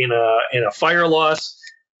mitigation in a fire loss,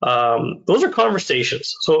 those are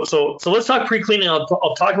conversations. So let's talk pre-cleaning.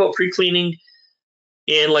 I'll talk about pre-cleaning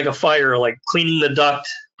in like a fire, like cleaning the duct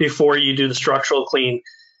before you do the structural clean.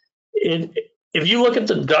 If you look at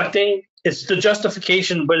the ducting, it's the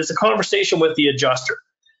justification, but it's a conversation with the adjuster.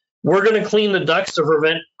 We're going to clean the ducts to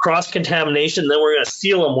prevent cross-contamination. Then we're going to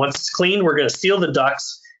seal them. Once it's clean, we're going to seal the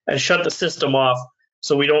ducts and shut the system off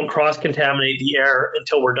so we don't cross-contaminate the air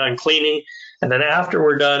until we're done cleaning. And then after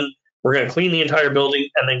we're done, we're going to clean the entire building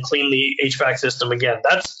and then clean the HVAC system again.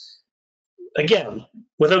 That's, again,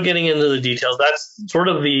 without getting into the details, that's sort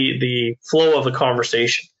of the flow of the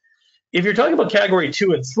conversation. If you're talking about category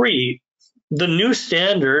 2 and 3, the new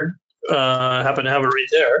standard, I happen to have it right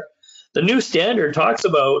there. The new standard talks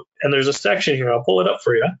about, and there's a section here, I'll pull it up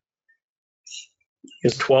for you.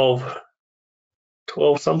 It's 12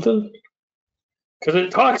 something. Because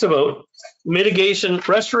it talks about mitigation,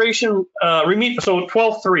 restoration, so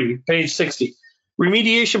 12.3, page 60.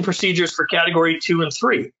 Remediation procedures for category 2 and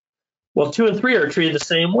 3. Well, 2 and 3 are treated the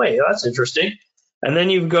same way. That's interesting. And then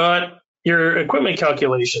you've got your equipment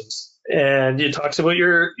calculations. And it talks about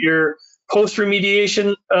your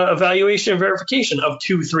post-remediation evaluation and verification of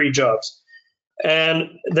 2-3 jobs. And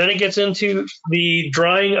then it gets into the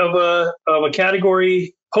drawing of a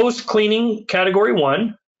category, post-cleaning category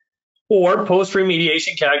 1 or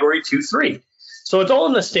post-remediation category 2-3. So it's all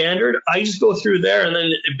in the standard. I just go through there and then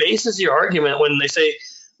it bases your argument when they say,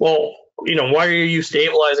 well, why are you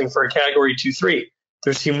stabilizing for a category 2-3?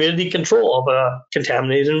 There's humidity control of a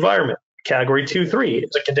contaminated environment. Category 2-3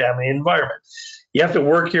 is a contaminated environment. You have to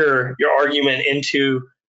work your argument into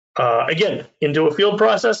a field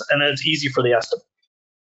process, and then it's easy for the estimate.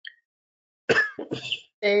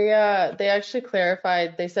 They actually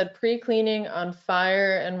clarified. They said pre-cleaning on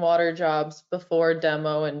fire and water jobs before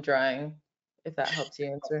demo and drying, if that helps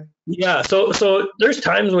you answer. Yeah, so there's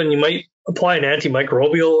times when you might apply an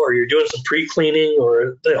antimicrobial, or you're doing some pre-cleaning,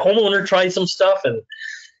 or the homeowner tried some stuff, and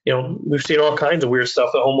we've seen all kinds of weird stuff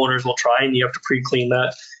that homeowners will try, and you have to pre-clean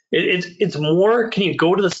that. It's more, can you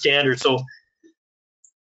go to the standard? So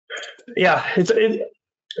yeah,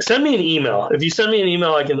 send me an email. If you send me an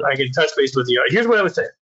email, I can touch base with you. Here's what I would say.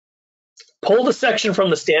 Pull the section from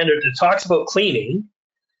the standard that talks about cleaning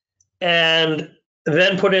and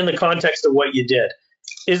then put in the context of what you did.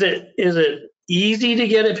 Is it easy to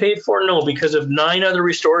get it paid for? No, because if 9 other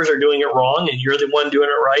restorers are doing it wrong and you're the one doing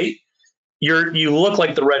it right, you look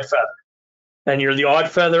like the red feather. And you're the odd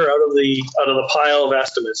feather out of the pile of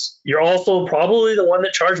estimates. You're also probably the one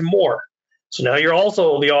that charged more. So now you're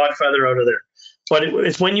also the odd feather out of there. But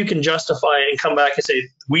it's when you can justify it and come back and say,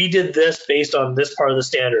 we did this based on this part of the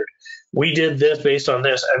standard. We did this based on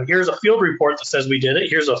this. And here's a field report that says we did it.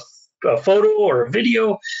 Here's a photo or a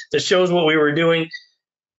video that shows what we were doing.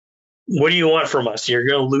 What do you want from us? You're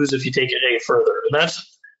going to lose if you take it any further. And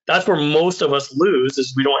that's where most of us lose,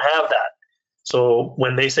 is we don't have that. So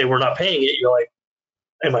when they say we're not paying it, you're like,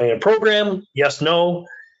 am I in a program? Yes, no.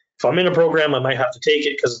 If I'm in a program, I might have to take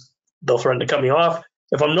it because they'll threaten to cut me off.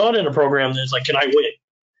 If I'm not in a program, then it's like, can I win?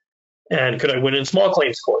 And could I win in small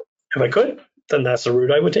claims court? If I could, then that's the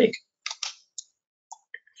route I would take.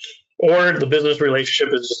 Or the business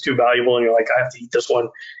relationship is just too valuable and you're like, I have to eat this one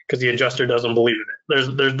because the adjuster doesn't believe in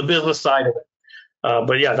it. There's the business side of it.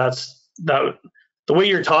 But yeah, the way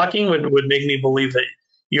you're talking would make me believe that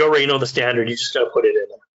you already know the standard. You just got to put it in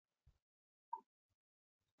there.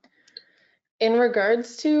 In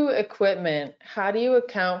regards to equipment, how do you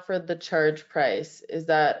account for the charge price? Is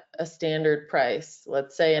that a standard price?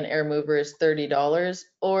 Let's say an air mover is $30,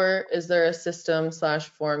 or is there a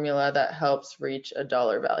system/formula that helps reach a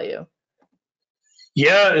dollar value?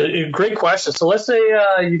 Yeah, great question. So let's say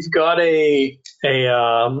you've got a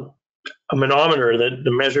manometer that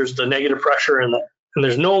measures the negative pressure and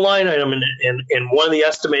there's no line item in one of the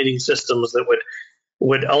estimating systems that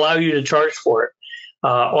would allow you to charge for it.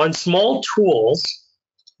 On small tools,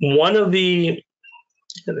 one of the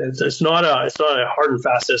it's not a hard and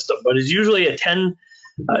fast system, but it's usually a 10.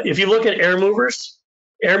 If you look at air movers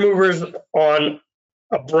on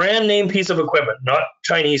a brand name piece of equipment, not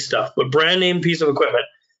Chinese stuff, but brand name piece of equipment,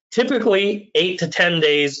 typically 8 to 10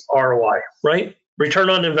 days ROI, right? Return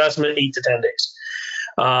on investment, 8 to 10 days.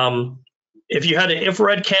 If you had an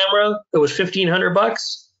infrared camera that was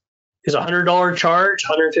 $1,500, is $100 charge,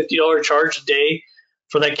 $150 charge a day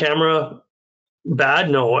for that camera bad?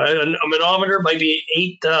 No. A manometer might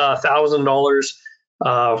be $8,000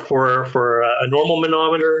 for a normal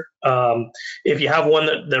manometer. If you have one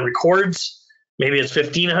that records, maybe it's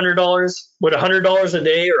 $1,500. Would $100 a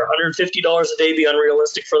day or $150 a day be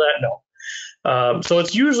unrealistic for that? No. So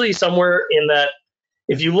it's usually somewhere in that.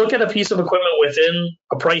 If you look at a piece of equipment within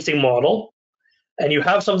a pricing model and you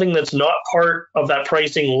have something that's not part of that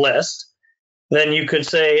pricing list, then you could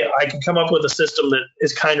say, I can come up with a system that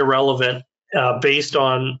is kind of relevant based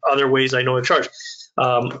on other ways I know to charge.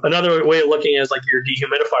 Another way of looking at it is like your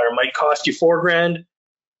dehumidifier might cost you $4,000.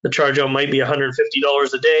 The charge out might be $150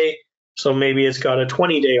 a day. So maybe it's got a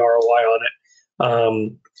 20-day ROI on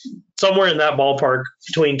it. Somewhere in that ballpark,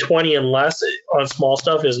 between 20 and less on small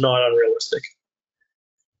stuff is not unrealistic.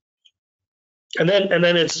 And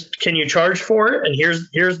then it's, can you charge for it? And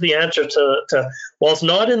here's the answer to well, it's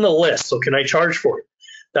not in the list, so can I charge for it?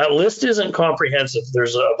 That list isn't comprehensive.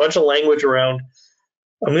 There's a bunch of language around.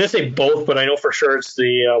 I'm going to say both, but I know for sure it's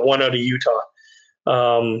the one out of Utah.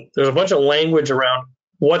 There's a bunch of language around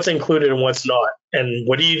what's included and what's not. And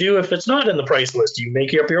what do you do if it's not in the price list? You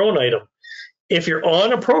make up your own item. If you're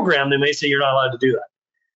on a program, they may say you're not allowed to do that.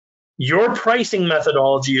 Your pricing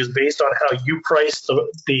methodology is based on how you price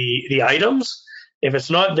the items. If it's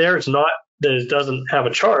not there, it's not that it doesn't have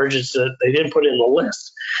a charge. It's that they didn't put it in the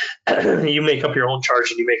list. You make up your own charge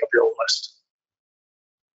and you make up your own list.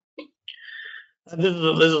 This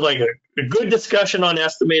is like a good discussion on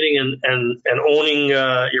estimating and owning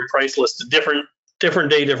your price list. Different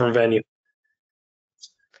day, different venue.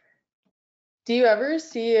 Do you ever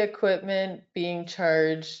see equipment being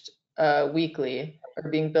charged weekly or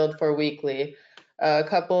being billed for weekly? A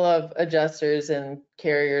couple of adjusters and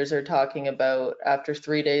carriers are talking about after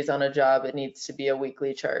 3 days on a job, it needs to be a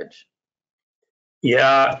weekly charge.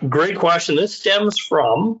 Yeah, great question. This stems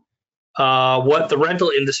from what the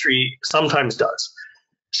rental industry sometimes does.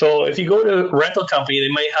 So if you go to a rental company, they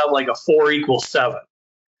might have like a 4 = 7.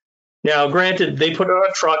 Now, granted, they put it on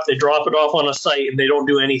a truck, they drop it off on a site, and they don't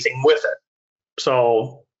do anything with it.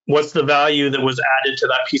 So what's the value that was added to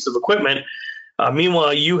that piece of equipment?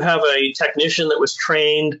 Meanwhile, you have a technician that was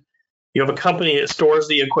trained. You have a company that stores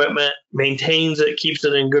the equipment, maintains it, keeps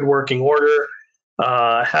it in good working order,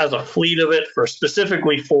 has a fleet of it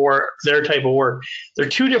specifically for their type of work. They're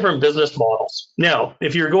two different business models. Now,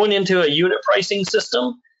 if you're going into a unit pricing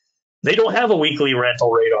system, they don't have a weekly rental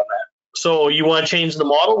rate on that. So you want to change the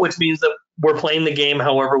model, which means that we're playing the game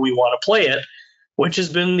however we want to play it, which has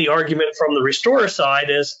been the argument from the Restorer side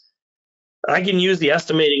is I can use the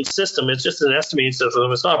estimating system. It's just an estimating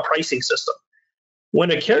system. It's not a pricing system. When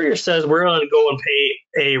a carrier says we're going to go and pay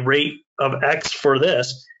a rate of X for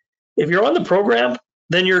this, if you're on the program,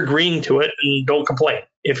 then you're agreeing to it and don't complain.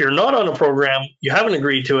 If you're not on a program, you haven't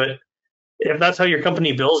agreed to it. If that's how your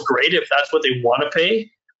company bills, great. If that's what they want to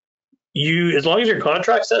pay, as long as your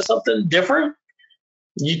contract says something different,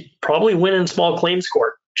 you probably win in small claims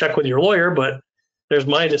court. Check with your lawyer, but there's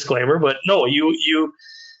my disclaimer. But no,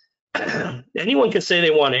 anyone can say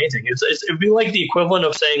they want anything. It'd be like the equivalent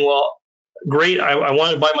of saying, well, great, I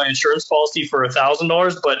want to buy my insurance policy for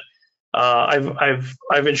 $1,000, but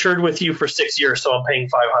I've insured with you for 6 years, so I'm paying $500.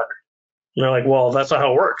 And they're like, well, that's not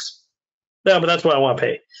how it works. Yeah, but that's what I want to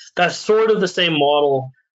pay. That's sort of the same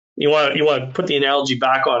model. You want to put the analogy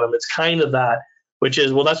back on them. It's kind of that, which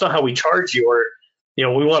is, well, that's not how we charge you, or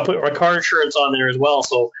we want to put our car insurance on there as well.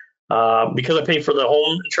 So because I pay for the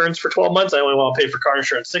home insurance for 12 months, I only want to pay for car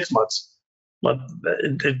insurance 6 months. But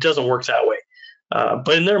it doesn't work that way.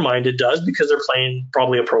 But in their mind, it does because they're playing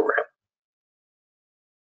probably a program.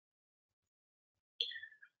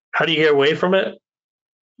 How do you get away from it?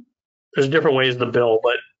 There's different ways to bill,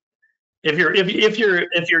 but if you're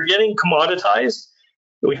getting commoditized,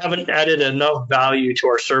 we haven't added enough value to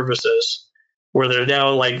our services where they're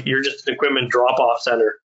now like you're just an equipment drop-off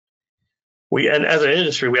center. And as an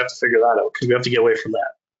industry, we have to figure that out because we have to get away from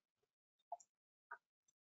that.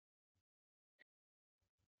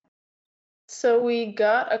 So we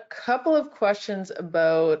got a couple of questions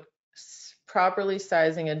about properly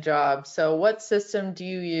sizing a job. So what system do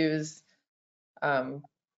you use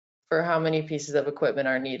for how many pieces of equipment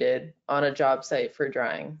are needed on a job site for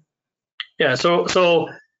drying? Yeah, so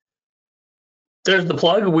there's the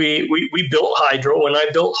plug. We built Hydro. When I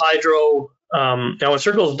built Hydro, now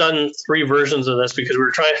Encircle's done 3 versions of this because we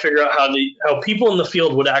were trying to figure out how people in the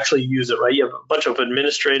field would actually use it. Right, you have a bunch of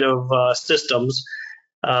administrative systems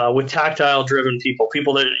with tactile-driven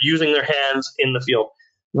people that are using their hands in the field.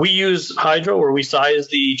 We use Hydro where we size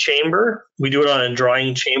the chamber. We do it on a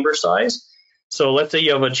drying chamber size. So let's say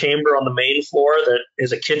you have a chamber on the main floor that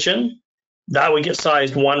is a kitchen. That would get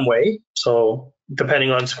sized one way. So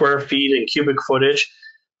depending on square feet and cubic footage,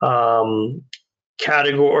 class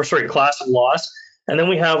of loss. And then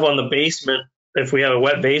we have on the basement, if we have a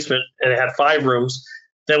wet basement and it had 5 rooms,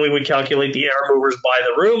 then we would calculate the air movers by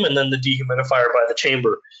the room and then the dehumidifier by the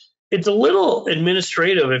chamber. It's a little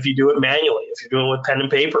administrative if you do it manually, if you're doing it with pen and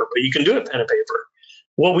paper, but you can do it pen and paper.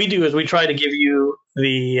 What we do is we try to give you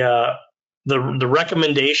the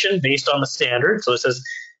recommendation based on the standard. So it says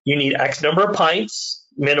you need X number of pints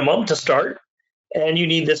minimum to start, and you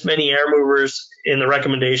need this many air movers in the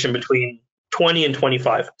recommendation between 20 and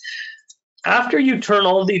 25. After you turn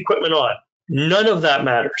all of the equipment on, none of that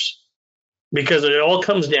matters because it all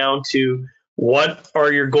comes down to what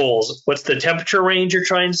are your goals? What's the temperature range you're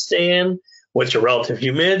trying to stay in? What's your relative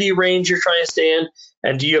humidity range you're trying to stay in?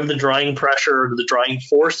 And do you have the drying pressure or the drying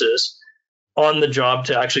forces on the job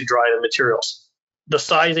to actually dry the materials? The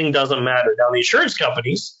sizing doesn't matter. Now, the insurance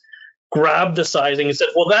companies grabbed the sizing and said,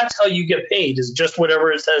 well, that's how you get paid, is just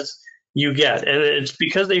whatever it says you get. And it's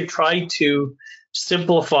because they've tried to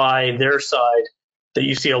simplify their side that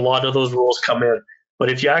you see a lot of those rules come in.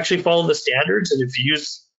 But if you actually follow the standards, and if you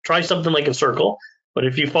try something like Encircle, but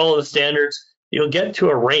if you follow the standards, you'll get to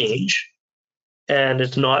a range, and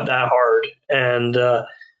it's not that hard. And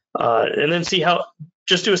then see how,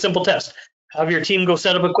 just do a simple test. Have your team go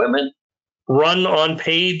set up equipment, run on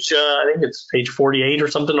page, I think it's page 48 or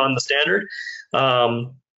something on the standard.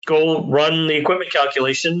 Go run the equipment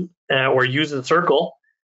calculation or use Encircle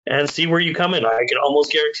and see where you come in. I can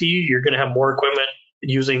almost guarantee you're going to have more equipment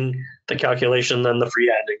using the calculation than the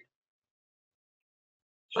freehanding.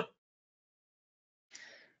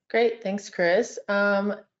 Great, thanks, Chris.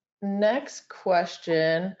 Next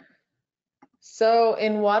question. So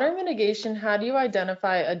in water mitigation, how do you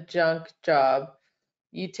identify a junk job?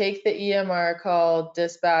 You take the EMR call,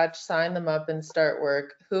 dispatch, sign them up, and start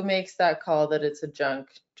work. Who makes that call that it's a junk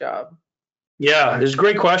job? Yeah, it's a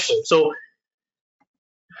great question. So,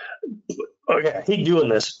 okay, I hate doing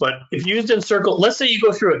this, but if you used Encircle, let's say you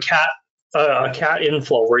go through a cat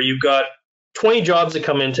inflow where you've got 20 jobs that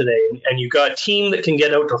come in today, and you've got a team that can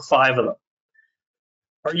get out to 5 of them.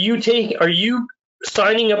 Are you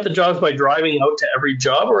signing up the jobs by driving out to every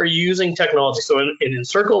job, or are you using technology? So in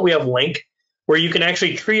Encircle, we have Link, where you can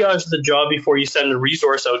actually triage the job before you send a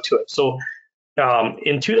resource out to it. So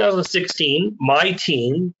in 2016, my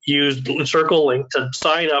team used Encircle Link to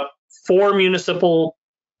sign up 4 municipal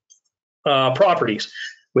properties.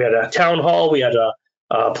 We had a town hall, we had a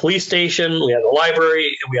police station, we had a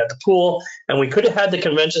library, we had the pool, and we could have had the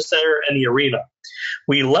convention center and the arena.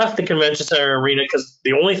 We left the convention center and arena because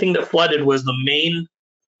the only thing that flooded was the main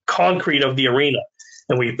concrete of the arena.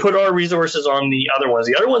 And we put our resources on the other ones.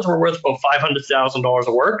 The other ones were worth about $500,000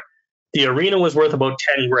 of work. The arena was worth about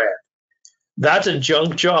 10 grand. That's a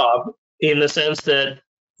junk job in the sense that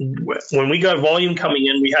when we got volume coming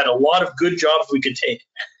in, we had a lot of good jobs we could take.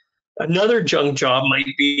 Another junk job might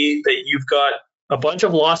be that you've got a bunch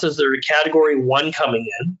of losses that are category 1 coming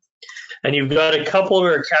in, and you've got a couple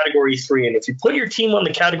that are category 3. And if you put your team on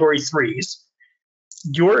the category 3s,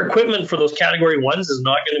 your equipment for those category 1s is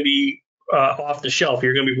not going to be off the shelf.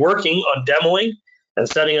 You're going to be working on demoing and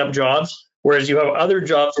setting up jobs, whereas you have other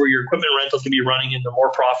jobs where your equipment rentals can be running and they're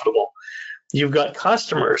more profitable. You've got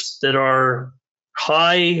customers that are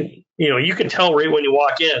high, you can tell right when you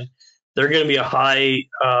walk in, they're going to be a high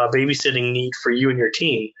babysitting need for you and your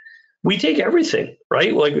team. We take everything,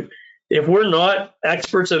 right? Like if we're not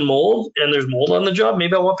experts in mold and there's mold on the job,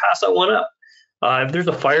 maybe I want to pass that one up. If there's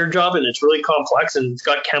a fire job and it's really complex and it's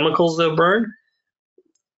got chemicals that burn,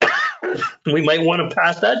 we might want to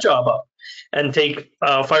pass that job up and take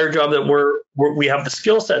a fire job that we have the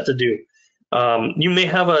skill set to do. You may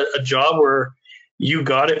have a job where you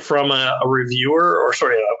got it from a reviewer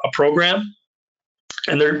a program,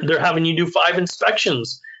 and they're having you do 5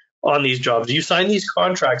 inspections on these jobs. You sign these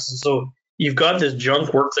contracts, and so you've got this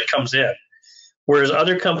junk work that comes in, whereas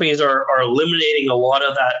other companies are eliminating a lot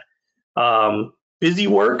of that busy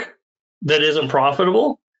work that isn't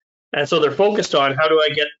profitable And so they're focused on how do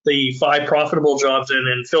I get the 5 profitable jobs in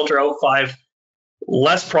and filter out 5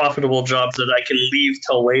 less profitable jobs that I can leave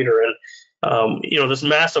till later. And this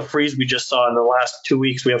massive freeze we just saw in the last 2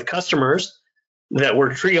 weeks, we have customers that were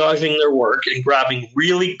triaging their work and grabbing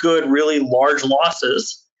really good, really large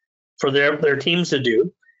losses for their teams to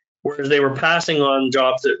do, whereas they were passing on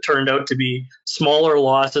jobs that turned out to be smaller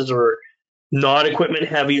losses or not equipment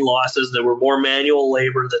heavy losses that were more manual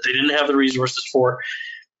labor that they didn't have the resources for.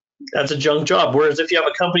 That's a junk job. Whereas if you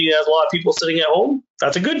have a company that has a lot of people sitting at home,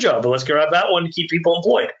 that's a good job. But let's grab that one to keep people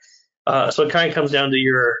employed. So it kind of comes down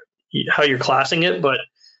to how you're classing it. But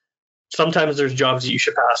sometimes there's jobs that you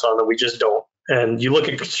should pass on that we just don't. And you look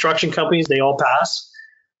at construction companies, they all pass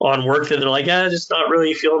on work that they're like, just not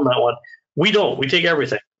really feeling that one. We don't. We take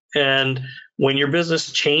everything. And when your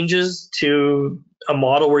business changes to a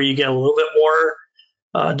model where you get a little bit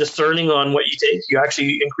more discerning on what you take, you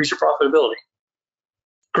actually increase your profitability.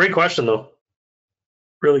 Great question, though.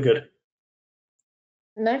 Really good.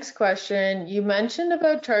 Next question. You mentioned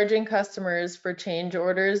about charging customers for change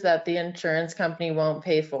orders that the insurance company won't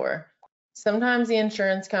pay for. Sometimes the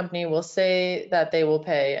insurance company will say that they will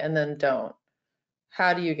pay and then don't.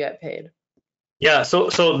 How do you get paid? Yeah,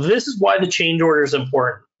 so this is why the change order is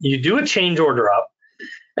important. You do a change order up,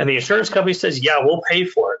 and the insurance company says, yeah, we'll pay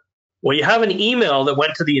for it. Well, you have an email that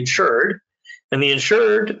went to the insured, and the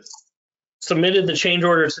insured submitted the change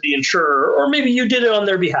order to the insurer, or maybe you did it on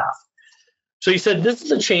their behalf. So you said, this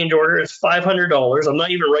is a change order. It's $500. I'm not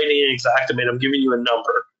even writing an exact amount. I'm giving you a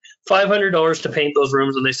number. $500 to paint those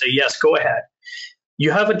rooms, and they say, yes, go ahead. You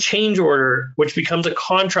have a change order, which becomes a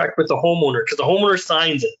contract with the homeowner because the homeowner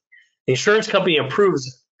signs it. The insurance company approves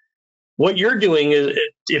it. What you're doing is,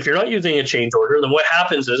 if you're not using a change order, then what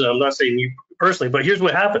happens is, and I'm not saying you personally, but here's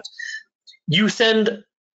what happens. You send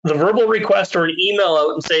the verbal request or an email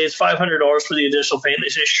out and say it's $500 for the additional payment. They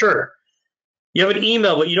say, sure. You have an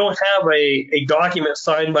email, but you don't have a document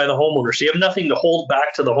signed by the homeowner. So you have nothing to hold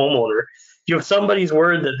back to the homeowner. You have somebody's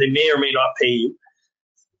word that they may or may not pay you.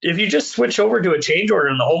 If you just switch over to a change order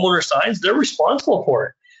and the homeowner signs, they're responsible for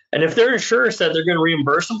it. And if their insurer said they're going to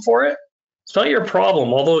reimburse them for it, it's not your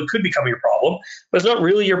problem, although it could become your problem, but it's not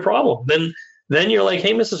really your problem. Then you're like,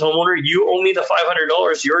 hey, Mrs. Homeowner, you owe me the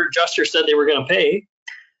 $500 your adjuster said they were going to pay.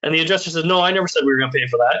 And the adjuster says, no, I never said we were going to pay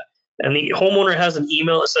for that. And the homeowner has an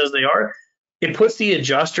email that says they are. It puts the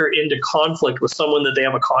adjuster into conflict with someone that they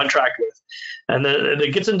have a contract with. And then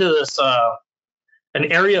it gets into this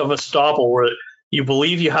an area of estoppel where you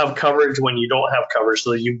believe you have coverage when you don't have coverage.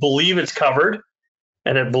 So you believe it's covered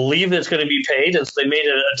and it believe it's going to be paid. And so they made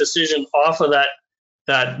a decision off of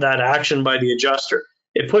that action by the adjuster.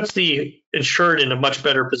 It puts the insured in a much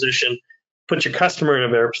better position, puts your customer in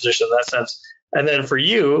a better position in that sense. And then for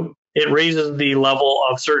you, it raises the level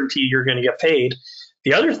of certainty you're going to get paid.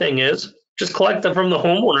 The other thing is just collect them from the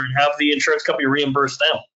homeowner and have the insurance company reimburse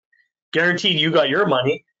them. Guaranteed you got your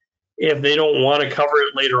money. If they don't want to cover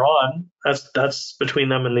it later on, that's between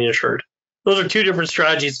them and the insured. Those are two different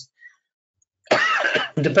strategies.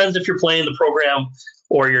 It depends if you're playing the program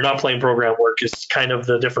or you're not playing program work is kind of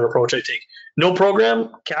the different approach I take. No program,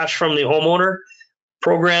 cash from the homeowner.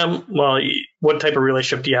 Program, well, what type of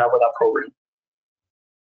relationship do you have with that program?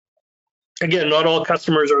 Again, not all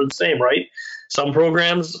customers are the same, right? Some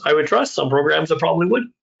programs I would trust, some programs I probably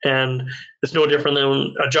wouldn't. And it's no different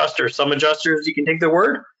than adjusters. Some adjusters you can take their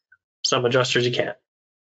word, some adjusters you can't.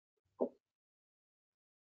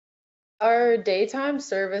 Are daytime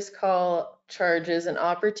service call charges an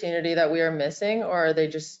opportunity that we are missing, or are they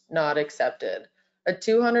just not accepted? A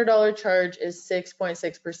 $200 charge is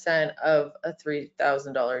 6.6% of a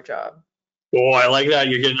 $3,000 job. Oh, I like that.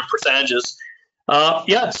 You're getting the percentages.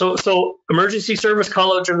 So emergency service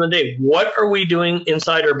call out during the day. What are we doing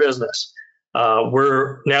inside our business?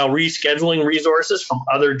 We're now rescheduling resources from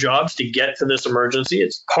other jobs to get to this emergency.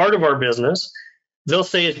 It's part of our business. They'll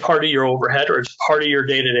say it's part of your overhead or it's part of your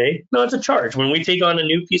day-to-day. No, it's a charge. When we take on a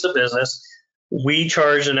new piece of business, we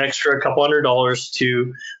charge an extra couple $100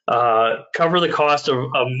 to cover the cost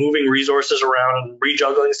of moving resources around and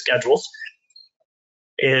rejuggling schedules.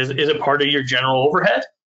 Is it part of your general overhead?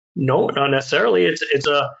 No, not necessarily. It's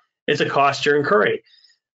a cost you're incurring.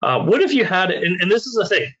 What if you had, and this is the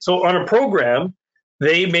thing. So on a program,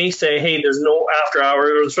 they may say, hey, there's no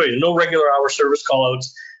no regular hour service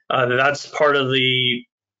callouts. That's part of the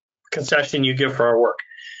concession you give for our work.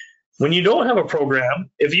 When you don't have a program,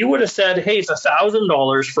 if you would have said, hey, it's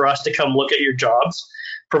 $1,000 for us to come look at your jobs,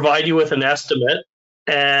 provide you with an estimate,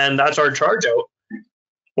 and that's our charge out,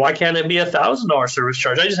 why can't it be $1,000 service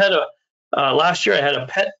charge? I just had last year I had a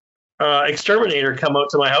pet exterminator come out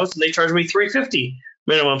to my house and they charged me $350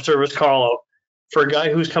 minimum service call out for a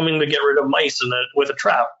guy who's coming to get rid of mice with a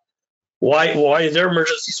trap? Why is their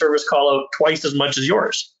emergency service call out twice as much as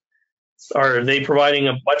yours? Are they providing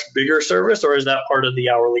a much bigger service, or is that part of the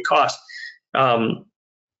hourly cost?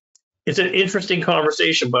 It's an interesting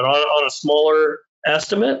conversation, but on a smaller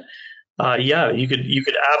estimate, yeah, you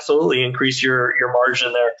could absolutely increase your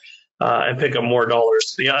margin there and pick up more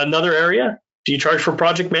dollars. Another area, do you charge for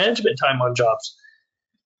project management time on jobs?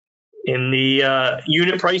 In the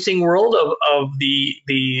unit pricing world of the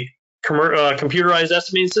computerized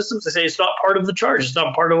estimating systems, they say it's not part of the charge. It's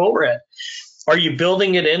not part of overhead. Are you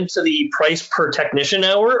building it into the price per technician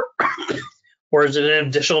hour, or is it an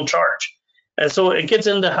additional charge? And so it gets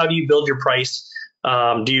into how do you build your price?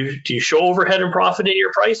 Do you show overhead and profit in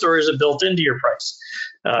your price, or is it built into your price?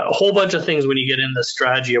 A whole bunch of things when you get into the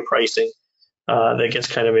strategy of pricing that gets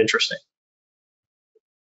kind of interesting.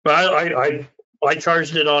 But I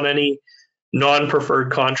charged it on any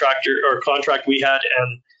non-preferred contractor or contract we had,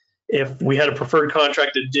 and if we had a preferred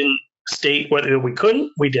contract that didn't state whether we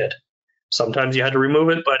couldn't, we did. Sometimes you had to remove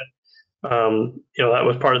it, but that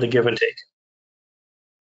was part of the give and take.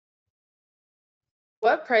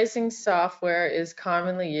 What pricing software is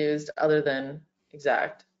commonly used other than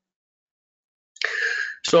Exact?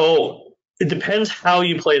 So it depends how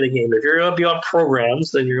you play the game. If you're going to be on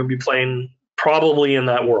programs, then you're going to be playing probably in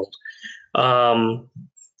that world.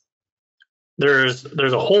 There's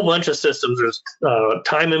a whole bunch of systems. There's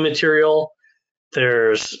time and material.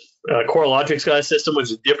 There's CoreLogic's got a system, which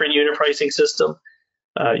is a different unit pricing system.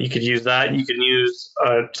 You could use that. You can use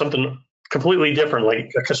something completely different,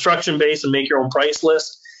 like a construction base, and make your own price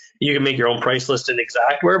list. You can make your own price list in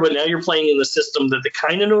Exactware, but now you're playing in the system that they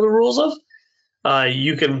kind of know the rules of.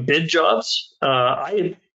 You can bid jobs.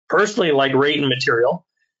 I personally like rate and material.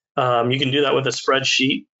 You can do that with a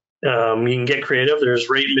spreadsheet. You can get creative. There's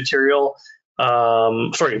rate and material,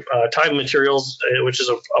 time and materials, which is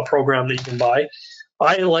a program that you can buy.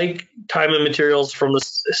 I like time and materials from the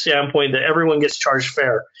standpoint that everyone gets charged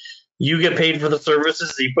fair. You get paid for the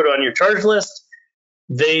services that you put on your charge list.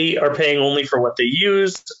 They are paying only for what they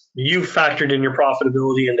used. You factored in your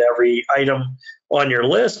profitability into every item on your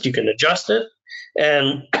list. You can adjust it.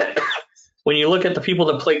 And when you look at the people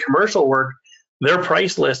that play commercial work, their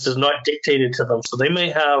price list is not dictated to them. So they may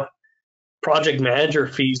have project manager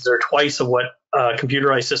fees that are twice of what a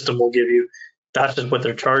computerized system will give you. That's just what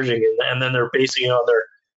they're charging. And then they're basing it on their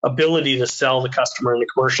ability to sell the customer in the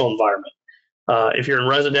commercial environment. If you're in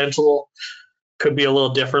residential, could be a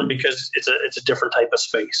little different because it's a different type of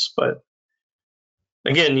space. But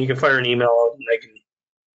again, you can fire an email out and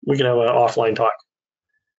we can have an offline talk.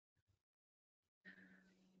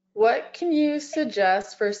 What can you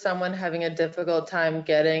suggest for someone having a difficult time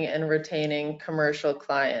getting and retaining commercial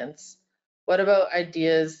clients? What about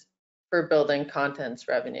ideas for building contents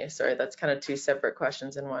revenue? Sorry, that's kind of two separate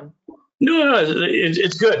questions in one. No,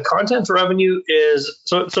 it's good. Contents revenue is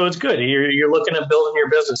so it's good. You're looking at building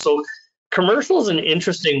your business. So commercial is an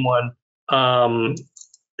interesting one.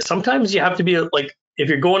 Sometimes you have to be like, if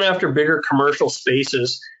you're going after bigger commercial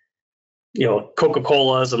spaces,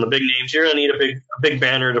 Coca-Cola's and the big names, you're gonna need a big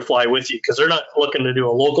banner to fly with you, because they're not looking to do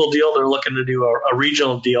a local deal. They're looking to do a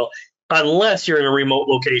regional deal, unless you're in a remote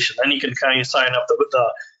location. Then you can kind of sign up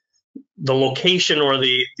the location or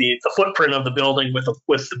the footprint of the building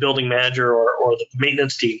with the building manager or the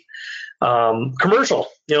maintenance team. Commercial,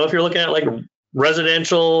 if you're looking at like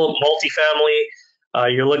residential,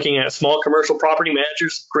 multifamily, you're looking at small commercial property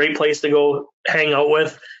managers, great place to go hang out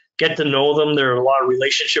with, get to know them. There are a lot of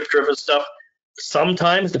relationship driven stuff.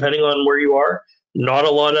 Sometimes, depending on where you are, not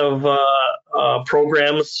a lot of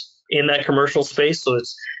programs in that commercial space. So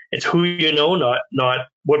it's who you know, not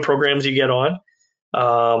what programs you get on.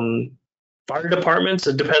 Fire departments,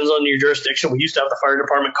 it depends on your jurisdiction. We used to have the fire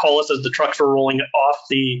department call us as the trucks were rolling off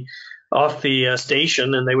the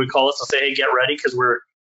station, and they would call us and say, "Hey, get ready, because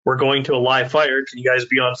we're going to a live fire. Can you guys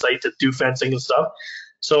be on site to do fencing and stuff?"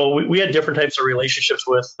 So we had different types of relationships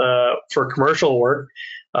with for commercial work.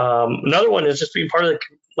 Another one is just being part of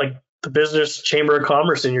the business chamber of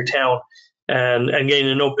commerce in your town, and getting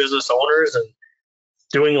to know business owners and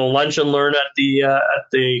doing a lunch and learn at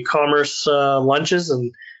the commerce lunches,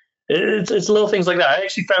 and it's little things like that. I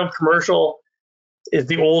actually found commercial is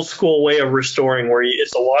the old school way of restoring, where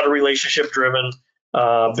it's a lot of relationship driven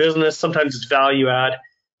business. Sometimes it's value add.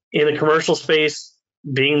 In the commercial space,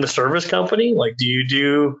 being the service company, like do you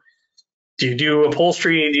do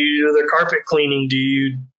upholstery? Do you do their carpet cleaning? Do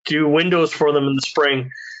you do windows for them in the spring?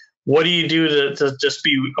 What do you do to just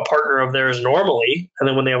be a partner of theirs normally? And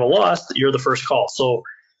then when they have a loss, you're the first call. So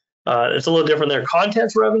it's a little different there.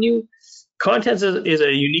 Contents revenue. Contents is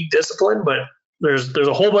a unique discipline, but there's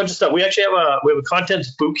a whole bunch of stuff. We actually have a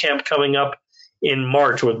contents boot camp coming up in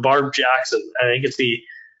March with Barb Jackson. I think it's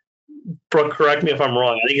Brooke, correct me if I'm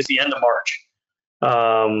wrong. I think it's the end of March.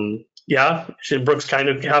 Yeah, Brooke's kind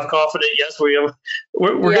of half confident. Yes, we're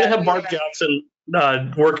going to have Barb Jackson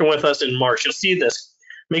working with us in March. You'll see this.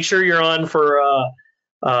 Make sure you're on for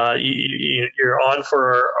you're on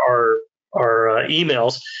for our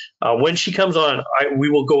emails. When she comes on, we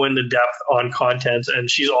will go into depth on contents, and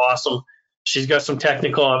she's awesome. She's got some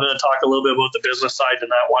technical. I'm going to talk a little bit about the business side in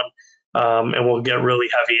that one, and we'll get really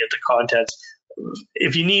heavy into contents.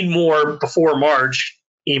 If you need more before March,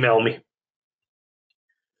 email me.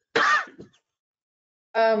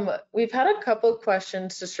 We've had a couple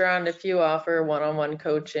questions just around if you offer one-on-one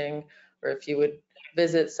coaching or if you would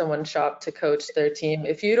visit someone's shop to coach their team.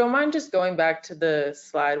 If you don't mind just going back to the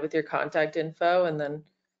slide with your contact info, and then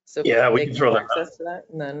we can throw that access to that.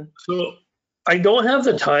 And then so I don't have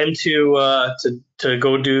the time to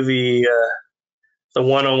go do the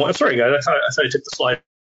one-on-one. Sorry guys, I thought I took the slide.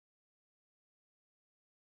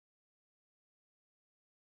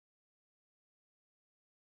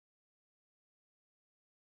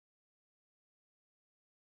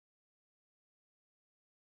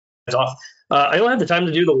 Off. I don't have the time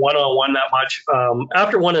to do the one-on-one that much.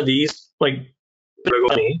 After one of these, and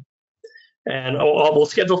we'll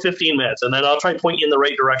schedule 15 minutes, and then I'll try to point you in the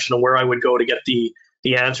right direction of where I would go to get the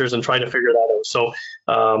answers and try to figure that out. So,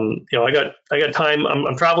 I got time.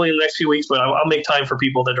 I'm traveling in the next few weeks, but I'll make time for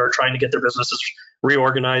people that are trying to get their businesses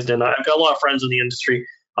reorganized. And I've got a lot of friends in the industry.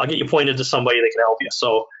 I'll get you pointed to somebody that can help you.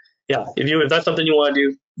 So, yeah, if that's something you want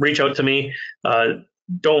to do, reach out to me.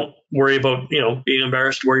 Don't worry about being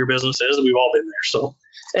embarrassed where your business is. We've all been there. So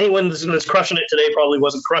anyone that's crushing it today probably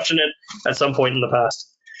wasn't crushing it at some point in the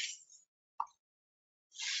past.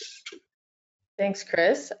 Thanks,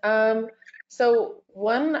 Chris. So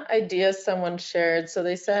one idea someone shared, so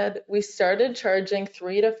they said, we started charging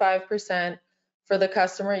 3 to 5% for the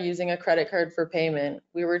customer using a credit card for payment.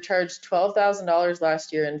 We were charged $12,000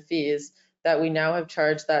 last year in fees that we now have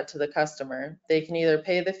charged that to the customer. They can either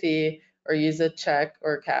pay the fee or use a check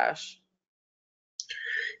or cash.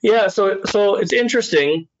 Yeah, so it's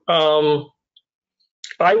interesting. I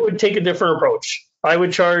would take a different approach. I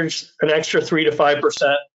would charge an extra 3 to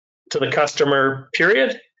 5% to the customer,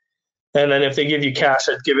 period. And then if they give you cash,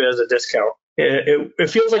 I'd give it as a discount. It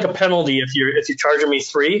feels like a penalty if you're charging me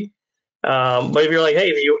 3. But if you're like,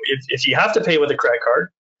 hey, if you have to pay with a credit card,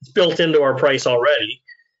 it's built into our price already.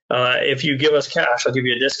 If you give us cash, I'll give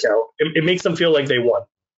you a discount. It makes them feel like they won.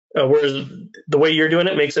 Whereas the way you're doing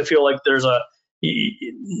it makes it feel like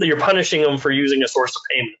you're punishing them for using a source of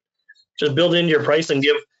payment. Just build into your price and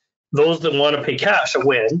give those that want to pay cash a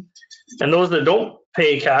win, and those that don't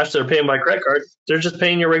pay cash, they're paying by credit card, they're just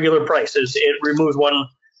paying your regular price. It removes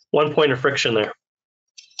one point of friction there.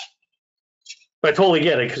 But I totally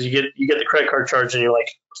get it, because you get the credit card charge and you're like,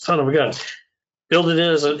 son of a gun. Build it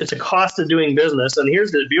in it's a cost of doing business. And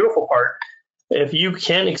here's the beautiful part. If you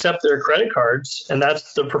can accept their credit cards, and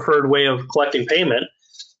that's the preferred way of collecting payment,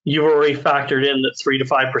 you've already factored in that 3 to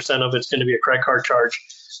 5% of it's going to be a credit card charge.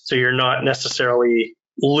 So you're not necessarily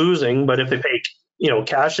losing, but if they pay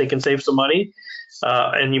cash, they can save some money.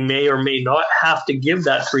 And you may or may not have to give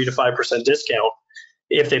that 3 to 5% discount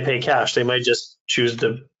if they pay cash. They might just choose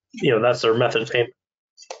to, that's their method of payment.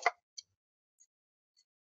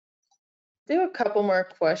 I do a couple more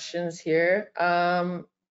questions here.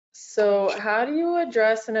 So how do you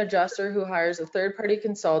address an adjuster who hires a third-party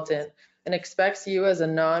consultant and expects you as a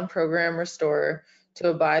non-program restorer to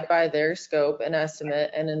abide by their scope and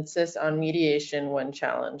estimate and insist on mediation when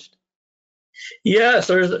challenged? Yeah,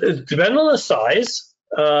 so depending on the size,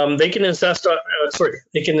 they can insist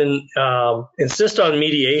on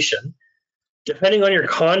mediation. Depending on your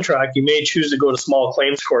contract, you may choose to go to small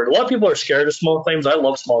claims court. A lot of people are scared of small claims. I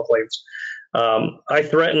love small claims. I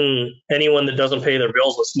threaten anyone that doesn't pay their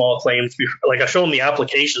bills with small claims. Like, I show them the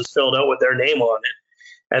applications filled out with their name on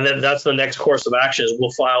it, and then that's the next course of action. Is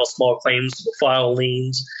we'll file small claims, we'll file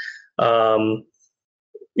liens. But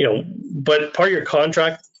part of your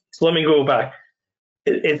contract. So let me go back.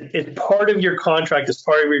 It's part of your contract. It's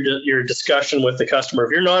part of your discussion with the customer.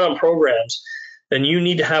 If you're not on programs, then you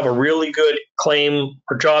need to have a really good claim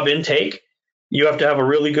or job intake. You have to have a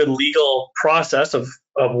really good legal process of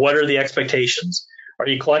what are the expectations. Are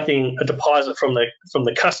you collecting a deposit from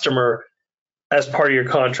the customer as part of your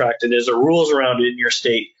contract? And is there rules around it in your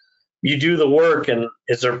state? You do the work, and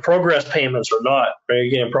is there progress payments or not? Right?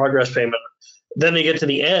 Again, progress payment. Then they get to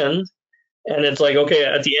the end, and it's like, okay,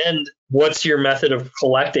 at the end, what's your method of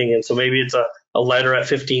collecting? And so maybe it's a letter at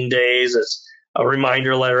 15 days, it's a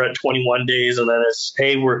reminder letter at 21 days, and then it's,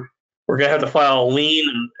 hey, we're we're going to have to file a lien,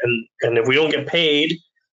 and if we don't get paid,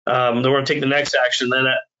 then we're going to take the next action. Then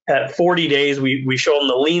at 40 days, we show them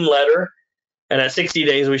the lien letter, and at 60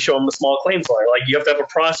 days, we show them the small claims letter. Like, you have to have a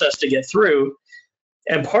process to get through,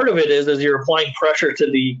 and part of it is you're applying pressure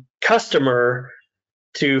to the customer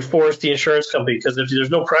to force the insurance company, because if there's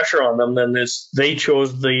no pressure on them, then they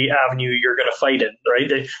chose the avenue you're going to fight in,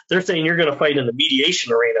 right? They're saying you're going to fight in the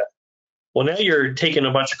mediation arena. Well, now you're taking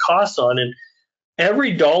a bunch of costs on, and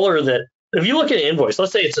every dollar that, if you look at an invoice,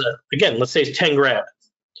 let's say it's 10 grand.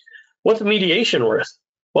 What's the mediation worth?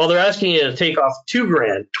 Well, they're asking you to take off 2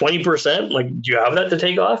 grand, 20%. Like, do you have that to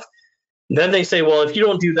take off? And then they say, well, if you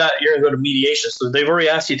don't do that, you're going to go to mediation. So they've already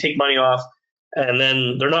asked you to take money off, and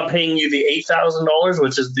then they're not paying you the $8,000,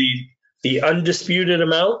 which is the undisputed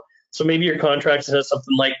amount. So maybe your contract says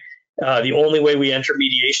something like, the only way we enter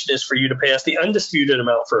mediation is for you to pay us the undisputed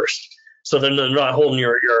amount first. So then they're not holding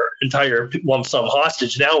your entire lump sum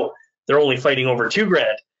hostage. Now they're only fighting over 2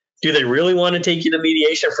 grand. Do they really want to take you to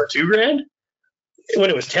mediation for 2 grand?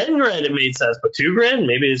 When it was 10 grand, it made sense, but 2 grand,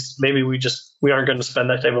 maybe we aren't going to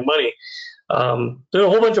spend that type of money. There's a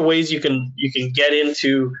whole bunch of ways you can get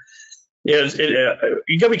into. You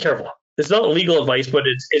got to be careful. It's not legal advice, but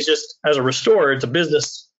it's just, as a restorer, it's a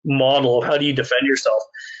business model of how do you defend yourself.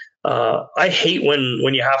 I hate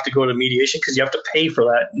when you have to go to mediation, because you have to pay for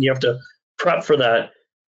that and you have to prep for that,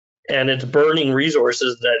 and it's burning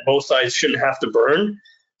resources that both sides shouldn't have to burn.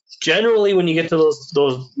 Generally, when you get to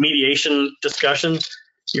those mediation discussions,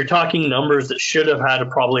 you're talking numbers that should have had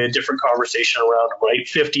probably a different conversation around them, right?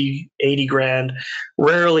 50, 80 grand.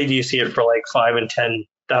 Rarely do you see it for like $5,000 and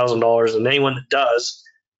 $10,000, and anyone that does,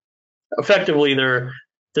 effectively they're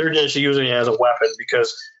just using it as a weapon,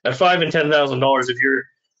 because at $5,000 and $10,000, if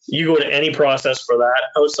you go to any process for that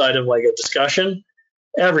outside of like a discussion,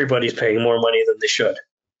 everybody's paying more money than they should.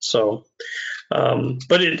 So,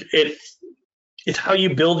 but it's how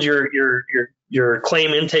you build your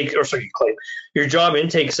claim intake, your job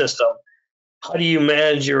intake system. How do you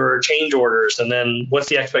manage your change orders, and then what's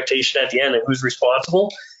the expectation at the end, and who's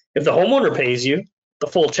responsible? If the homeowner pays you the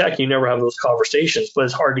full check, you never have those conversations, but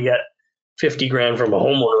it's hard to get 50 grand from a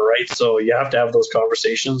homeowner, right? So you have to have those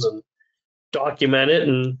conversations and document it.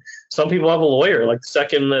 And some people have a lawyer. Like, the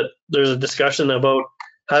second that there's a discussion about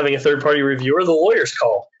having a third-party reviewer, the lawyers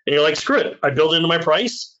call, and you're like, screw it, I build it into my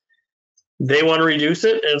price. They want to reduce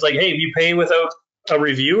it, and it's like, hey, if you pay without a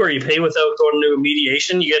review, or you pay without going to a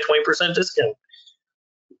mediation, you get 20% discount.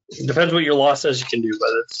 It depends what your law says you can do, but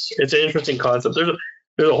it's an interesting concept.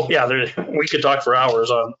 We could talk for hours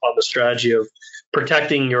on the strategy of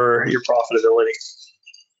protecting your profitability.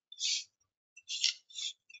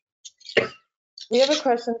 We have a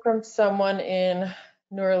question from someone in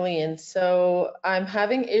New Orleans. So, I'm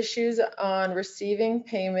having issues on receiving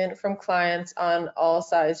payment from clients on all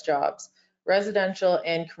size jobs, residential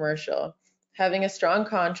and commercial. Having a strong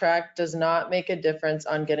contract does not make a difference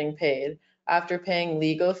on getting paid. After paying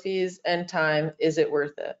legal fees and time, is it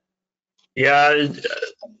worth it? Yeah,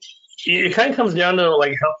 it kind of comes down to,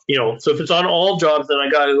 like, how, so if it's on all jobs, then I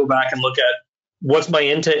got to go back and look at what's my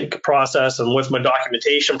intake process and what's my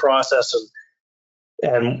documentation process,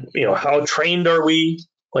 and how trained are we?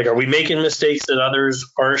 Like, are we making mistakes that others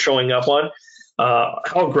aren't showing up on?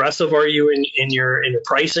 How aggressive are you in your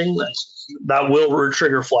pricing? That will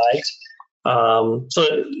trigger flags.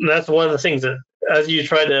 So that's one of the things that, as you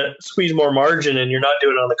try to squeeze more margin and you're not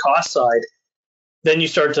doing it on the cost side, then you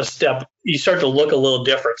start to look a little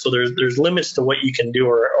different. So there's limits to what you can do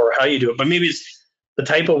or how you do it. But maybe it's the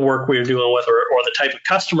type of work we're dealing with, or the type of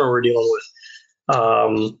customer we're dealing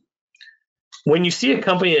with. When you see a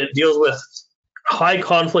company that deals with high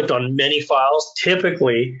conflict on many files,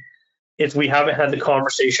 typically we haven't had the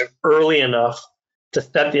conversation early enough to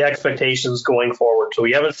set the expectations going forward. So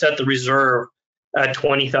we haven't set the reserve at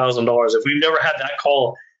 $20,000. If we've never had that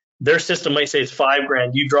call, their system might say it's $5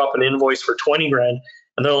 grand. You drop an invoice for 20 grand,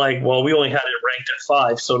 and they're like, well, we only had it ranked at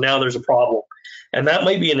 5, so now there's a problem. And that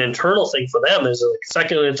might be an internal thing for them. Is like,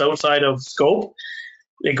 second it's outside of scope,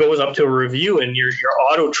 it goes up to a review, and you're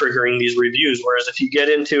auto triggering these reviews. Whereas if you get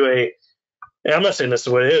into and I'm not saying this is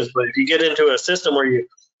what it is, but if you get into a system where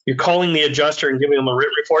you're calling the adjuster and giving them a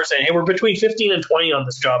written report saying, hey, we're between 15 and 20 on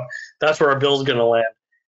this job, that's where our bill's going to land.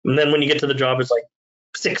 And then when you get to the job, it's like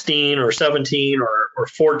 16 or 17 or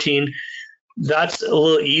 14. That's a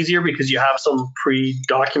little easier because you have some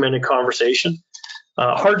pre-documented conversation.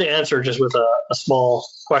 Hard to answer just with a small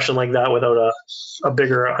question like that without a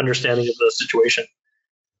bigger understanding of the situation.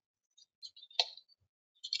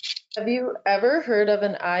 Have you ever heard of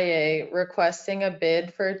an IA requesting a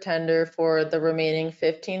bid for a tender for the remaining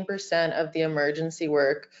 15% of the emergency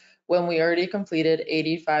work when we already completed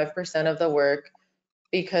 85% of the work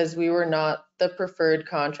because we were not the preferred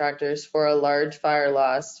contractors for a large fire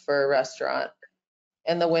loss for a restaurant,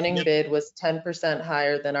 and the winning bid was 10%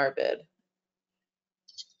 higher than our bid.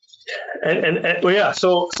 Well, yeah,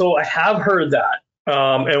 so I have heard that,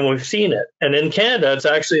 and we've seen it. And in Canada, it's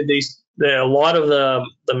actually a lot of the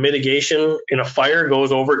mitigation in a fire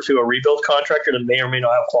goes over to a rebuild contractor that may or may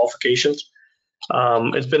not have qualifications.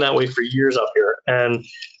 It's been that way for years up here, and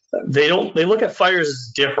they look at fires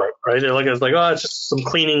as different, right? They look at it as like, oh, it's just some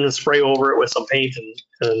cleaning and spray over it with some paint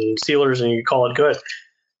and sealers, and you call it good.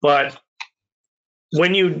 But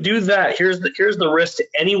when you do that, here's the risk to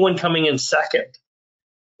anyone coming in second.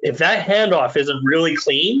 If that handoff isn't really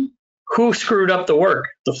clean, who screwed up the work?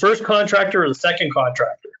 The first contractor or the second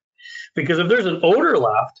contractor? Because if there's an odor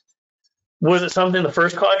left, was it something the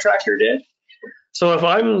first contractor did? So if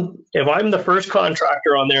I'm the first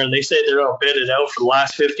contractor on there and they say they're going to bid it out for the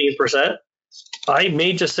last 15%, I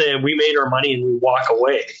may just say we made our money and we walk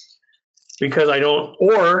away. Because I don't,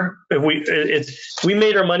 or if we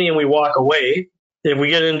made our money and we walk away, if we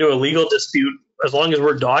get into a legal dispute, as long as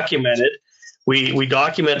we're documented, we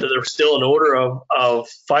document that there's still an odor of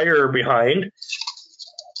fire behind.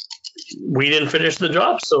 We didn't finish the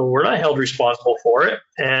job, so we're not held responsible for it,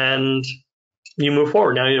 and you move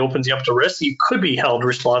forward. Now it opens you up to risk. You could be held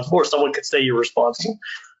responsible, or someone could say you're responsible,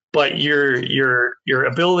 but your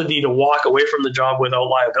ability to walk away from the job without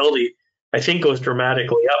liability, I think, goes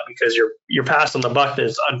dramatically up because you're passing the buck that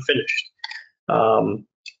is unfinished.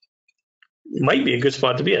 Might be a good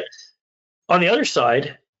spot to be in. On the other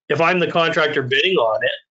side, if I'm the contractor bidding on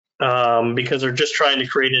it, because they're just trying to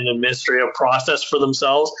create an administrative process for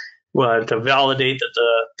themselves to validate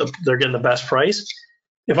that they're getting the best price.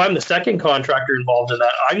 If I'm the second contractor involved in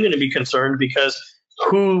that, I'm going to be concerned because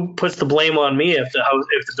who puts the blame on me if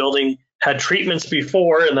the building had treatments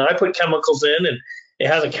before and then I put chemicals in and it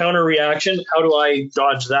has a counter reaction? How do I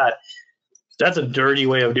dodge that? That's a dirty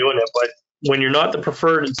way of doing it. But when you're not the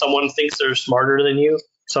preferred and someone thinks they're smarter than you,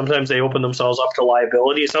 sometimes they open themselves up to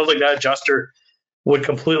liability. It sounds like that adjuster would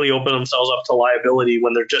completely open themselves up to liability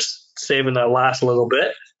when they're just saving that last little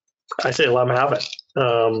bit. I say let them have it.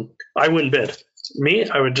 I wouldn't bid. Me,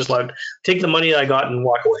 I would just take the money I got and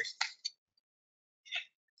walk away.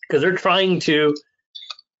 Because they're trying to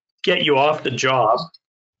get you off the job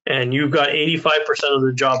and you've got 85% of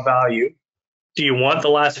the job value. Do you want the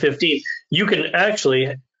last 15? You can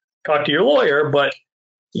actually talk to your lawyer, but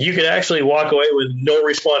you could actually walk away with no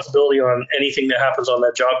responsibility on anything that happens on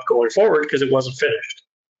that job going forward because it wasn't finished.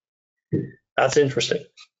 That's interesting.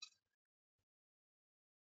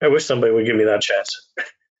 I wish somebody would give me that chance.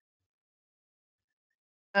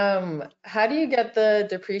 How do you get the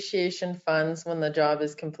depreciation funds when the job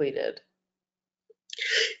is completed?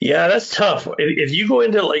 Yeah, that's tough. If you go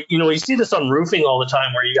into you see this on roofing all the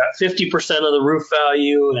time where you got 50% of the roof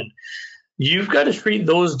value and you've got to treat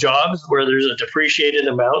those jobs where there's a depreciated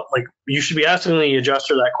amount. Like you should be asking the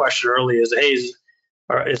adjuster that question early: is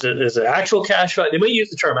it actual cash value? They might use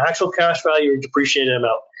the term actual cash value or depreciated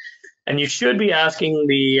amount, and you should be asking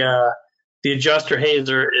the adjuster, hey, is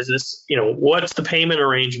this what's the payment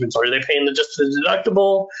arrangements? Are they paying just the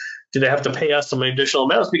deductible? Do they have to pay us some additional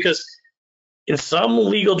amounts? Because in some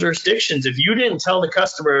legal jurisdictions, if you didn't tell the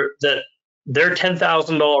customer that their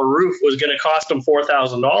 $10,000 roof was going to cost them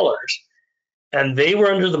 $4,000, and they were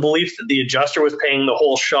under the belief that the adjuster was paying the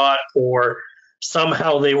whole shot, or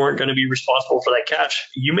somehow they weren't going to be responsible for that cash,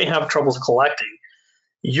 you may have troubles collecting.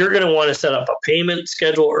 You're going to want to set up a payment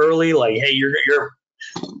schedule early, like, hey, your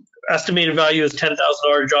estimated value is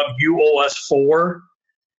 $10,000 job, you owe us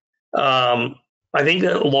 $4,000. I think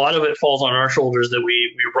that a lot of it falls on our shoulders that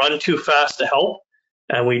we run too fast to help,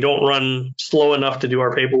 and we don't run slow enough to do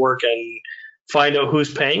our paperwork and find out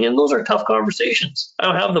who's paying. And those are tough conversations. I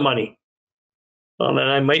don't have the money. And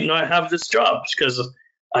I might not have this job because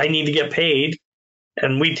I need to get paid.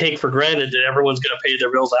 And we take for granted that everyone's going to pay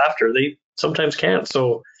their bills after. They sometimes can't.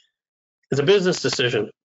 So it's a business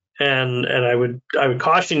decision. And I would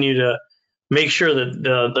caution you to make sure that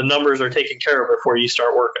the numbers are taken care of before you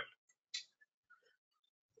start working.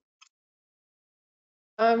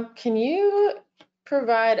 Can you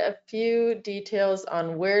provide a few details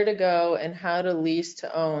on where to go and how to lease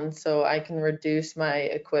to own so I can reduce my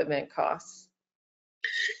equipment costs?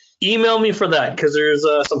 Email me for that, because there's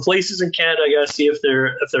some places in Canada I gotta see if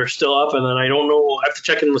they're still up, and then I don't know. I have to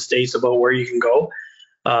check in the States about where you can go.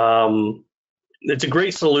 It's a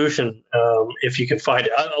great solution if you can find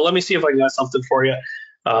it. Let me see if I got something for you.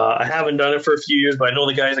 I haven't done it for a few years, but I know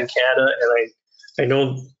the guys in Canada,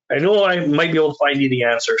 and I know I might be able to find you the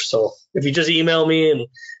answer. So if you just email me, and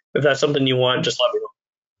if that's something you want, just let me know.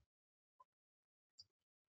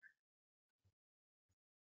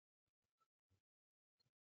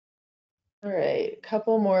 All right, a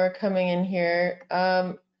couple more coming in here.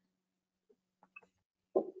 How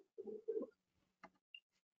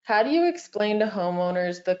do you explain to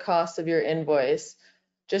homeowners the cost of your invoice?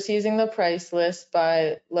 Just using the price list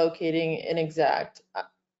by locating an exact.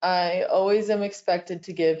 I always am expected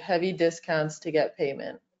to give heavy discounts to get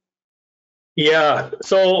payment. Yeah.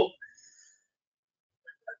 So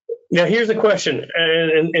now here's the question,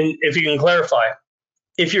 and if you can clarify,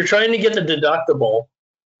 if you're trying to get the deductible,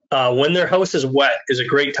 when their house is wet is a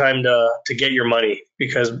great time to get your money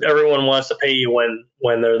because everyone wants to pay you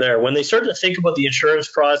when they're there. When they start to think about the insurance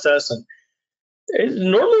process, and it's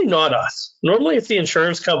normally not us. Normally it's the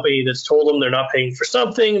insurance company that's told them they're not paying for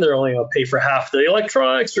something. They're only going to pay for half the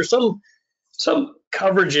electronics or some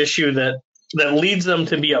coverage issue that leads them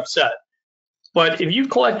to be upset. But if you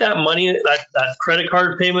collect that money, that credit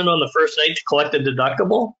card payment on the first night to collect the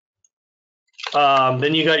deductible,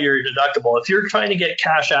 then you got your deductible. If you're trying to get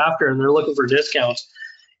cash after and they're looking for discounts,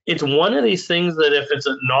 it's one of these things that if it's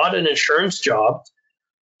not an insurance job,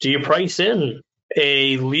 do you price in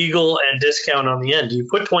a legal and discount on the end? Do you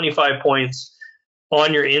put 25 points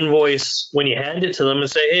on your invoice when you hand it to them and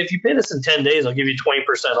say, hey, if you pay this in 10 days, I'll give you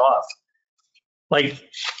 20% off? Like,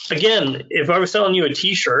 again, if I was selling you a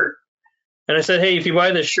t-shirt and I said, hey, if you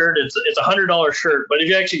buy this shirt, it's a $100 shirt, but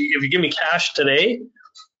if you give me cash today,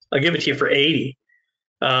 I'll give it to you for 80.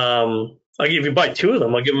 If you buy two of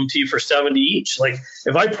them, I'll give them to you for 70 each. Like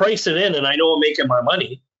if I price it in and I know I'm making my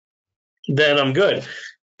money, then I'm good.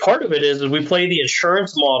 Part of it is we play the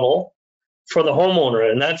insurance model for the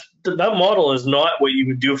homeowner, and that model is not what you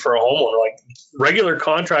would do for a homeowner. Like regular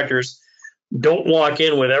contractors don't walk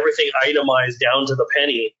in with everything itemized down to the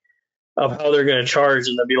penny of how they're going to charge,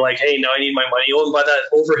 and they'll be like, hey, now I need my money. Oh, and by that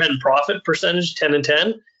overhead and profit percentage, 10 and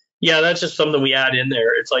 10, yeah, that's just something we add in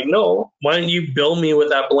there. It's like, no, why don't you bill me with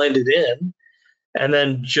that blended in and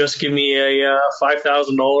then just give me a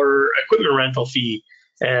 $5,000 equipment rental fee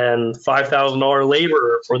and $5,000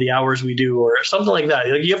 labor for the hours we do or something like that.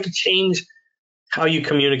 Like you have to change how you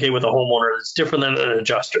communicate with a homeowner. It's different than an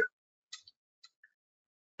adjuster.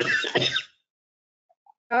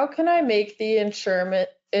 How can I make the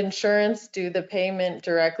insurance do the payment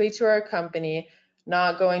directly to our company,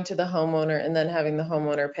 not going to the homeowner and then having the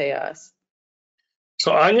homeowner pay us?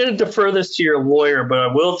 So I'm going to defer this to your lawyer, but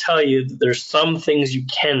I will tell you that there's some things you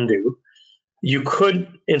can do. You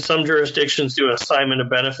could, in some jurisdictions, do an assignment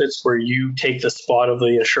of benefits where you take the spot of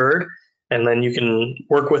the insured, and then you can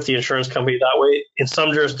work with the insurance company that way. In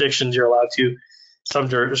some jurisdictions, you're allowed to. Some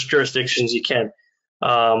jurisdictions, you can.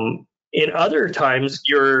 In other times,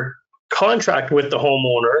 your contract with the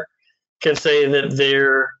homeowner can say that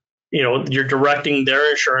you're directing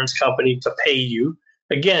their insurance company to pay you.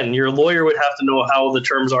 Again, your lawyer would have to know how the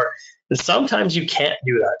terms are. And sometimes you can't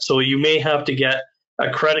do that. So you may have to get a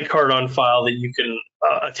credit card on file that you can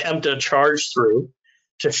attempt to charge through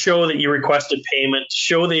to show that you requested payment,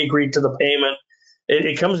 show they agreed to the payment.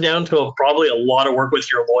 It comes down to probably a lot of work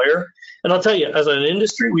with your lawyer. And I'll tell you, as an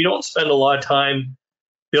industry, we don't spend a lot of time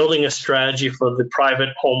building a strategy for the private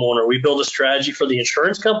homeowner. We build a strategy for the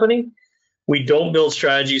insurance company. We don't build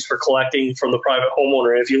strategies for collecting from the private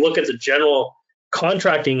homeowner. And if you look at the general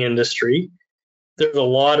contracting industry, there's a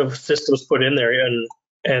lot of systems put in there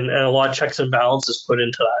and a lot of checks and balances put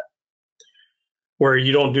into that, where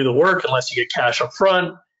you don't do the work unless you get cash up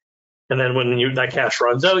front. And then when that cash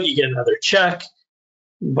runs out, you get another check.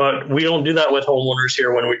 But we don't do that with homeowners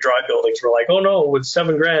here when we drive buildings. We're like, oh no, with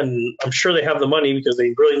 $7,000, I'm sure they have the money because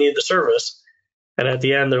they really need the service. And at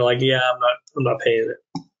the end, they're like, yeah, I'm not paying it.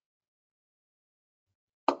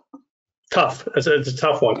 Tough. It's a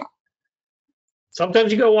tough one.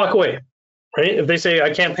 Sometimes you gotta walk away, right? If they say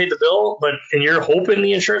I can't pay the bill, and you're hoping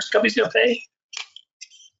the insurance company's gonna pay,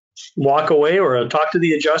 walk away or talk to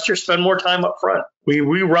the adjuster. Spend more time up front. We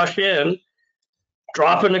rush in,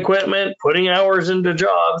 dropping equipment, putting hours into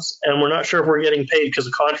jobs, and we're not sure if we're getting paid because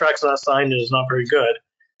the contract's not signed and it's not very good.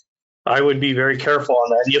 I would be very careful on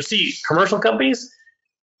that. You'll see commercial companies,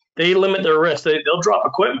 they limit their risk. They'll drop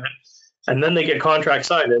equipment and then they get contracts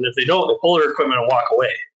signed. And if they don't, they pull their equipment and walk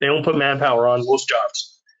away. They don't put manpower on most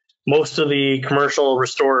jobs. Most of the commercial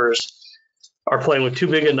restorers are playing with too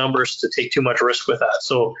big of numbers to take too much risk with that.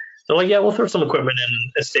 So they're like, yeah, we'll throw some equipment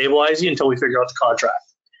in and stabilize you until we figure out the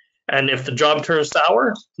contract. And if the job turns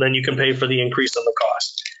sour, then you can pay for the increase in the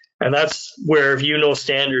cost. And that's where, if you know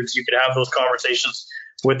standards, you can have those conversations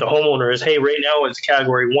with the homeowner is, hey, right now it's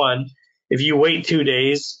category 1. If you wait 2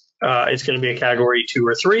 days, it's going to be a category 2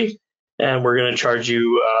 or 3, and we're going to charge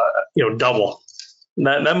you, double. And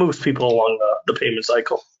that moves people along the payment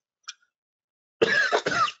cycle.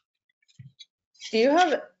 Do you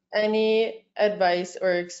have any advice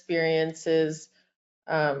or experiences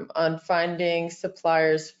on finding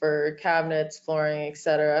suppliers for cabinets, flooring,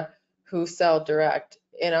 etc., who sell direct?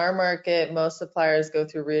 In our market, most suppliers go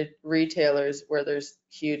through retailers where there's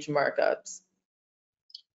huge markups.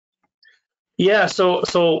 Yeah,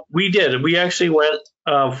 so we did. We actually went.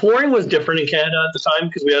 Flooring was different in Canada at the time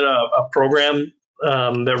because we had a program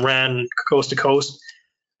that ran coast to coast,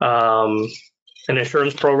 an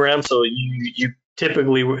insurance program. So you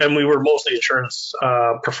typically, and we were mostly insurance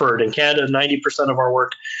preferred. In Canada, 90% of our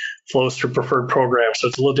work flows through preferred programs, so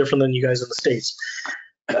it's a little different than you guys in the States.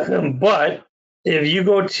 But if you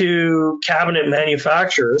go to cabinet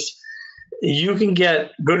manufacturers, you can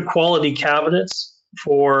get good quality cabinets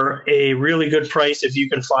for a really good price if you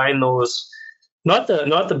can find those. Not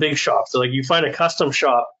the big shops. So like you find a custom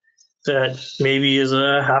shop that maybe is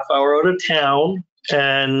a half hour out of town,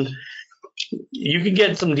 and you can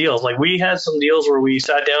get some deals. Like we had some deals where we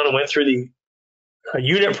sat down and went through the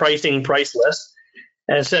unit pricing price list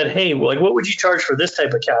and said, hey, like what would you charge for this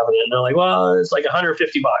type of cabinet? And they're like, well, it's like $150.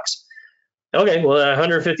 Okay, well,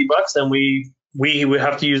 $150, then we would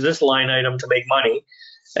have to use this line item to make money.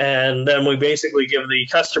 And then we basically give the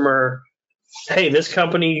customer, hey, this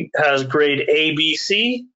company has grade A, B,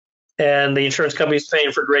 C, and the insurance company is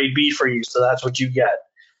paying for grade B for you, so that's what you get.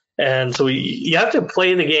 And so you have to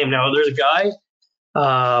play the game. Now, there's a guy,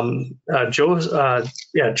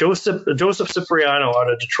 Joseph Cipriano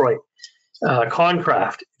out of Detroit,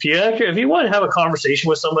 Concraft. If you want to have a conversation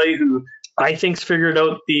with somebody who I think's figured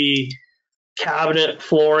out the cabinet,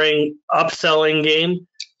 flooring, upselling game,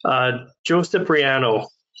 Joe Cipriano,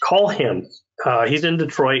 call him. He's in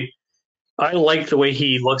Detroit. I like the way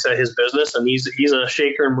he looks at his business, and he's a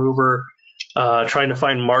shaker and mover, trying to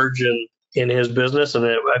find margin in his business, and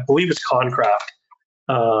I believe it's Concraft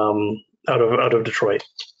out of Detroit.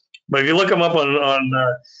 But if you look him up on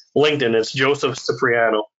LinkedIn, it's Joseph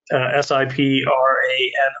Cipriano,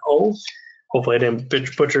 Siprano. Hopefully I didn't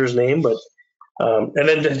butcher his name, but and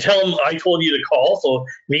then to tell him I told you to call. So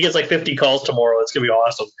if he gets like 50 calls tomorrow, it's gonna be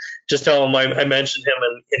awesome. Just tell him I mentioned him,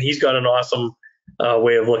 and he's got an awesome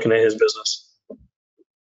way of looking at his business.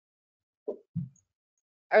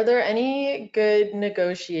 Are there any good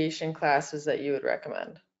negotiation classes that you would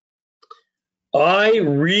recommend? I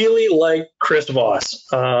really like Chris Voss.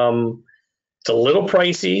 It's a little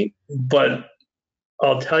pricey, but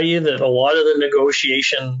I'll tell you that a lot of the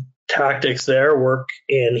negotiation tactics there work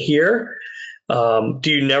in here. Do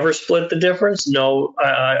you never split the difference? No.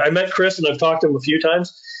 I met Chris and I've talked to him a few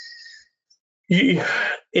times. In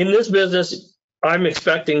this business, I'm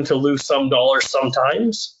expecting to lose some dollars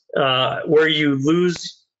sometimes. Where you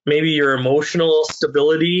lose maybe your emotional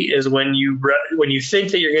stability is when you think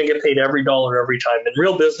that you're going to get paid every dollar every time. In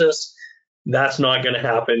real business, that's not going to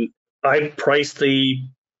happen. I price the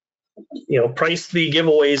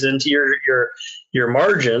giveaways into your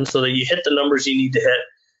margin so that you hit the numbers you need to hit.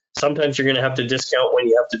 Sometimes you're going to have to discount when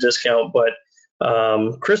you have to discount, but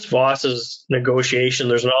Chris Voss's negotiation,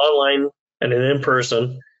 there's an online and an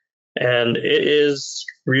in-person, and it is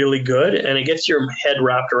really good, and it gets your head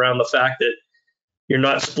wrapped around the fact that you're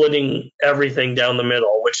not splitting everything down the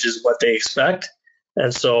middle, which is what they expect.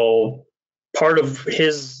 And so part of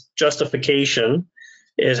his justification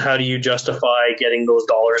is how do you justify getting those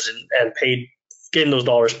dollars getting those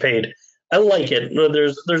dollars paid. I like it.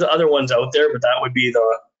 There's other ones out there, but that would be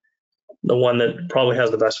the one that probably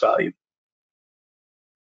has the best value.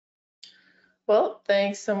 Well,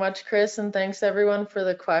 thanks so much, Chris, and thanks everyone for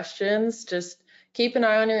the questions. Just keep an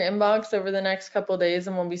eye on your inbox over the next couple of days,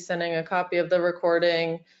 and we'll be sending a copy of the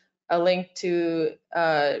recording, a link to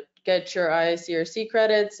get your IICRC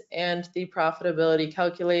credits, and the profitability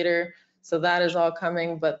calculator. So that is all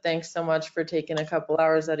coming, but thanks so much for taking a couple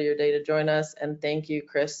hours out of your day to join us, and thank you,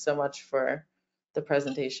 Chris, so much for the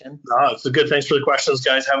presentation. It's good. Thanks for the questions,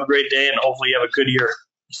 guys. Have a great day, and hopefully you have a good year.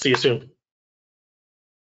 See you soon.